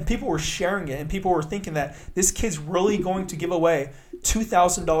everybody, and people were sharing it, and people were thinking that this kid's really going to give away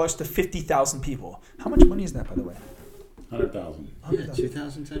 $2,000 to 50,000 people. How much money is that, by the way? 100,000. Yeah,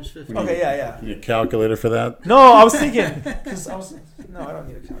 2,000 times 50. Okay, yeah. You need a calculator for that? No, I was thinking because I don't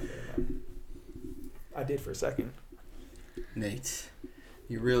need a calculator. I did for a second. Nate,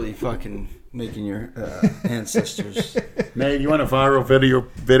 you're really fucking making your ancestors. Nate, you want a viral video?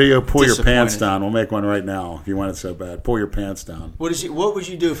 Pull your pants Disappointed. down. We'll make one right now if you want it so bad. Pull your pants down. What would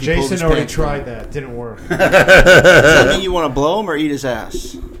you do if you pulled his Jason already pants tried down? that. Didn't work. Does that mean you want to blow him or eat his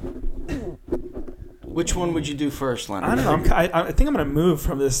ass? Which one would you do first, Leonard? I don't know. I think I'm gonna move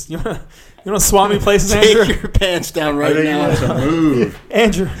from this. You wanna swap me places, Andrew? Take your pants down I right think he now. wants to move.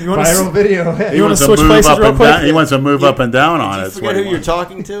 Andrew, you want Viral to? video. He You wanna wants to switch move places up real and quick? down. He wants to move up and down on it. Did you That's forget what who he you're wants.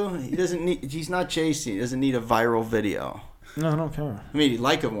 talking to? He doesn't need. He's not chasing. He doesn't need a viral video. No, I don't care. I mean, he'd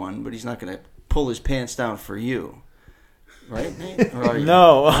like a one, but he's not going to pull his pants down for you, right, Nate? Or are you?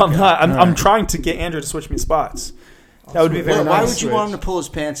 No, I'm not. I'm trying to get Andrew to switch me spots. That would be very Why nice. would you want him to pull his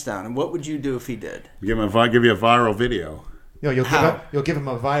pants down? And what would you do if he did? Give you a viral video. Yo, you'll How? give him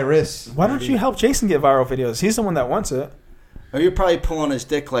a virus. Why don't you help Jason get viral videos? He's the one that wants it. Or you're probably pulling his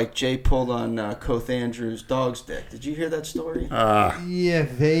dick like Jay pulled on Koth Andrews' dog's dick. Did you hear that story? Yeah,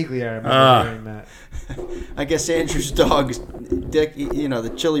 vaguely I remember hearing that. I guess Andrew's dog's dick,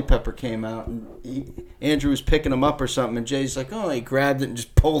 the chili pepper came out, and Andrew was picking him up or something, and Jay's like, oh, he grabbed it and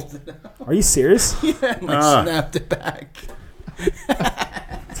just pulled it out. Are you serious? Yeah, and snapped it back.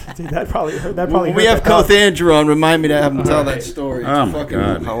 Dude, that probably When we have Koth Andrew on, remind me to have him tell that story. It's Oh, fucking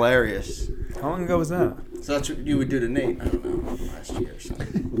God. hilarious. How long ago was that? So that's what you would do to Nate, I don't know, last year or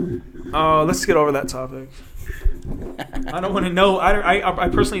something. Oh, let's get over that topic. I don't want to know. I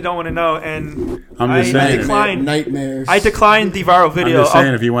personally don't want to know, and I'm just saying. Nightmares. I declined the viral video. I'm just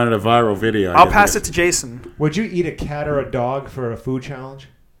saying, if you wanted a viral video, I'll pass it to Jason. Would you eat a cat or a dog for a food challenge?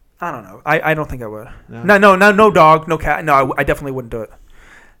 I don't know. I don't think I would. No? No dog, no cat. No, I definitely wouldn't do it.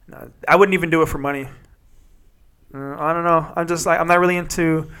 No, I wouldn't even do it for money. I don't know. I'm just like, I'm not really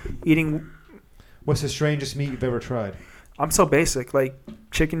into eating. What's the strangest meat you've ever tried? I'm so basic, like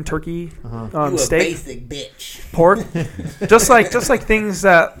chicken, turkey, you steak, a basic bitch. pork, just like things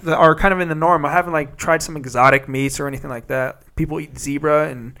that are kind of in the norm. I haven't like tried some exotic meats or anything like that. People eat zebra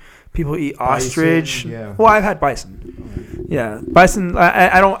and people eat ostrich. Bison, yeah. Well, I've had bison. Yeah, bison.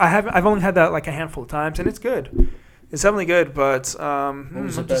 I've only had that like a handful of times, and it's good. It's definitely good, but What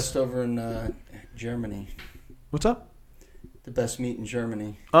was the best over in Germany? What's up? The best meat in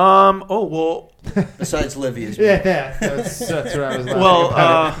Germany. Oh well. Besides Livia's meat. Yeah, that's what I was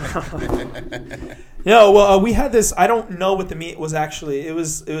laughing we had this. I don't know what the meat was actually. It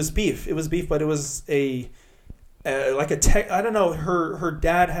was beef. It was beef, but it was I don't know. Her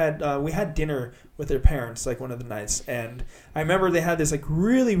dad had. We had dinner with their parents like one of the nights, and I remember they had this like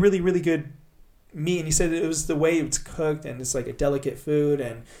really, really, really good meat, and he said it was the way it's cooked, and it's like a delicate food,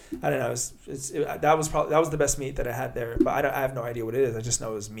 and I don't know. That was the best meat that I had there, but I have no idea what it is. I just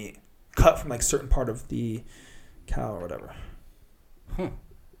know it was meat cut from like certain part of the cow or whatever.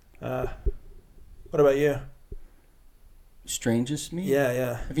 What about you? Strangest meat?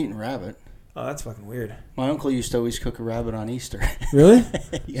 Yeah. I've eaten rabbit. Oh, that's fucking weird. My uncle used to always cook a rabbit on Easter. Really?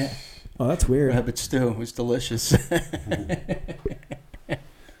 Yeah. Oh, that's weird. Rabbit stew. It was delicious.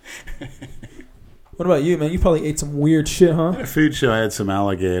 What about you, man? You probably ate some weird shit, huh? At a food show, I had some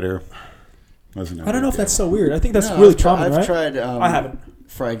alligator. I don't know if that's so weird. I think that's really common, right? I've tried. I haven't.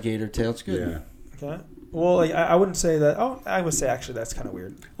 Fried gator tail. It's good. Yeah. Okay. Well, like, I wouldn't say that. Oh, I would say actually that's kind of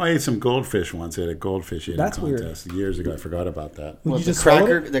weird. I ate some goldfish once. I had a goldfish eating That's contest years ago. I forgot about that. Would What, you the just swallow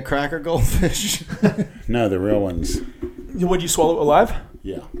cracker? The cracker goldfish. No, the real ones. Would you swallow it alive?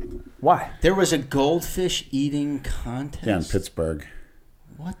 Yeah. Why? There was a goldfish eating contest. Yeah, in Pittsburgh.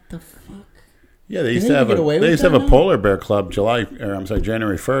 What the fuck? Yeah, they Can used they to have get away they with used to that have a now? polar bear club. January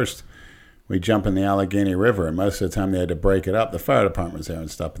 1st. We jump in the Allegheny River, and most of the time they had to break it up. The fire department was there and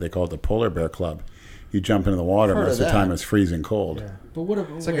stuff, but they called it the Polar Bear Club. You jump into the water, Heard most of of the time that. it's freezing cold. Yeah. But what?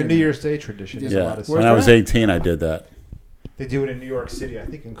 It's like a New Year's Day tradition. There's a Yeah, lot of when stuff. I was 18, I did that. They do it in New York City. I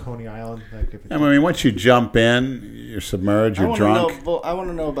think in Coney Island. Like if I mean, once you jump in, you're submerged, you're drunk. I want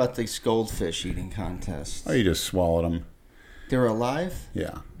to know about this goldfish eating contest. Oh, you just swallowed them. They were alive?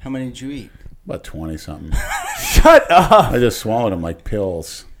 Yeah, How many did you eat? about 20-something. Shut up. I just swallowed them like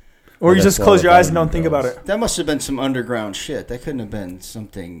pills. Or you I just swallowed close your eyes and don't vitamin think about pills. it. That must have been some underground shit. That couldn't have been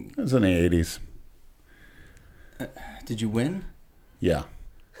something. It was in the 80s. Did you win? Yeah.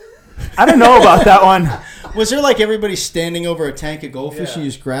 I don't know about that one. Was there like everybody standing over a tank of goldfish Yeah. and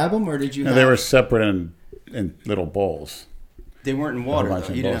you just grab them, or did you? No, they were separate in little bowls. They weren't in water. A bunch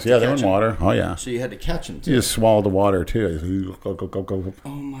Though. of You didn't bowls. have to Yeah, they were catch in 'em. water. Oh, yeah. So you had to catch them You too. just swallowed the water, too. Go, go, go, go, go. Oh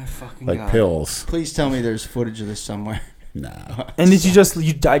my fucking Like god! pills. Please tell me there's footage of this somewhere. Nah. And did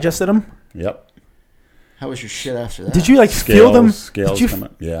you digested them? Yep. How was your shit after that? Did you like feel them? Scales Did you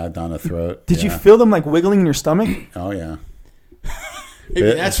coming. Yeah, down the throat. did you yeah. feel them like wiggling in your stomach? Oh, yeah.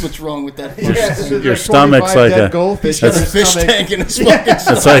 Maybe that's what's wrong with that. Yeah, fucking so thing. Your there's stomach's 45 like dead a- goldfish. He's got in a his fish stomach. tank in his fucking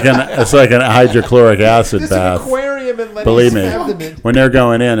stomach. It's like an hydrochloric acid There's an bath. aquarium in Lenny's Believe me. abdomen. When they're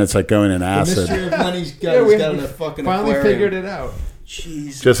going in, it's like going in The acid. mystery of Lenny's gut. Yeah, He's we got in a fucking finally aquarium. figured it out.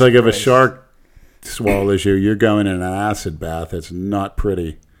 Jesus Just like if a Christ. shark swallows you, you're going in an acid bath. It's not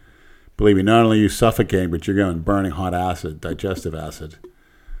pretty. Believe me, not only are you suffocating, but you're going burning hot acid, digestive acid.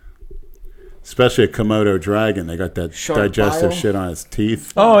 Especially a Komodo dragon. They got that Shark digestive bile? shit on its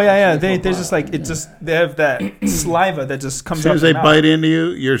teeth. Oh yeah. They're just like they have that saliva that just As comes soon out as their they mouth. bite into you,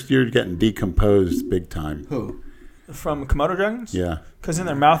 you're getting decomposed big time. Who? From Komodo dragons. Yeah. Because in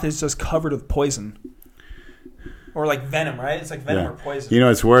their mouth is just covered with poison. Or like venom, right? It's like venom Yeah. or poison. You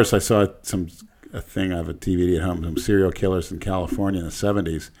know, it's worse. I saw a thing. I have a DVD at home. Some serial killers in California in the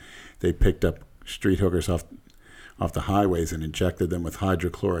 70s. They picked up street hookers off the highways and injected them with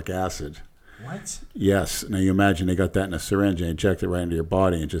hydrochloric acid. What? Yes. Now you imagine they got that in a syringe and inject it right into your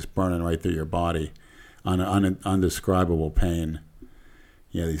body and just burning right through your body on an undescribable pain.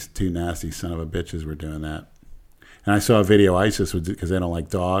 Yeah, these two nasty son of a bitches were doing that. And I saw a video ISIS would, because they don't like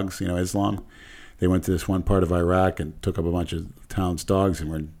dogs, Islam. They went to this one part of Iraq and took up a bunch of town's dogs and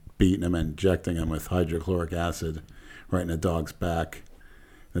were beating them and injecting them with hydrochloric acid right in the dog's back.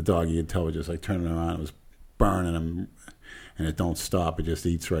 The dog, you could tell, was just like turning around. It was burning them, and it don't stop. It just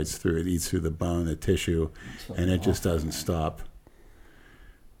eats right through. It eats through the bone, the tissue, and it just doesn't stop.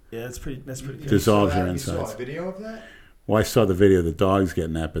 Yeah, that's pretty good. Dissolves your You insides. saw a video of that? Well, I saw the video of the dogs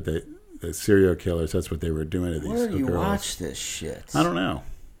getting that, but the serial killers, that's what they were doing to these Where do you girls. watch this shit? I don't know.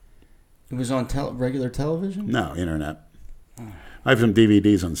 It was on regular television? No, internet. I have some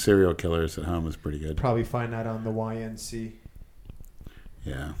DVDs on serial killers at home. It's pretty good. Probably find that on the YNC,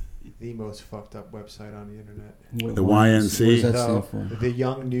 Yeah. the most fucked up website on the internet. The YNC? What does that No, stand for? the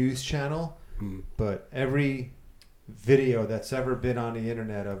Young News Channel. But every video that's ever been on the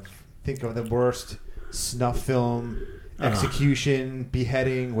internet think of the worst snuff film, execution,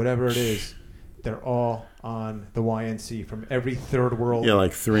 beheading, whatever it is, they're all on the YNC from every third world. Yeah,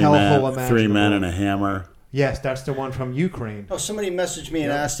 like three hellhole men imaginable. and a hammer. Yes, that's the one from Ukraine. Oh, somebody messaged me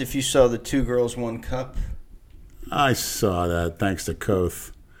and asked if you saw the Two Girls, One Cup. I saw that thanks to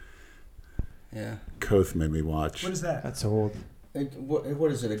Koth. Yeah. Koth made me watch. What is that? That's old.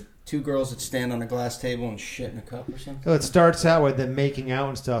 What is it? Two girls that stand on a glass table and shit in a cup or something? Well, it starts out with them making out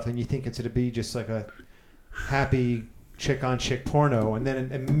and stuff, and you think it's going to be just like a happy chick-on-chick porno, and then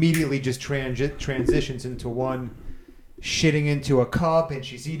it immediately just transitions into one shitting into a cup, and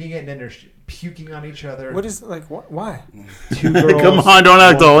she's eating it, and then they're puking on each other. What is why? Two girls, Come on, don't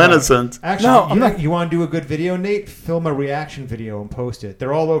act one all cup. innocent. Actually, No, I'm not. You want to do a good video, Nate? Film a reaction video and post it.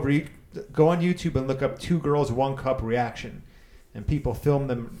 They're all over. Go on YouTube and look up Two Girls, One Cup reaction, and people film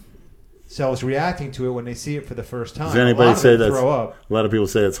themselves reacting to it when they see it for the first time. Does anybody say that? that's Throw up. A lot of people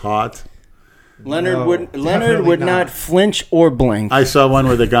say it's hot. Leonard No, would definitely not flinch or blink. I saw one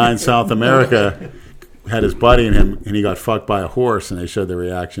where the guy in South America had his buddy in him, and he got fucked by a horse, and they showed the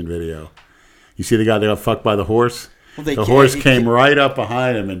reaction video. You see the guy that got fucked by the horse? Well, The horse came right up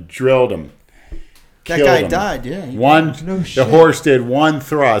behind him and drilled him. That Killed guy him. died, yeah. No The shit. horse did one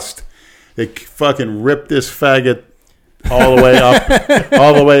thrust. It fucking ripped this faggot all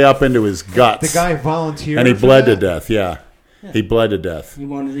the way up into his guts. The guy volunteered, and he for bled to that? death. Yeah, he bled to death. He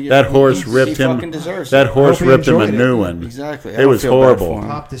wanted to get That horse he ripped him. fucking deserves That it. horse Hope he ripped him a enjoyed new it. one. Exactly. It was horrible.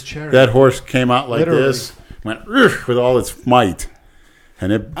 Popped his cherry. That horse came out like Literally. this, went "Ugh," with all its might,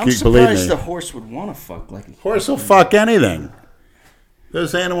 and it. I'm Believe surprised me, the horse would want to fuck like a horse will fuck anything.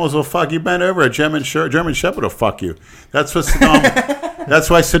 Those animals will fuck you. Bend over, a German Shepherd will fuck you. That's what Saddam. That's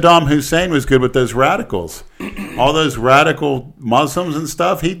why Saddam Hussein was good with those radicals. All those radical Muslims and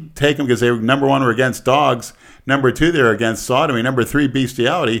stuff, he'd take them because they were, number one, were against dogs. Number two, they were against sodomy. Number three,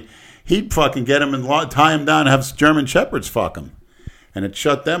 bestiality. He'd fucking get them and tie them down and have German Shepherds fuck them. And it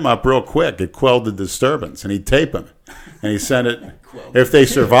shut them up real quick. It quelled the disturbance. And he'd tape them. And he'd send it. If they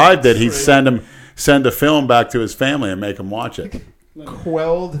survived it, he'd send a film back to his family and make them watch it.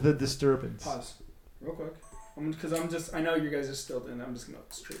 Quelled the disturbance. Pause, real quick, because I know you guys are still doing that. I'm just gonna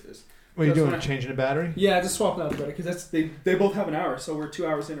straight this. What are you That's doing? when I- Changing the battery? Yeah, just swap out the battery because they both have an hour, so we're 2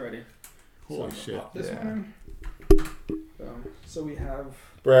 hours in already. Holy So, shit. pop this Yeah. one. So we have.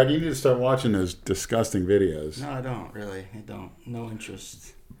 Brad, you need to start watching those disgusting videos. No, I don't really. I don't. No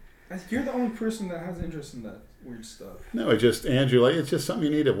interest. You're the only person that has interest in that weird stuff. No, it's just Andrew. It's just something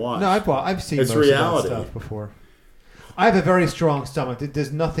you need to watch. No, I've seen It's most reality. of that stuff before. I have a very strong stomach.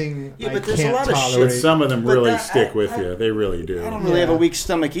 There's nothing Yeah, I but there's a can't lot of shit. But tolerate. some of them But really that- stick I- with I- you. They really do. I don't really have a weak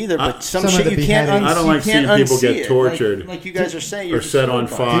stomach either, but some Some of shit the you can't beheadings. I don't like seeing people get tortured. Like you guys are saying, you're Or set on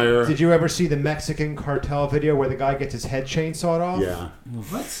disturbed by it. fire. Did you ever see the Mexican cartel video where the guy gets his head chainsawed off? Yeah,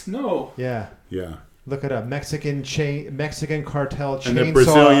 What? No. Yeah. yeah. Look it up. Mexican cartel And the chainsaw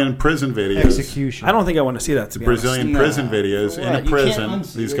Brazilian prison videos. execution. I don't think I want to see that. To The be Brazilian Nah, prison videos for in what? a You can't prison.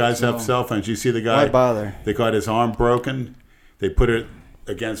 unsee These it, guys so- have cell phones. You see the Why guy. bother? They got his arm broken. They put it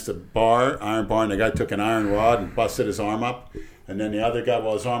against a iron bar, and the guy took an iron rod and busted his arm up. And then the other guy,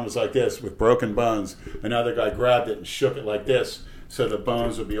 well, his arm was like this with broken bones. Another guy grabbed it and shook it like this, so the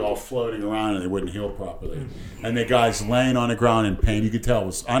bones would be all floating around and they wouldn't heal properly. And the guy's laying on the ground in pain. You could tell it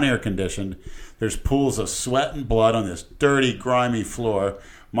was unair conditioned. There's pools of sweat and blood on this dirty, grimy floor.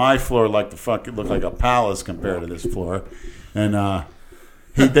 My floor looked like a palace compared to this floor. And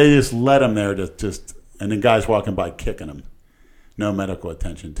they just let him there and the guy's walking by kicking him. No medical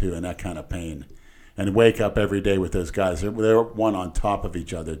attention too, and that kind of pain. And wake up every day with those guys. They're one on top of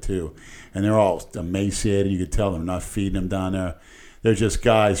each other too, and they're all emaciated. You could tell they're not feeding them down there. They're just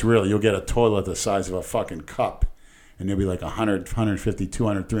guys, really. You'll get a toilet the size of a fucking cup, and there'll be like 100, 150,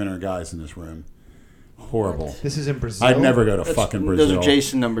 200, 300 guys in this room. Horrible. This is in Brazil. I'd never go to fucking Brazil. Those are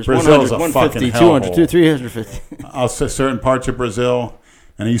Jason numbers. Brazil's 100, a fucking 150, hellhole. 200, 350. I'll say certain parts of Brazil,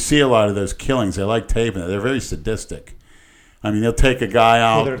 and you see a lot of those killings. They like taping it. They're very sadistic. I mean, they'll take a guy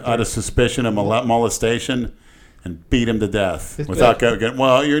out out of suspicion of molestation and beat him to death without going.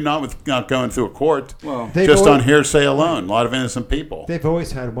 Well, you're not going through a court. Well, just on hearsay alone. A lot of innocent people. They've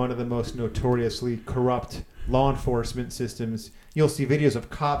always had one of the most notoriously corrupt law enforcement systems. You'll see videos of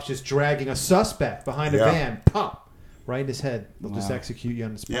cops just dragging a suspect behind a van, pop, right in his head. They'll just execute you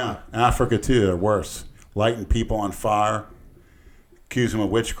on the spot. Yeah, Africa too. They're worse. Lighting people on fire, accuse them of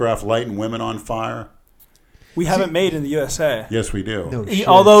witchcraft, lighting women on fire. We haven't made in the USA. Yes, we do. No shit.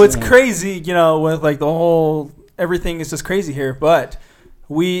 Although it's crazy, with like the whole everything is just crazy here, but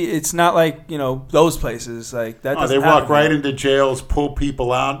it's not like those places like that. They walk right into jails, pull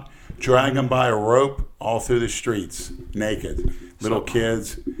people out, drag them by a rope all through the streets, naked, little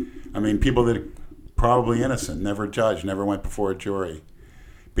kids. I mean, people that are probably innocent, never judged, never went before a jury,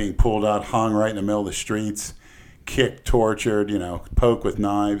 being pulled out, hung right in the middle of the streets, kicked, tortured, poked with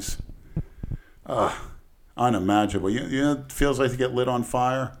knives. Unimaginable. You know, it feels like to get lit on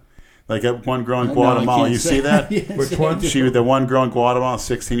fire. Like that one girl in Guatemala, you see that? Which one? The one girl in Guatemala,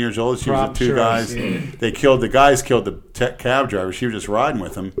 16 years old. She was with two guys. The guys killed the cab driver. She was just riding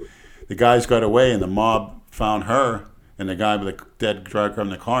with him. The guys got away, and the mob found her and the guy with the dead driver in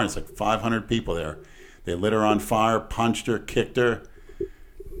the car. And it's like 500 people there. They lit her on fire, punched her, kicked her,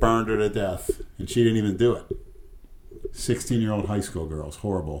 burned her to death, and she didn't even do it. 16-year-old high school girls,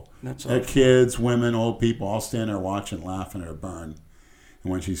 horrible. Kids, women, old people, all standing there watching, laughing at her burn.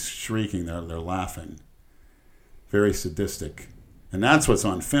 And when she's shrieking, they're laughing. Very sadistic. And that's what's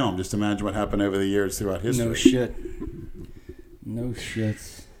on film. Just imagine what happened over the years throughout history. No shit.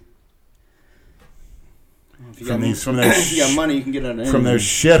 If you got money, you can get out of anything. From those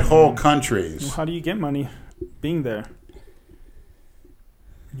shithole countries. Well, how do you get money being there?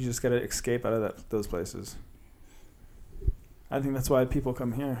 You just got to escape out of those places. I think that's why people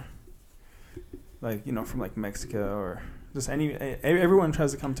come here. Like, from like Mexico or just everyone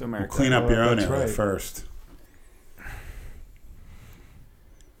tries to come to America. Well, clean up your own area first.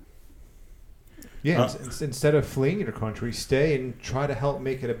 Yeah, instead of fleeing your country, stay and try to help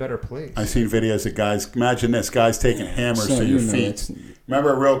make it a better place. I've seen videos of guys. Imagine this: guys taking hammers to your feet.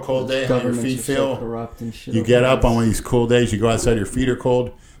 Remember a real cold day? How your feet feel? So you get up on one of these cool days. You go outside. Your feet are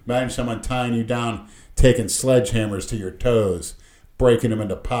cold. Imagine someone tying you down, taking sledgehammers to your toes, breaking them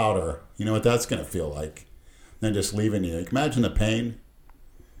into powder. You know what that's going to feel like? Then just leaving you. Imagine the pain.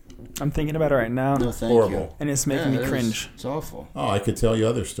 I'm thinking about it right now. No, thank Horrible. you. And it's making me cringe. It's awful. Oh, I could tell you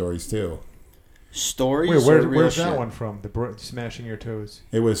other stories too. Stories? Wait, where's that one from? The smashing your toes.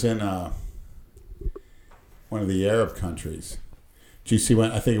 It was in one of the Arab countries. Did you see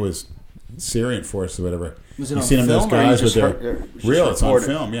when? I think it was Syrian forces or whatever. Was it you on seen them? Those guys with their real. It's on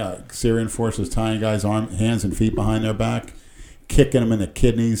film. Yeah, Syrian forces tying guys' hands and feet behind their back, kicking them in the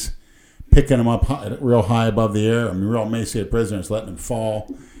kidneys, picking them up real high above the air. I mean, real emaciated prisoners, letting them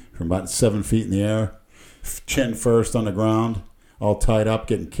fall from about 7 feet in the air, chin first on the ground. All tied up,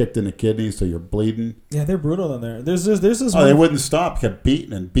 getting kicked in the kidneys so you're bleeding. Yeah, they're brutal down there. There's this. Oh, they wouldn't stop. Kept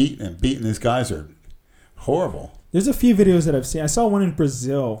beating and beating and beating. These guys are horrible. There's a few videos that I've seen. I saw one in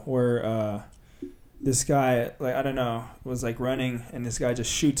Brazil where this guy, like I don't know, was like running and this guy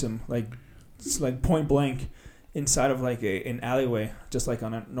just shoots him like point blank inside of like an alleyway, just like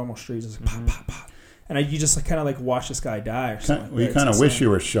on a normal street, just like pop, pop, pop. And you just kind of like watch this guy die or something. You kind of wish you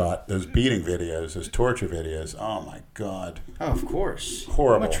were shot. Those beating videos, those torture videos. Oh my God. Oh, of course.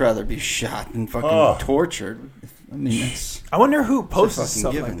 Horrible. I'd much rather be shot than fucking tortured. I mean, that's... I wonder who posts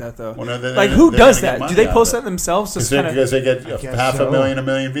stuff like that though. Well, like who does that? Do they post that themselves? Because they get $500,000, $1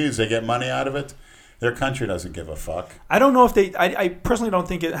 million views. They get money out of it. Their country doesn't give a fuck. I don't know if they. I personally don't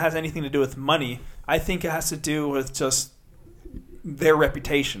think it has anything to do with money. I think it has to do with just their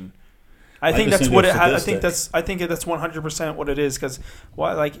reputation. I think that's what it has. I think that's 100% what it is. Because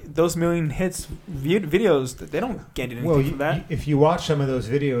like those million hits videos, they don't get anything from that. If you watch some of those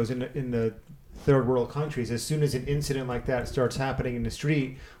videos in the third world countries, as soon as an incident like that starts happening in the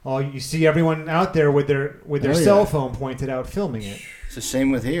street, you see everyone out there with their cell phone pointed out filming it. It's the same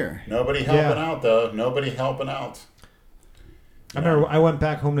with here. Nobody helping out though. Nobody helping out. I remember I went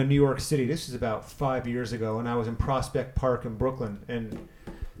back home to New York City. This is about 5 years ago, and I was in Prospect Park in Brooklyn, and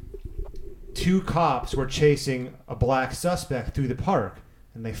 2 cops were chasing a black suspect through the park,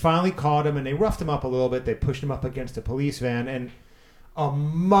 and they finally caught him, and they roughed him up a little bit. They pushed him up against a police van, and a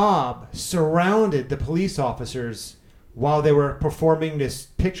mob surrounded the police officers while they were performing this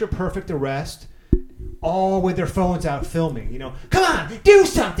picture-perfect arrest, all with their phones out filming. Come on, do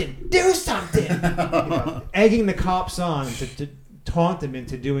something, egging the cops on to taunt them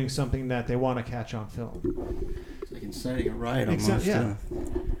into doing something that they want to catch on film. It's like inciting a riot almost. Yeah.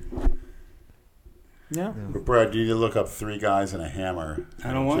 Yeah. But Brad, you need to look up 3 Guys and a Hammer.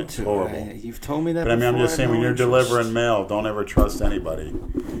 I don't want It's to. horrible. You've told me that But before. I'm just saying, I when have you're no interest. delivering mail, don't ever trust anybody.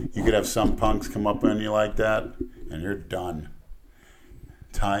 You could have some punks come up on you like that, and you're done.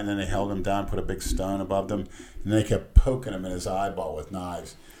 And then they held him down, put a big stone above them, and they kept poking him in his eyeball with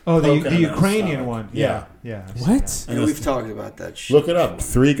knives. Oh, the Poking him in the Ukrainian stomach. one. Yeah. Yeah. I've seen What? that. And we've talked about that shit. Look it up.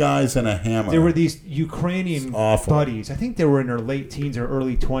 3 Guys and a Hammer. There were these Ukrainian It's awful. buddies. I think they were in their late teens or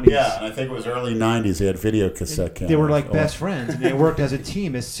early 20s. Yeah, and I think it was early 90s. They had video cassette cameras. They were like Oh. best friends, and they worked as a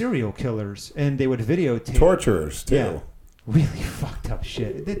team as serial killers, and they would videotape. Torturers, too. Yeah. Really fucked up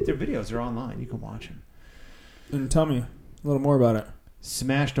shit. Their videos are online. You can watch them. And tell me a little more about it.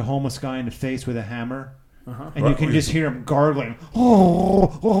 Smashed a homeless guy in the face with a hammer, Uh-huh. and you can just hear him gargling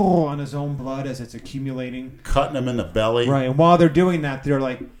on his own blood as it's accumulating. Cutting him in the belly. Right, and while they're doing that, they're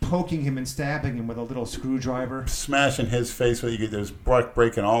like poking him and stabbing him with a little screwdriver. Smashing his face. There's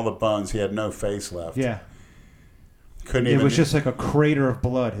breaking all the bones. He had no face left. Yeah. Couldn't It even. was just like a crater of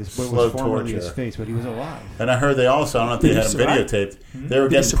blood. What Slow was formerly his torture. face, but he was alive. And I heard they also, I don't know if they Did had he him survive? videotaped, Hmm? they were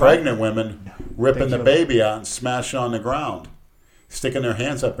Did he getting survive? pregnant women, ripping They the killed baby out and smashing on the ground. Sticking their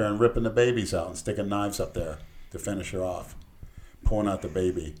hands up there and ripping the babies out and sticking knives up there to finish her off. Pulling out the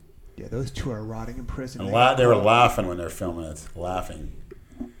baby. Yeah, those two are rotting in prison. And they were laughing when they're filming it. Laughing.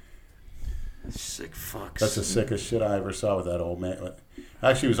 Sick fucks. That's the sickest shit I ever saw with that old man.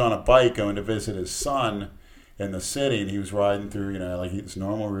 Actually, he was on a bike going to visit his son in the city, and he was riding through, like his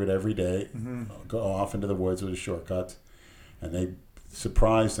normal route every day, go off into the woods with his shortcuts, and they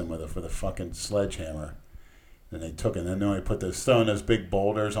surprised him with a fucking sledgehammer. And they took it, and then they put those big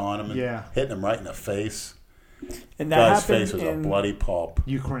boulders on him and hitting him right in the face. And that Guy's happened face was in a bloody pulp.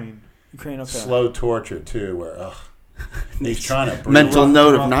 Ukraine. Ukraine. Okay. Slow torture, too, where, he's trying to breathe. Mental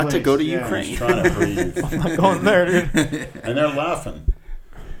note of rough not to go to place. Yeah. Ukraine. He's trying to breathe. I'm not going there, dude. And they're laughing.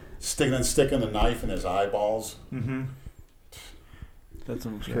 Sticking the knife in his eyeballs. Mm-hmm. That's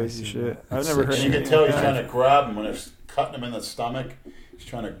some Yeah, crazy I've seen shit. that. I've never heard You anything can tell like he's that. trying to grab him when they're cutting him in the stomach. He's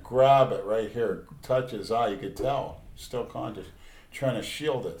trying to grab it right here, touch his eye. You could tell, still conscious, trying to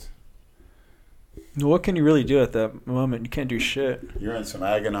shield it. What can you really do at that moment? You can't do shit. You're in some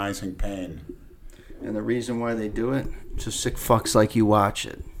agonizing pain. And the reason why they do it, so sick fucks like you watch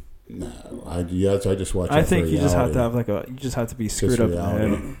it. No, I just watch. I that think for you just have reality. to have you just have to be It's screwed just up in the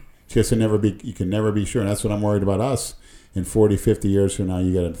reality. head. You can never be sure, and that's what I'm worried about us. In 40, 50 years from now,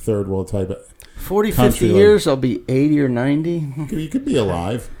 you got a third world type of 40, Country 50 like- years, I'll be 80 or 90. You could be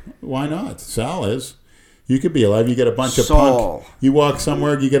alive. Why not? Sal is. You could be alive. You get a bunch of Saul. punk. You walk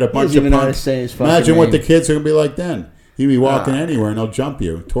somewhere, you get a bunch doesn't of even know how punk. to say his fucking Imagine what the name. kids are going to be like then. You'd be walking Ah. anywhere and they'll jump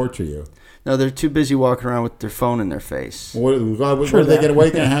you, torture you. No, they're too busy walking around with their phone in their face. What do Sure they that. get away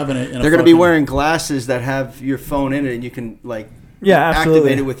with having it? They're going to be wearing glasses that have your phone in it, and you can Yeah, activate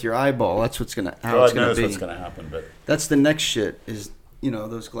absolutely. it with your eyeball. That's what's gonna how God it's gonna knows be. what's going to happen, but That's the next shit. Is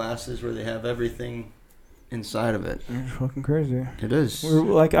those glasses where they have everything inside of it. You're fucking crazy. It is.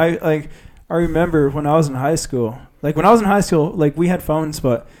 I remember when I was in high school. We had phones,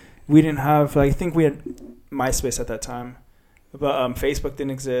 but we didn't have. I think we had MySpace at that time, but Facebook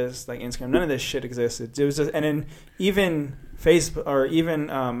didn't exist. Like Instagram, none of this shit existed. It was just, and then even Facebook or even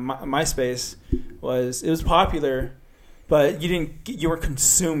MySpace was popular, but you were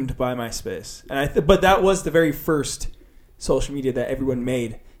consumed by MySpace, and but that was the very first social media that everyone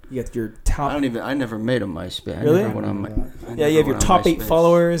made. You get your top. I never made a MySpace. I Really? never went on Yeah, you have your top 8 MySpace.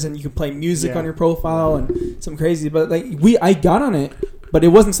 followers, and you can play music Yeah. on your profile and some crazy. But I got on it, but it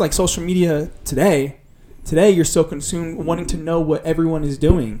wasn't like social media today. Today, you're so consumed wanting to know what everyone is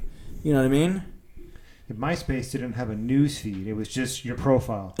doing. You know what I mean? MySpace didn't have a news feed. It was just your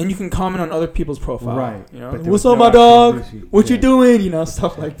profile. And you can comment on other people's profile. Right. You know, But there what's was up, no my actual dog? news feed. What you Yeah. doing? You know,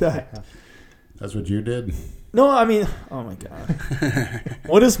 stuff like that. that's what you did. No, I mean, oh my god,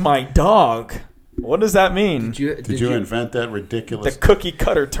 what is my dog? What does that mean? Did you invent that ridiculous? The cookie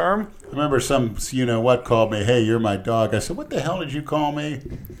cutter term? I remember some you-know-what called me, hey, you're my dog. I said, what the hell did you call me?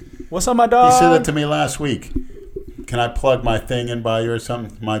 What's up, my dog? He said that to me last week. Can I plug my thing in by you or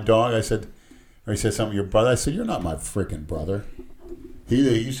something? My dog? I said, or he said something, your brother? I said, you're not my freaking brother.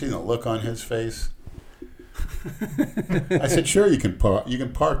 You seen the look on his face? I said, sure, you can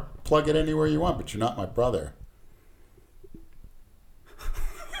plug it anywhere you want, but you're not my brother.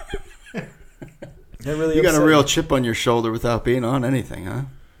 That really You got a upset real me. chip on your shoulder without being on anything, huh?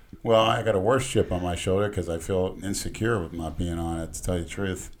 Well, I got a worse chip on my shoulder because I feel insecure with not being on it, to tell you the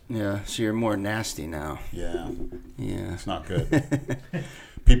truth. Yeah, so you're more nasty now. Yeah. Yeah. It's not good.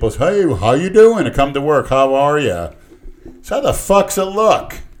 People say, hey, how you doing? I come to work. How are you? So how the fuck's it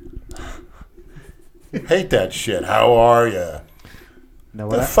look? Hate that shit. How are you? No,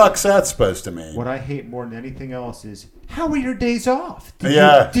 The fuck's that supposed to mean? What I hate more than anything else is, how were your days off?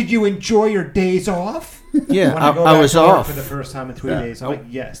 Did you enjoy your days off? Yeah, When go I back was to work off. for the first time in 3 days. I'm like,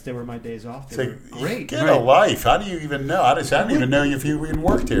 yes, they were my days off. They were great. Get a life. How do you even know? I didn't even know if you even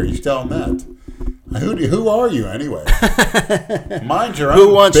worked here. You still met. Who are you anyway? Mind your own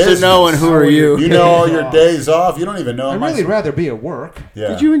Who wants business. to know and who are you? You know all your days off. You don't even know. I'd really rather be at work. Yeah.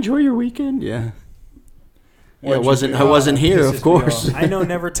 Did you enjoy your weekend? Yeah. Yeah, I wasn't here, of course. I know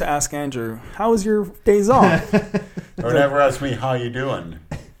never to ask Andrew, how was your days off? Or never ask me, how you doing?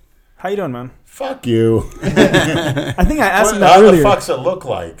 How you doing, man? Fuck you. I think I asked him that How earlier. the fuck's it look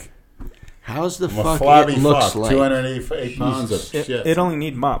like? How's the I'm a fuck flabby it looks fuck, like? 208 pounds of shit. It only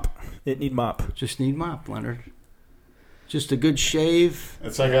need mop. It need mop. Just need mop, Leonard. Just a good shave.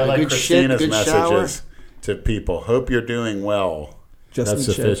 It's like I like good Christina's shit, good messages to people. Hope you're doing well. Just That's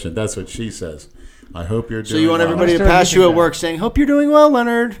need sufficient. shit. That's what she says. I hope you're doing well. So you want everybody to Start pass you using at that. work saying, hope you're doing well,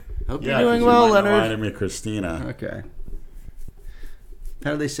 Leonard. Hope you're doing 'cause well, you Leonard. reminded me of Christina. Okay.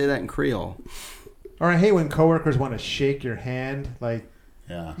 How do they say that in Creole? Or I hate when coworkers want to shake your hand. Like,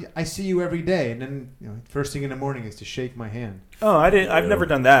 Yeah. I see you every day, and then first thing in the morning is to shake my hand. Oh, I didn't. I've never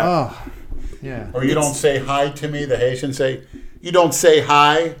done that. Oh, yeah. Or you don't say hi to me. The Haitians say, you don't say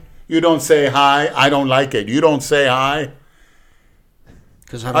hi. You don't say hi. I don't like it. You don't say hi.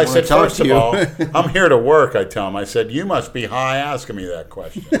 Because I don't I want said, to talk first to of you. all, I'm here to work, I tell him. I said, you must be high asking me that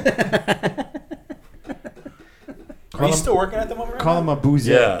question. Are you still working at the moment? Call him a bouzet.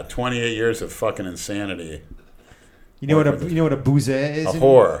 Yeah, 28 years of fucking insanity. You know what a bouzet is? A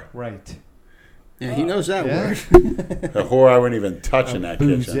whore. Right. Yeah, he knows that Yeah. word. A whore I wouldn't even touch in that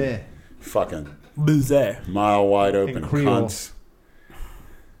kitchen. Bouzet. Fucking Bouzet. mile wide open In Creole. cunts.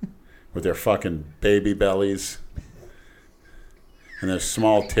 With their fucking baby bellies. And their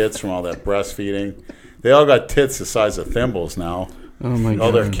small tits from all that breastfeeding. They all got tits the size of thimbles now. Oh, my God.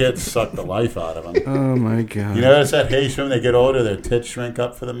 All their kids suck the life out of them. Oh, my God. You notice that Haitian, when they get older, their tits shrink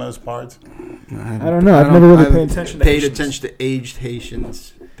up for the most part? I don't know. I've never really paid attention to Paid Haitians. attention to aged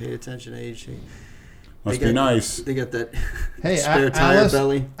Haitians. Paid attention to aged Haitians. Must They be got- nice. They got that Hey, spare tire Alice,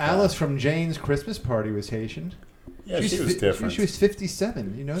 belly. Alice from Jane's Christmas party was Haitian. Yeah, she was different. She was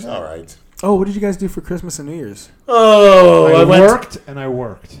 57. You know It's that? all right. Oh, what did you guys do for Christmas and New Year's? Oh, I went. worked and I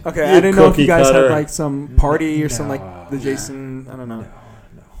worked. Okay, You I didn't know if you cookie guys cutter. had like some party or some No. like the Jason. I don't know. No.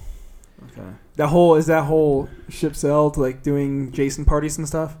 Okay. That whole ship sailed like doing Jason parties and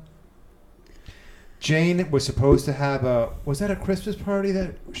stuff. Jane was supposed to have was that a Christmas party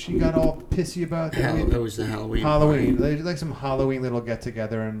that she got all pissy about? That was the Halloween. Halloween. party. They did like some Halloween little get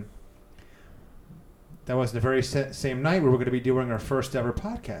together, and that was the very same night we were going to be doing our first ever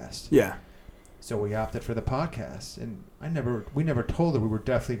podcast. Yeah. So we opted for the podcast, and we never told her we were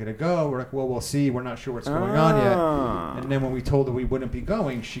definitely going to go. We're like, well, we'll see. We're not sure what's going on Ah. yet. And then when we told her we wouldn't be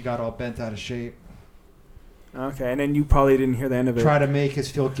going, she got all bent out of shape. Okay, and then you probably didn't hear the end of it. Try to make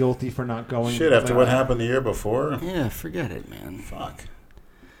us feel guilty for not going. Shit, after what happened the year before? Yeah, forget it, man. Fuck.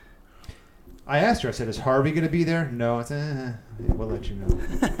 I asked her. I said, "Is Harvey going to be there?" No. I said, "We'll let you know."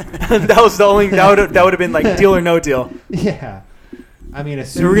 That was the only. That would have been like deal or no deal. Yeah. I mean,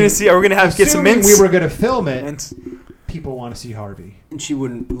 So we're gonna see. Are we gonna have get some assuming mints? we were going to film it. Mints. People want to see Harvey. And she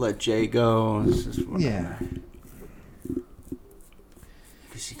wouldn't let Jay go. It's just Yeah.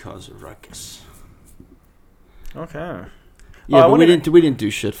 Because he caused a ruckus. Okay. Yeah, I but we wanna- didn't do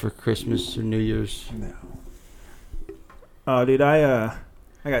shit for Christmas or New Year's. No. Oh, dude, I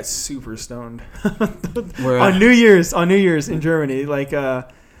got super stoned Where on New Year's in Germany. Like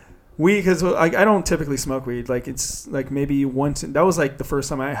because I don't typically smoke weed. Like it's like maybe once. That was like the first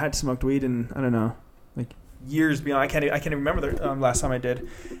time I had smoked weed in I don't know, like years beyond. I can't even remember the last time I did.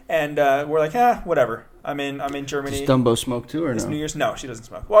 And we're like, whatever. I'm in Germany. does Dumbo smoke too or It's no? New Year's. No, she doesn't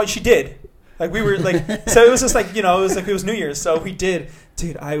smoke. Well, she did. Like we were like, so it was just like, it was New Year's. So we did,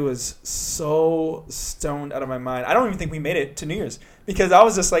 dude, I was so stoned out of my mind. I don't even think we made it to New Year's because I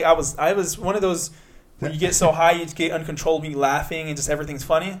was just like, I was one of those, when you get so high, you get uncontrollably laughing and just everything's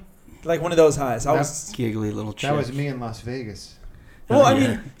funny. Like one of those highs. I was, Giggly little chick. That was me in Las Vegas. well, I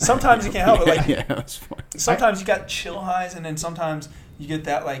mean, sometimes you can't help it. Like yeah, that was fun. sometimes you got chill highs and then sometimes You get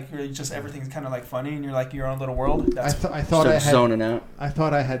that like really just everything's kind of like funny and you're like your own little world. I thought I Start had zoning out. I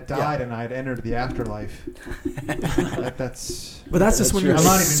thought I had died and I had entered the afterlife. That's. But that's just when you're I'm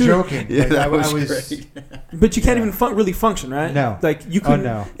not even joking. Yeah, Like, that I was was. great. But you can't even really function, right? No. Like you couldn't.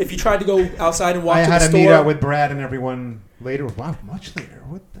 no. If you tried to go outside and walk I to had the to store. meet up with Brad and everyone later. Wow, much later.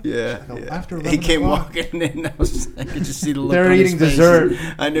 What? Yeah, Like yeah. after He 11 came o'clock. walking in. I could just see the look. They're on his eating face. dessert.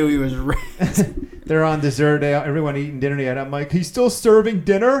 I knew he was right. They're on dessert day. Everyone eating dinner yet. I'm like, he's still serving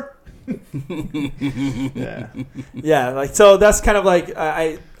dinner. Yeah. Yeah, like so that's kind of like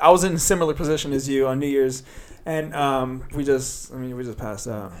I was in a similar position as you on New Year's, and we just passed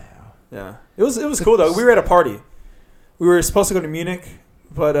out. Yeah, it was cool though. We were at a party. We were supposed to go to Munich,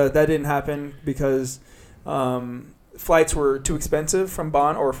 but that didn't happen because flights were too expensive from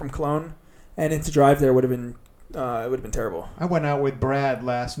Bonn or from Cologne, and to drive there would have been terrible. I went out with Brad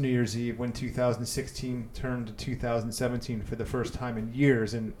last New Year's Eve when 2016 turned to 2017 for the first time in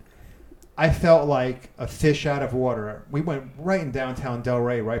years, and I felt like a fish out of water. We went right in downtown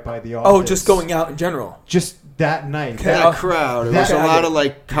Delray, right by the office. Oh, just going out in general. Just that night. Okay. That crowd. It was a That- lot of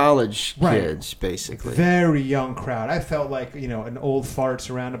like college Right. kids, basically. Very young crowd. I felt like, an old fart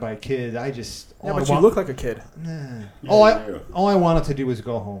surrounded by kids. I just... Yeah, all but I you look like a kid. Nah. Yeah, All I wanted to do was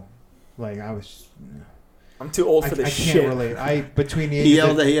go home. Like, I was... I'm too old I for this I shit. can't relate. Between the He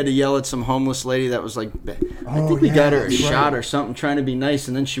ages... he had to yell at some homeless lady that was like, I Oh, think we yeah, got her a that's shot right. or something, trying to be nice,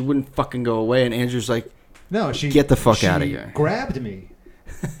 and then she wouldn't fucking go away. And Andrew's like, No, she... Get the fuck she outta here. grabbed me.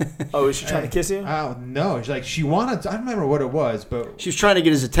 Oh, is she trying to kiss you? Oh, no. She wanted... I don't remember what it was, but... she was trying to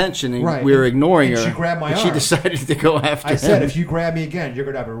get his attention, and Right. we were ignoring And her. she grabbed my but She arm. decided to go after I him. said, if you grab me again, you're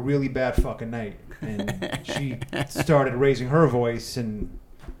going to have a really bad fucking night. And she started raising her voice, and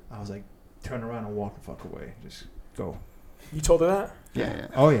I was like, turn around and walk the fuck away. Just go. You told her that? Yeah.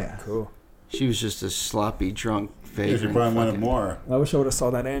 Oh, yeah. Cool. She was just a sloppy, drunk, You vagrant. probably wanted fucking- more. I wish I would have saw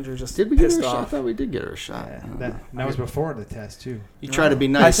that Andrew just Did we get her pissed a shot? I off. thought we did get her a shot. Yeah, that was before the test, too. You try to be I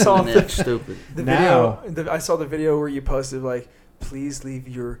nice, saw and then act stupid. The Now- video, I saw the video where you posted like, please leave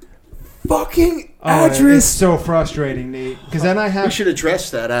your fucking Oh, it's address. so frustrating, Nate. Because then I We have... should address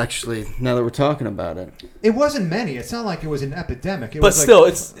that, actually, now that we're talking about it. It wasn't many. It's not like it was an epidemic. It But was still,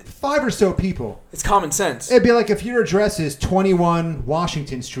 like it's 5 or so people. common sense. It'd be like if your address is 21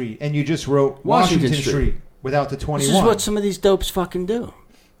 Washington Street and you just wrote Washington, Washington Street. Street without the This 21. is what some of these dopes fucking do.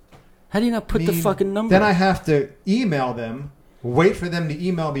 How do you not put the mean, fucking number? Then I have to email them, wait for them to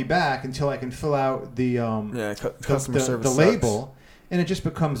email me back until I can fill out the Yeah, customer service the sucks. label, and it just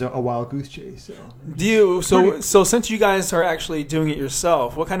becomes a wild goose chase. So. Do you so since you guys are actually doing it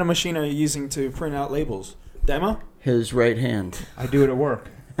yourself, what kind of machine are you using to print out labels? Demo? His right hand. I do it at work.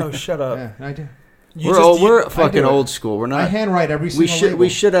 Oh, shut up. Yeah, I do. We're fucking do it. old school. We're I not. handwrite every single label. We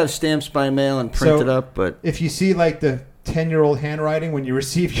should have stamps by mail and print So- it up, but If you see like the 10-year-old handwriting when you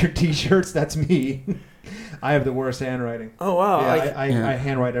receive your T-shirts, that's me. I have the worst handwriting. Oh wow. Yeah, Like, I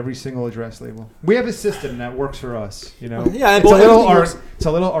handwrite every single address label. We have a system that works for us. Yeah, it's well, a little everything works. it's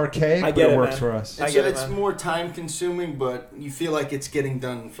a little archaic, I but get it it, works man. for us. I get it, man. more time consuming, but you feel like it's getting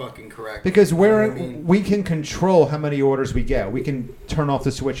done fucking correctly. Because we can control how many orders we get. We can turn off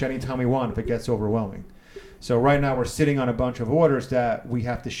the switch anytime we want if it gets overwhelming. So right now we're sitting on a bunch of orders that we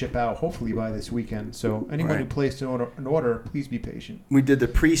have to ship out hopefully by this weekend. So anyone who Right. placed an order, please be patient. We did the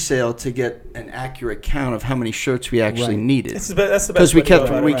pre-sale to get an accurate count of how many shirts we actually Right. needed. that's the best Because we way to go kept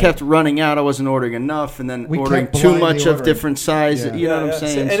about it, we right? kept running out. I wasn't ordering enough, and then We ordering kept too blindly much of ordering. different size. Yeah. You know what I'm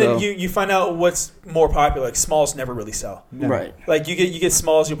saying? And So, then you find out what's more popular. Like smalls never really sell. No. right, Like you get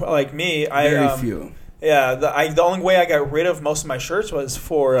smalls. Like me, very few. Yeah, the only way I got rid of most of my shirts was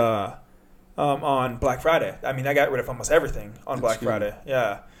for on Black Friday. I mean, I got rid of almost everything on That's Black good. Friday.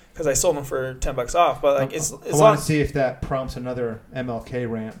 Yeah, because I sold them for $10 off. But like, it's I want to see if that prompts another MLK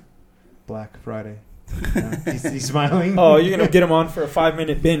rant. Black Friday. He's smiling. Oh, you're gonna get them on for a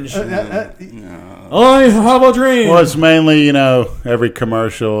 5-minute binge. No. I have a dream. Well, it's mainly, every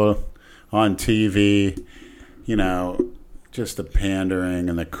commercial on TV, just the pandering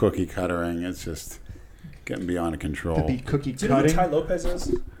and the cookie cuttering. It's just getting beyond to control. be cookie Do you know who cutting. Ty Lopez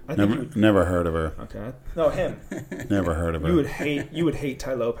is? I think you would, Never heard of her. okay. No, him. Never heard of her. You would hate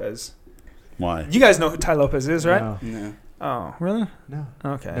Ty Lopez. Why? You guys know who Ty Lopez is, right? No, No. Oh, really? no,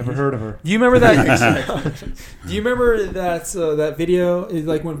 Okay. never heard of her. Do you remember that? Do you remember that video? It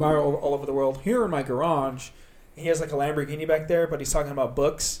like went viral all over the world. Here in my garage, he has like a Lamborghini back there, but he's talking about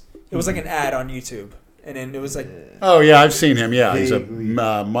books. It was like an ad on YouTube, and then it was like, Oh, yeah, I've seen him. Yeah, he's a Vaguely.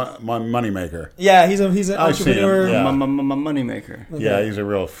 money maker. yeah, he's an I've seen him, entrepreneur. yeah. Money maker. Okay. Yeah, he's a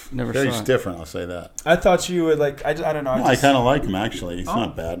real... Never very saw it. different, I'll say that. I thought you would like. I don't know. I kind of like him, actually. He's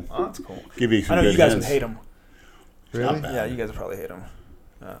not bad. Oh, that's cool. Give you I some know good you guys hints. would hate him. Really? Not bad. Yeah, you guys would probably hate him.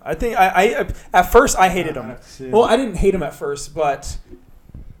 I think I at first I hated him. Well, I didn't hate him at first, but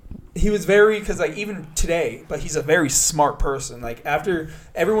he was very, because like even today, but he's a very smart person. Like after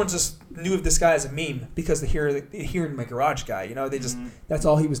everyone just knew of this guy as a meme because they hear in my garage guy. You know, they just that's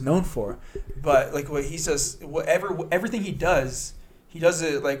all he was known for. But like what he's just everything he does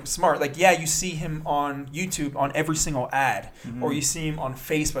it like smart. Like yeah, you see him on YouTube on every single ad, or you see him on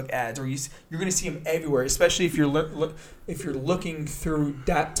Facebook ads, or you're going to see him everywhere. Especially if you're looking through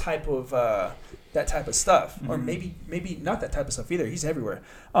that type of stuff, or maybe not that type of stuff either. He's everywhere,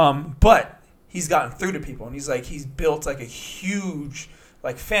 but he's gotten through to people, and he's built like a huge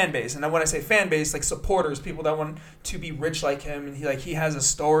like fan base. And when I say fan base, like supporters, people that want to be rich like him, and he has a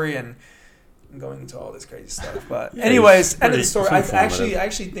story and. I'm going into all this crazy stuff, but anyways, end of the story. I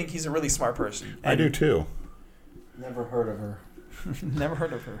actually think he's a really smart person. I do too. Never heard of her. Never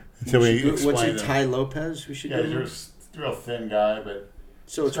heard of her. Until we What's explain it? Ty Lopez. We should. Yeah, do he's a real thin guy, but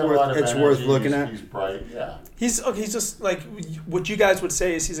so it's got a lot of worth energy. looking at. He's bright. Yeah. He's just like what you guys would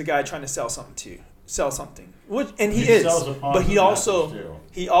say is he's a guy trying to sell something to you, and he is. Sells a But he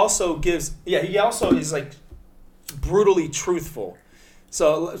also gives. Yeah, he also is like brutally truthful.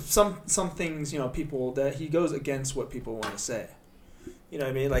 So some things, people that he goes against what people want to say. You know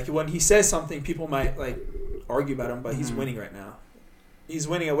what I mean? Like when he says something, people might like argue about him, but he's winning right now. He's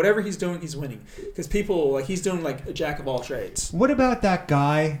winning at whatever he's doing. He's winning because people like he's doing like a jack of all trades. What about that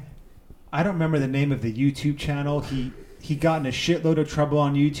guy? I don't remember the name of the YouTube channel. He got in a shitload of trouble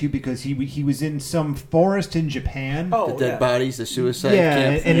on YouTube because he was in some forest in Japan. The dead bodies, the suicide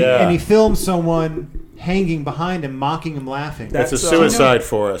camp. And he filmed someone hanging behind him, mocking him, laughing. That's a suicide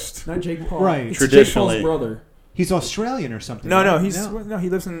forest. Not Jake Paul. Right. It's Traditionally. Jake Paul's brother. He's Australian or something. No, right? he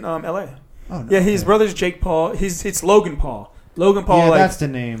lives in L.A. Oh, no. Yeah, his brother's Jake Paul. It's Logan Paul. Logan Paul. Yeah, like, that's the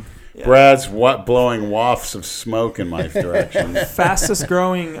name. Yeah. Brad's blowing wafts of smoke in my direction. fastest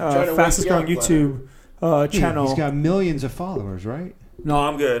growing YouTube channel. He's got millions of followers, right? No,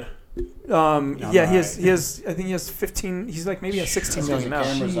 I'm good. He has. I think he has 15. He's like maybe has 16 million now.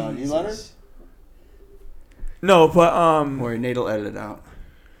 Cameras on. You let her? No, but Or Nate'll edit it out.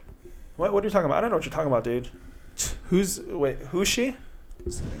 what are you talking about? I don't know what you're talking about, dude. Who's she?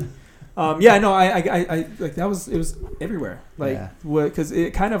 Yeah, no, I like that was, it was everywhere. Like, because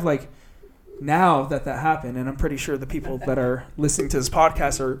it kind of like, now that happened, and I'm pretty sure the people that are listening to this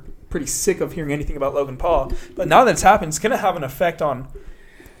podcast are pretty sick of hearing anything about Logan Paul. But now that it's happened, it's going to have an effect on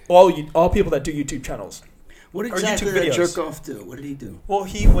all people that do YouTube channels. What exactly did that jerk off do? What did he do? Well,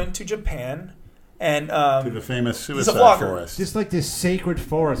 he went to Japan and to the famous suicide forest. Just like this sacred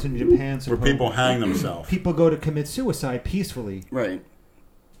forest in Japan, where people hang themselves. People go to commit suicide peacefully. Right.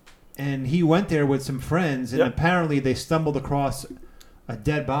 And he went there with some friends, and apparently they stumbled across a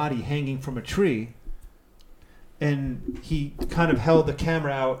dead body hanging from a tree. And he kind of held the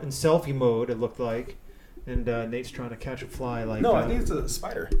camera out in selfie mode, it looked like. And Nate's trying to catch a fly. No, I think it's a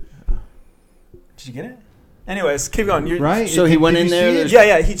spider. Did you get it? Anyways, keep going. Right. So he went in there.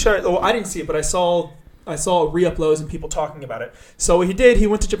 Yeah. He tried. Well, I didn't see it, but I saw re-uploads and people talking about it. So what he did, he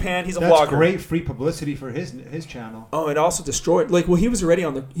went to Japan. He's a vlogger. That's great free publicity for his channel. Oh, it also destroyed. Like, well, he was already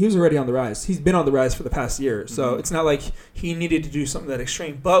on the rise. He's been on the rise for the past year. So it's not like he needed to do something that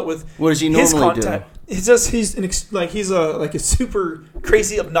extreme. But with what does he normally do? It's just he's a super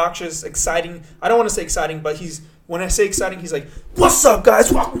crazy, obnoxious, exciting. I don't want to say exciting, but when I say exciting, he's like, "What's up,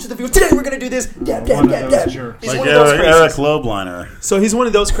 guys? Welcome to the view. Today we're gonna do this." Dab. Like Eric Lobliner. So he's one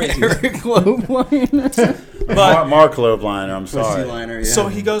of those crazies. Eric Lobliner. But Mark Lobliner. I'm sorry. Liner, So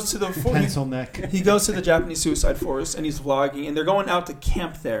he goes to the pencil neck. He goes to the Japanese suicide forest and he's vlogging, and they're going out to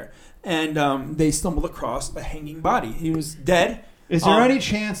camp there, and they stumbled across a hanging body. He was dead. Is there any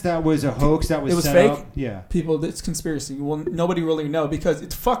chance that was a hoax that was it was set fake? Up? Yeah. People, it's conspiracy. Well, nobody really know because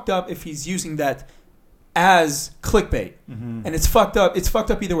it's fucked up if he's using that as clickbait. And it's fucked up. It's fucked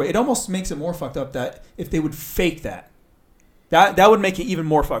up either way. It almost makes it more fucked up that if they would fake that. That would make it even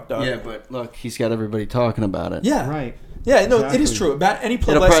more fucked up. Yeah, but look, he's got everybody talking about it. Yeah. Right. Yeah, no, it is true. About any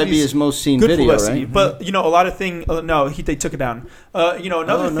publicity. It'll probably be his most seen video, publicity, right? But a lot of thing. No, they took it down.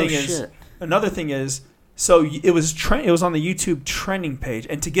 Another thing is. So it was it was on the YouTube trending page,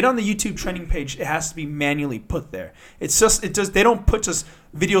 and to get on the YouTube trending page, it has to be manually put there. They don't put just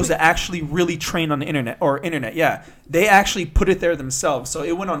videos that actually really train on the internet. Yeah, they actually put it there themselves. So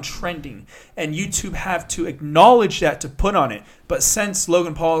it went on trending, and YouTube have to acknowledge that to put on it. But since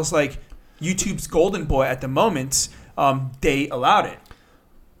Logan Paul is like YouTube's golden boy at the moment, they allowed it.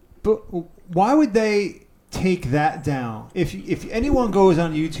 But why would they take that down? If anyone goes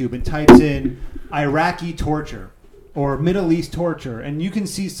on YouTube and types in Iraqi torture, or Middle East torture, and you can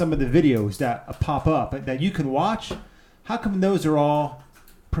see some of the videos that pop up that you can watch. How come those are all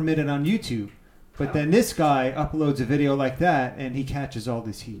permitted on YouTube? But then this guy uploads a video like that, and he catches all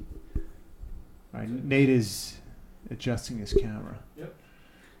this heat. All right, Nate is adjusting his camera.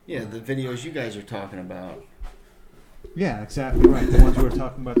 Yeah, the videos you guys are talking about. Yeah, exactly right. The ones we were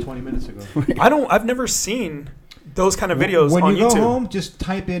talking about 20 minutes ago. I've never seen those kind of videos when on you YouTube. go home, just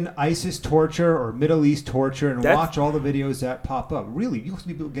type in ISIS torture or Middle East torture and watch all the videos that pop up. Really, you'll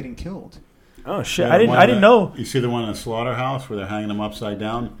see people getting killed. Oh shit! Yeah, I didn't know. You see the one in the slaughterhouse where they're hanging them upside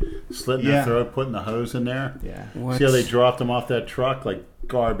down, slitting their throat, putting the hose in there. Yeah. What? See how they dropped them off that truck like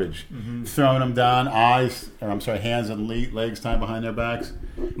garbage, throwing them down, hands and legs tied behind their backs,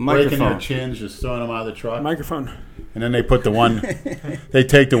 breaking their chins, just throwing them out of the truck. Microphone. And then they put they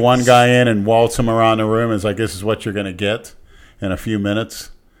take the one guy in and waltz him around the room. It's like, this is what you're going to get in a few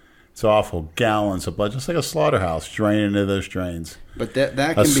minutes. It's awful. Gallons of blood, just like a slaughterhouse, draining into those drains. But that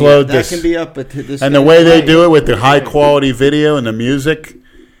can be up at this. And the way they do it with the high quality video and the music,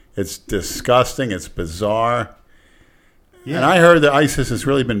 it's disgusting. It's bizarre. Yeah. And I heard that ISIS has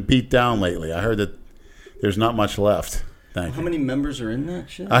really been beat down lately. I heard that there's not much left. How many members are in that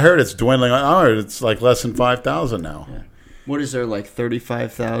shit? I heard it's dwindling. I heard it's like less than 5,000 now. Yeah. What is there, like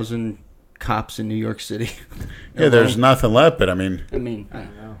 35,000 cops in New York City? Yeah, there's nothing left. But I mean, I don't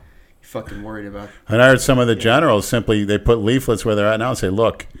know. You're fucking worried about. And I heard some of the generals they put leaflets where they're at now and say,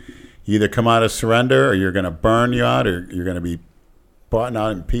 look, you either come out of surrender or you're going to burn you out or you're going to be bought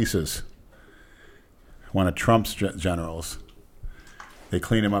out in pieces. One of Trump's generals. They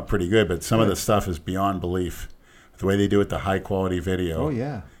clean him up pretty good, but some of the stuff is beyond belief. The way they do it, the high quality video. Oh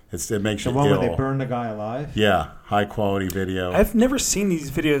yeah, it makes you ill. The one ill. where they burn the guy alive. Yeah, high quality video. I've never seen these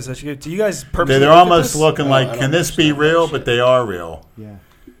videos that you get. Do you guys purposely? They're almost looking like, can this be real? But they are real. Yeah.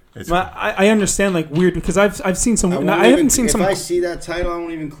 I understand like weird because I've seen some. I haven't seen some. If I see that title, I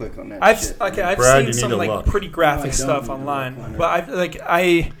won't even click on that. I've Brad, seen some like pretty graphic stuff online, but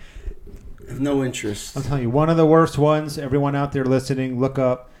I have no interest. I'm telling you, one of the worst ones. Everyone out there listening, look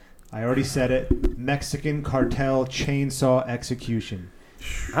up. I already said it. Mexican cartel chainsaw execution.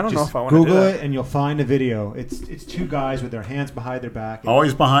 I don't know if I want to Google it and you'll find a video. It's two guys with their hands behind their back.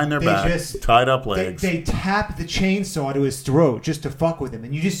 Always behind their back, tied up legs. They tap the chainsaw to his throat just to fuck with him,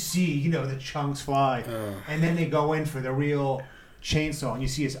 and you just see the chunks fly, and then they go in for the real chainsaw, and you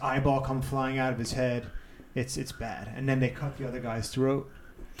see his eyeball come flying out of his head. It's bad, and then they cut the other guy's throat.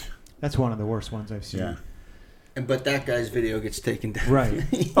 That's one of the worst ones I've seen. Yeah. But that guy's video gets taken down. Right.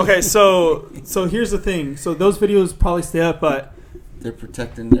 Okay, so here's the thing. So those videos probably stay up, but they're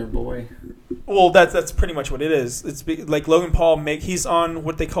protecting their boy. Well, that's pretty much what it is. It's like Logan Paul he's on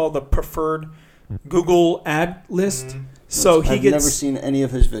what they call the preferred Google ad list. Mm-hmm. So I've never seen any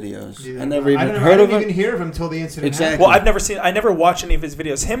of his videos. I never even heard of him. I didn't even hear of him until the incident. Exactly. Happened. Well, I never watched any of his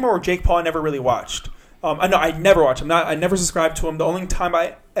videos. Him or Jake Paul, I never really watched. I never watched him. I never subscribed to him. The only time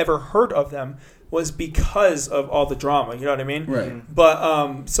I ever heard of them was because of all the drama. You know what I mean? Right.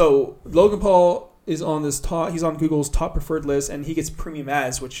 But so Logan Paul is on this he's on Google's top preferred list, and he gets premium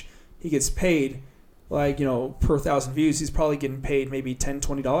ads, which he gets paid per 1,000 views. He's probably getting paid maybe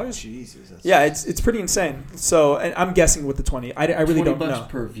 $10-$20. Jesus. Yeah, it's pretty insane. So and I'm guessing with the 20. I really don't know. $20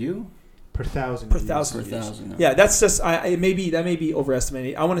 per view. Per thousand. Per thousand views. 1,000. Yeah, that's just that may be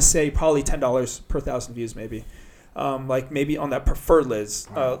overestimating. I want to say probably $10 per 1,000 views, maybe. Like maybe on that preferred list.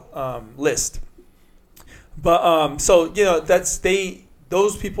 But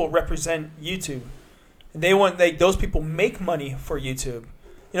those people represent YouTube. And they want those people make money for YouTube.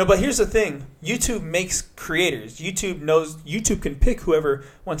 But here's the thing. YouTube makes creators. YouTube can pick whoever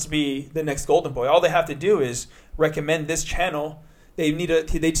wants to be the next golden boy. All they have to do is recommend this channel. They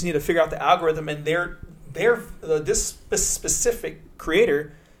just need to figure out the algorithm, and this specific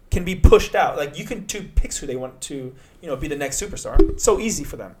creator can be pushed out. Like YouTube picks who they want to be the next superstar. It's so easy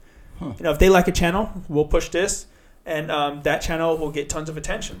for them. Huh. If they like a channel, we'll push this, and that channel will get tons of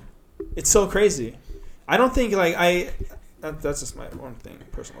attention. It's so crazy. I don't think that's just my own thing,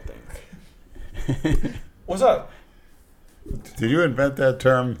 personal thing. What's up? Did you invent that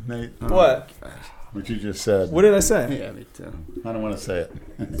term, Nate? What? What you just said. What did I say? Yeah, me too. I don't want to say it.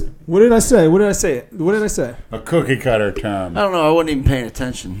 What did I say? A cookie cutter term. I don't know. I wasn't even paying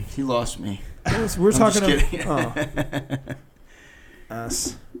attention. He lost me. We're talking about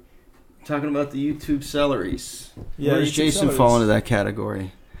us. Talking about the YouTube celeries. Yeah, where does Jason fall into that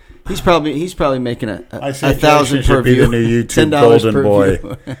category? He's Oh. probably making a 1,000 per view. Be the new YouTube golden boy.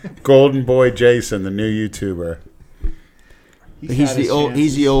 Golden boy Jason, the new YouTuber. He's the old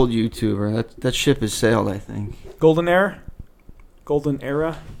YouTuber. That ship has sailed, I think. Golden era.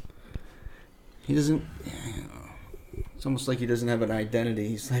 He doesn't. It's almost like he doesn't have an identity.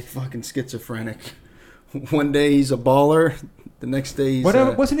 He's like fucking schizophrenic. One day he's a baller. The next day he's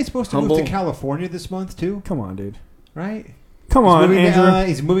wasn't he supposed to humble. move to California this month too? Come on, dude. Right? Come on, Andrew.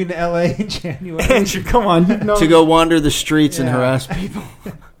 He's moving to LA in January. Andrew, come on. to go wander the streets and harass people.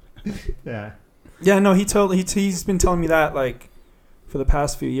 Yeah. Yeah, no, he's been telling me that like for the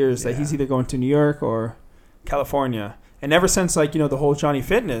past few years that he's either going to New York or California. And ever since like, the whole Johnny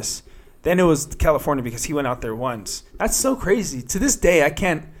Fitness, then it was California because he went out there once. That's so crazy. To this day, I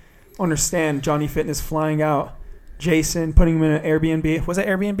can't understand Johnny Fitness flying out Jason, putting him in an Airbnb. Was that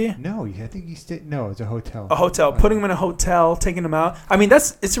Airbnb? No, I think he stayed. No, it's a hotel. A hotel. Putting him in a hotel, taking him out. I mean,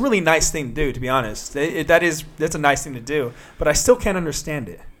 it's a really nice thing to do, to be honest. That's a nice thing to do. But I still can't understand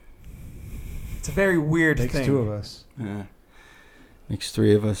it. It's a very weird thing. Makes two of us. Yeah. Makes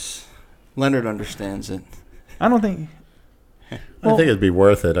three of us. Leonard understands it. I don't think. I think it'd be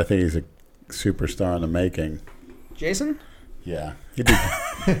worth it. I think he's a superstar in the making. Jason? Yeah. He'd be,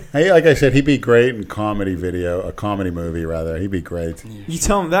 like I said, he'd be great in a comedy movie, rather. He'd be great. You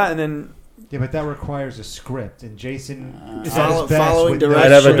tell him that, and then... Yeah, but that requires a script, and Jason is following directions.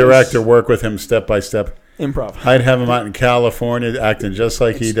 I'd have a director work with him step by step. Improv. I'd have him out in California acting just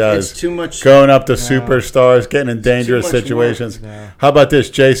like he does. It's too much. Going up to superstars, getting in dangerous too much situations. No. How about this?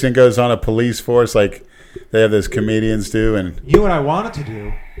 Jason goes on a police force like they have those comedians do. And you and I wanted to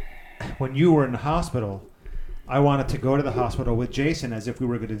do, when you were in the hospital, I wanted to go to the hospital with Jason as if we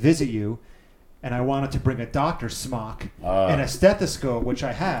were going to visit you, and I wanted to bring a doctor's smock and a stethoscope, which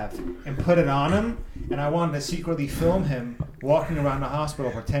I have, and put it on him, and I wanted to secretly film him walking around the hospital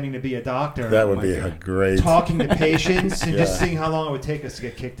pretending to be a doctor. That would be a great... Talking to patients and just seeing how long it would take us to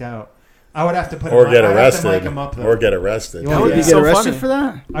get kicked out. I would have to put or him, get I'd arrested. have to mic him up, though. Or get arrested. That would be You so get arrested funny. for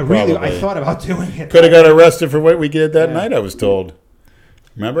that? I thought about doing it. Could have got arrested for what we did that night, I was told.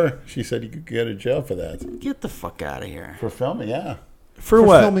 Remember? She said you could go to jail for that. Get the fuck out of here. For filming, yeah. For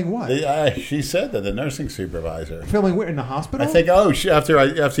what? Filming what? She said that, the nursing supervisor. Filming where? In the hospital? I think,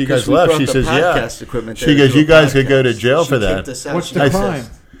 after you guys left, she says, equipment She goes, you guys could go to jail for that. What's the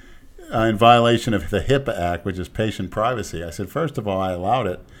crime? In violation of the HIPAA Act, which is patient privacy. I said, first of all, I allowed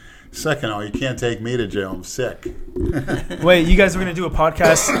it. Second of all, you can't take me to jail. I'm sick. Wait, you guys were going to do a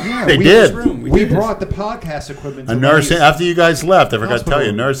podcast? Yeah, They did. We brought the podcast equipment. A nursing after you guys left, I forgot to tell you,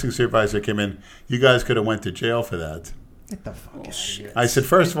 a nursing supervisor came in. You guys could have went to jail for that. Get the fuck out of here. I said,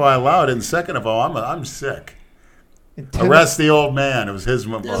 first of all, I allowed it, and second of all, I'm sick. Arrest the old man. It was his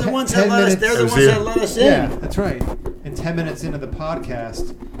fault. They're the ones that let us in. Yeah, that's right. And 10 minutes into the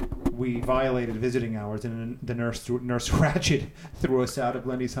podcast, we violated visiting hours, and the nurse Ratchet threw us out of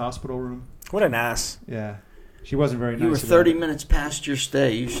Lenny's hospital room. What an ass. Yeah, she wasn't very nice. You were 30 minutes past your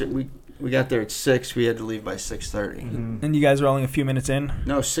stay. We got there at 6. We had to leave by 6:30. Mm-hmm. And you guys were only a few minutes in?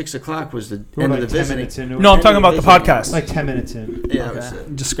 No, 6 o'clock was the We end were of like the 10 visit. minutes in. No, I'm talking about the podcast. Like 10 minutes in. Yeah, that was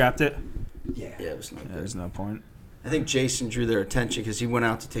it. Just scrapped it? Yeah. Yeah, it was not good. There's no point. I think Jason drew their attention because he went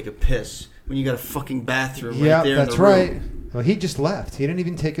out to take a piss when you got a fucking bathroom right Yeah, there that's in the room. right. Well, he just left. He didn't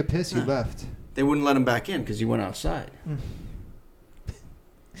even take a piss. He left. They wouldn't let him back in because he went outside.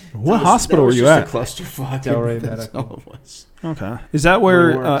 What hospital were you at? at? Clusterfuck. Delray That's Medical. all it was. Okay. Is that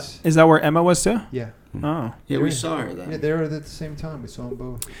where Emma was too? Yeah. Oh. Yeah, we saw her then. Yeah, they were at the same time. We saw them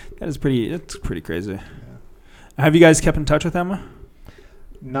both. That's pretty crazy. Have you guys kept in touch with Emma?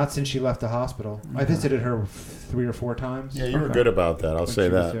 Not since she left the hospital. I visited her 3 or 4 times. Yeah, you were good about that. I'll say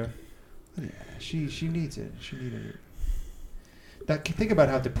that. Yeah, she needs it. She needed it. Think about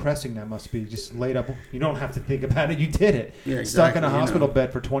how depressing that must be. Just laid up. You don't have to think about it. You did it. Yeah, exactly, Stuck in a hospital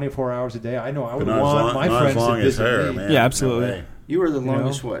bed for 24 hours a day. I know. I would But not want as my long, friends not as long to as visit her, me. man. Yeah, absolutely. No way. You were the You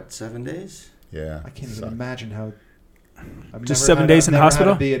longest, know? what, 7 days? Yeah. I can't even Sucked. imagine how. Just 7 days in the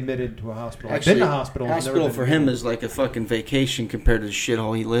hospital? Had to be admitted to a hospital. Actually, I've been to hospital. Hospital for him is like a fucking vacation compared to the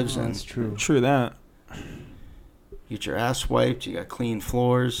shithole he lives in. That's true. True that. You get your ass wiped. You got clean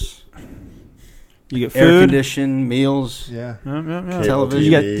floors. You get Air food. conditioned, meals. Yeah. Yeah. Television.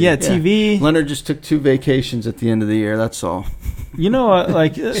 You got TV. Leonard just took 2 vacations at the end of the year. That's all. You know,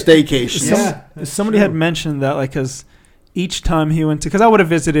 like Staycations. somebody had mentioned that, like, because each time he went to, because I would have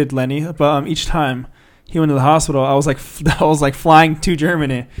visited Lenny, but each time he went to the hospital, I was like flying to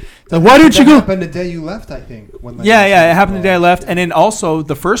Germany. Like, why didn't you go? That happened the day you left, I think. When Lenny was It happened the day I hospitalized. left, and then also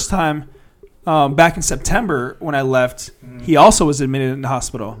the first time back in September when I left, he also was admitted in the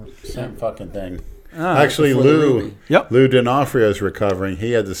hospital. Same fucking thing. Ah. Actually, Before the Lou Ruby. Yep. Lou D'Onofrio is recovering.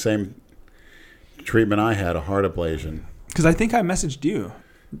 He had the same treatment I had, a heart ablation. Because I think I messaged you.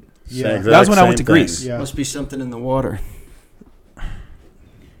 Yeah. Same- That was when I went same to Greece. thing. Yeah. Must be something in the water.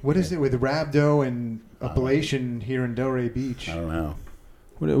 What is it with rhabdo and ablation here in Delray Beach? I don't know.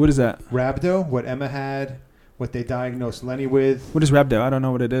 What is that? Rhabdo, what Emma had, what they diagnosed Lenny with. What is rhabdo? I don't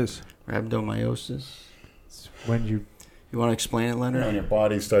know what it is. Rhabdomyosis. It's when you Want to explain it, Leonard? When your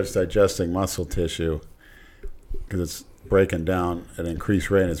body starts digesting muscle tissue because it's breaking down at an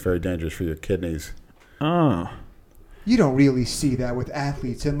increased rate, and it's very dangerous for your kidneys. Oh. You don't really see that with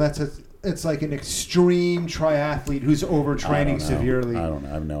athletes unless it's like an extreme triathlete who's overtraining severely. I don't know.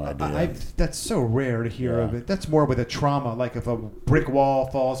 I have no idea. That's so rare to hear of it. That's more with a trauma, like if a brick wall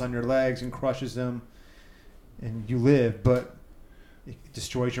falls on your legs and crushes them and you live, but it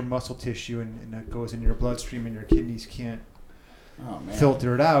destroys your muscle tissue and that goes into your bloodstream and your kidneys can't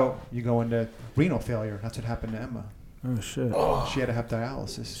filter it out. You go into renal failure. That's what happened to Emma. Oh, shit. She had to have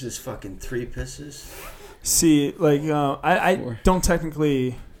dialysis. It's just fucking 3 pisses. See, like, I don't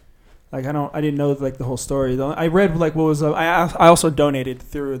technically... Like I didn't know like the whole story. I read like what was I also donated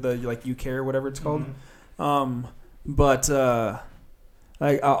through the like UCare or whatever it's called. Mm-hmm. But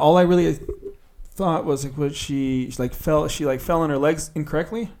all I really thought was like what she fell on her legs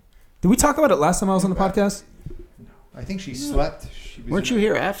incorrectly. Did we talk about it last time I was on the podcast? No, I think she slept. Weren't you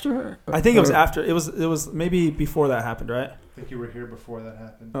here after her? I think it was after. It was maybe before that happened, right? I think you were here before that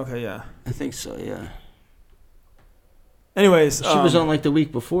happened. Okay, yeah. I think so. Yeah. Anyways, she was on like the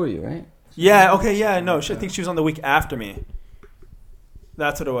week before you, right? Yeah. Okay. Yeah. No. I think she was on the week after me.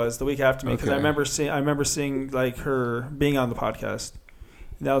 That's what it was. The week after me, because I remember seeing like her being on the podcast.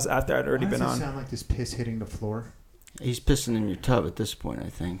 That was after I'd already been on. Why does it sound like this piss hitting the floor? He's pissing in your tub at this point. I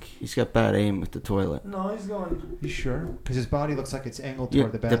think he's got bad aim with the toilet. No, he's going. You sure? Because his body looks like it's angled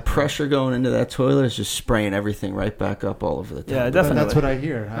toward the bathroom. The pressure going into that toilet is just spraying everything right back up all over the tub. Yeah, definitely. That's what I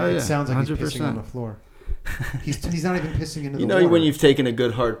hear. It sounds like 100%. he's pissing on the floor. He's not even pissing into the water. You know when you've taken a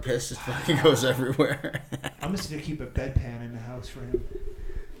good hard piss, it fucking goes everywhere. I'm just going to keep a bedpan in the house for him.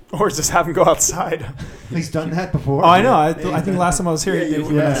 Or just have him go outside. He's done that before. Oh, I know. I think last time I was here, he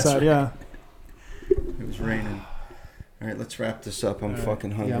went outside. Right. Yeah. It was raining. All right, let's wrap this up. I'm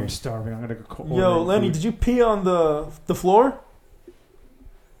fucking hungry. Yeah, I'm starving. I'm going to go. Yo, Lenny, did you pee on the floor?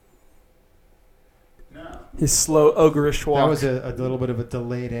 No. His slow, ogreish walk. That was a little bit of a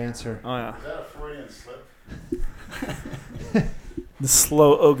delayed answer. Oh, yeah. Is that a Freudian slip? The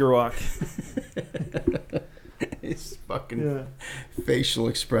slow ogre walk. His fucking facial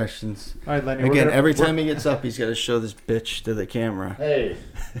expressions. All right, Lenny. Again, every time he gets up, he's got to show this bitch to the camera. Hey.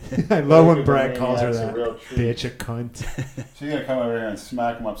 I love when Brad calls her that. Bitch, a cunt. She's going to come over here and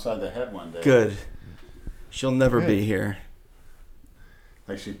smack him upside the head one day. Good. She'll never be here.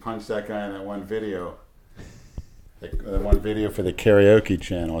 Like she punched that guy in that one video. That one video for the karaoke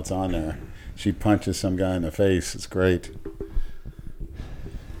channel. It's on there. She punches some guy in the face. It's great.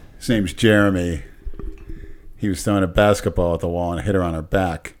 His name's Jeremy. He was throwing a basketball at the wall and hit her on her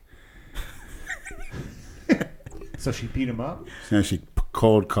back. So she beat him up? So she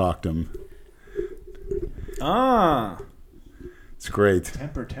cold cocked him. Ah. It's great.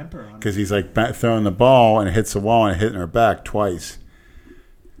 Temper on him. Because he's like throwing the ball and it hits the wall and hitting her back twice.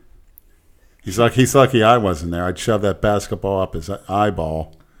 He's lucky I wasn't there. I'd shove that basketball up his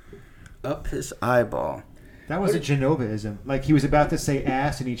eyeball. Up his eyeball. That was a Genovaism. Like he was about to say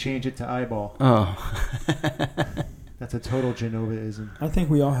ass and he changed it to eyeball. Oh. That's a total Genovaism. I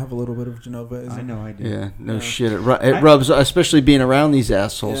think we all have a little bit of Genovaism. I know I do. Yeah, no shit. It rubs, especially being around these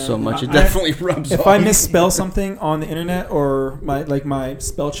assholes so much. It definitely rubs off. If I misspell something on the internet or my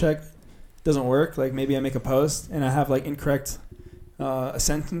spell check doesn't work, like maybe I make a post and I have like incorrect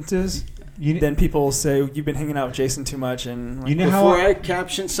sentences, then people will say you've been hanging out with Jason too much. And like, before I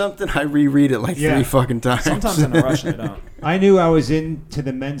caption something, I reread it like 3 fucking times. Sometimes in a rush, I don't. I knew I was into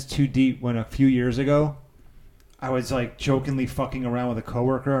the men's too deep when a few years ago I was like jokingly fucking around with a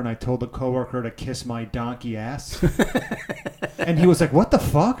coworker, and I told the coworker to kiss my donkey ass, and he was like, "What the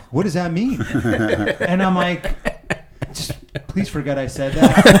fuck? What does that mean?" And I'm like, "Just please forget I said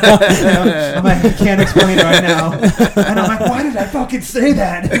that." I'm like, "I can't explain it right now," and I'm like, "Why did I fucking say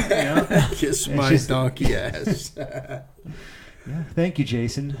that?" You know? Kiss my donkey ass. Yeah, thank you,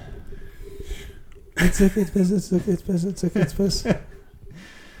 Jason. It's piss.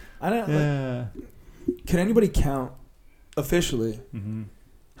 I don't. Yeah. Can anybody count officially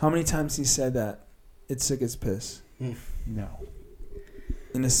how many times he said that it's sick as piss? No.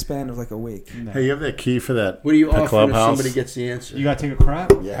 In a span of like a week. No. Hey, you have that key for that What do you offer clubhouse? if somebody gets the answer? You got to take a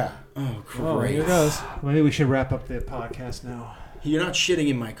crap? Yeah. Oh, great. Oh, here it goes. Maybe we should wrap up the podcast now. You're not shitting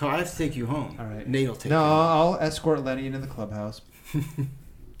in my car. I have to take you home. All right. Nate will take No, you home. I'll escort Lenny into the clubhouse.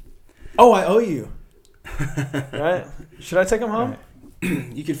 Oh, I owe you. Right? Should I take him home?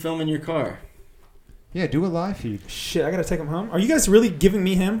 Right. You can film in your car. Yeah, do a live feed. Shit, I gotta take him home. Are you guys really giving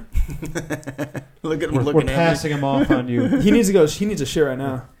me him? Look at him We're looking at passing him off on you. He needs to go. He needs a shit right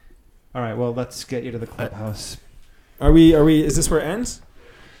now. All right, well, let's get you to the clubhouse. Are we? Is this where it ends?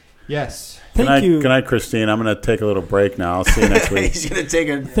 Yes. Thank you. Good night, Christine. I'm going to take a little break now. I'll see you next week. He's gonna take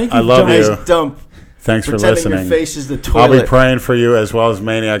a Thank you. I love nice you. dump. Thanks for Pretending listening. your face is the I'll toilet. be praying for you as well as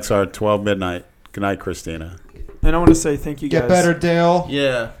maniacs are at 12 midnight. Good night, Christina. And I want to say thank you guys. Get better, Dale.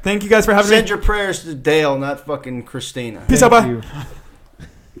 Yeah. Thank you guys for having me. Send your prayers to Dale, not fucking Christina. Peace out. Thank Bye. you.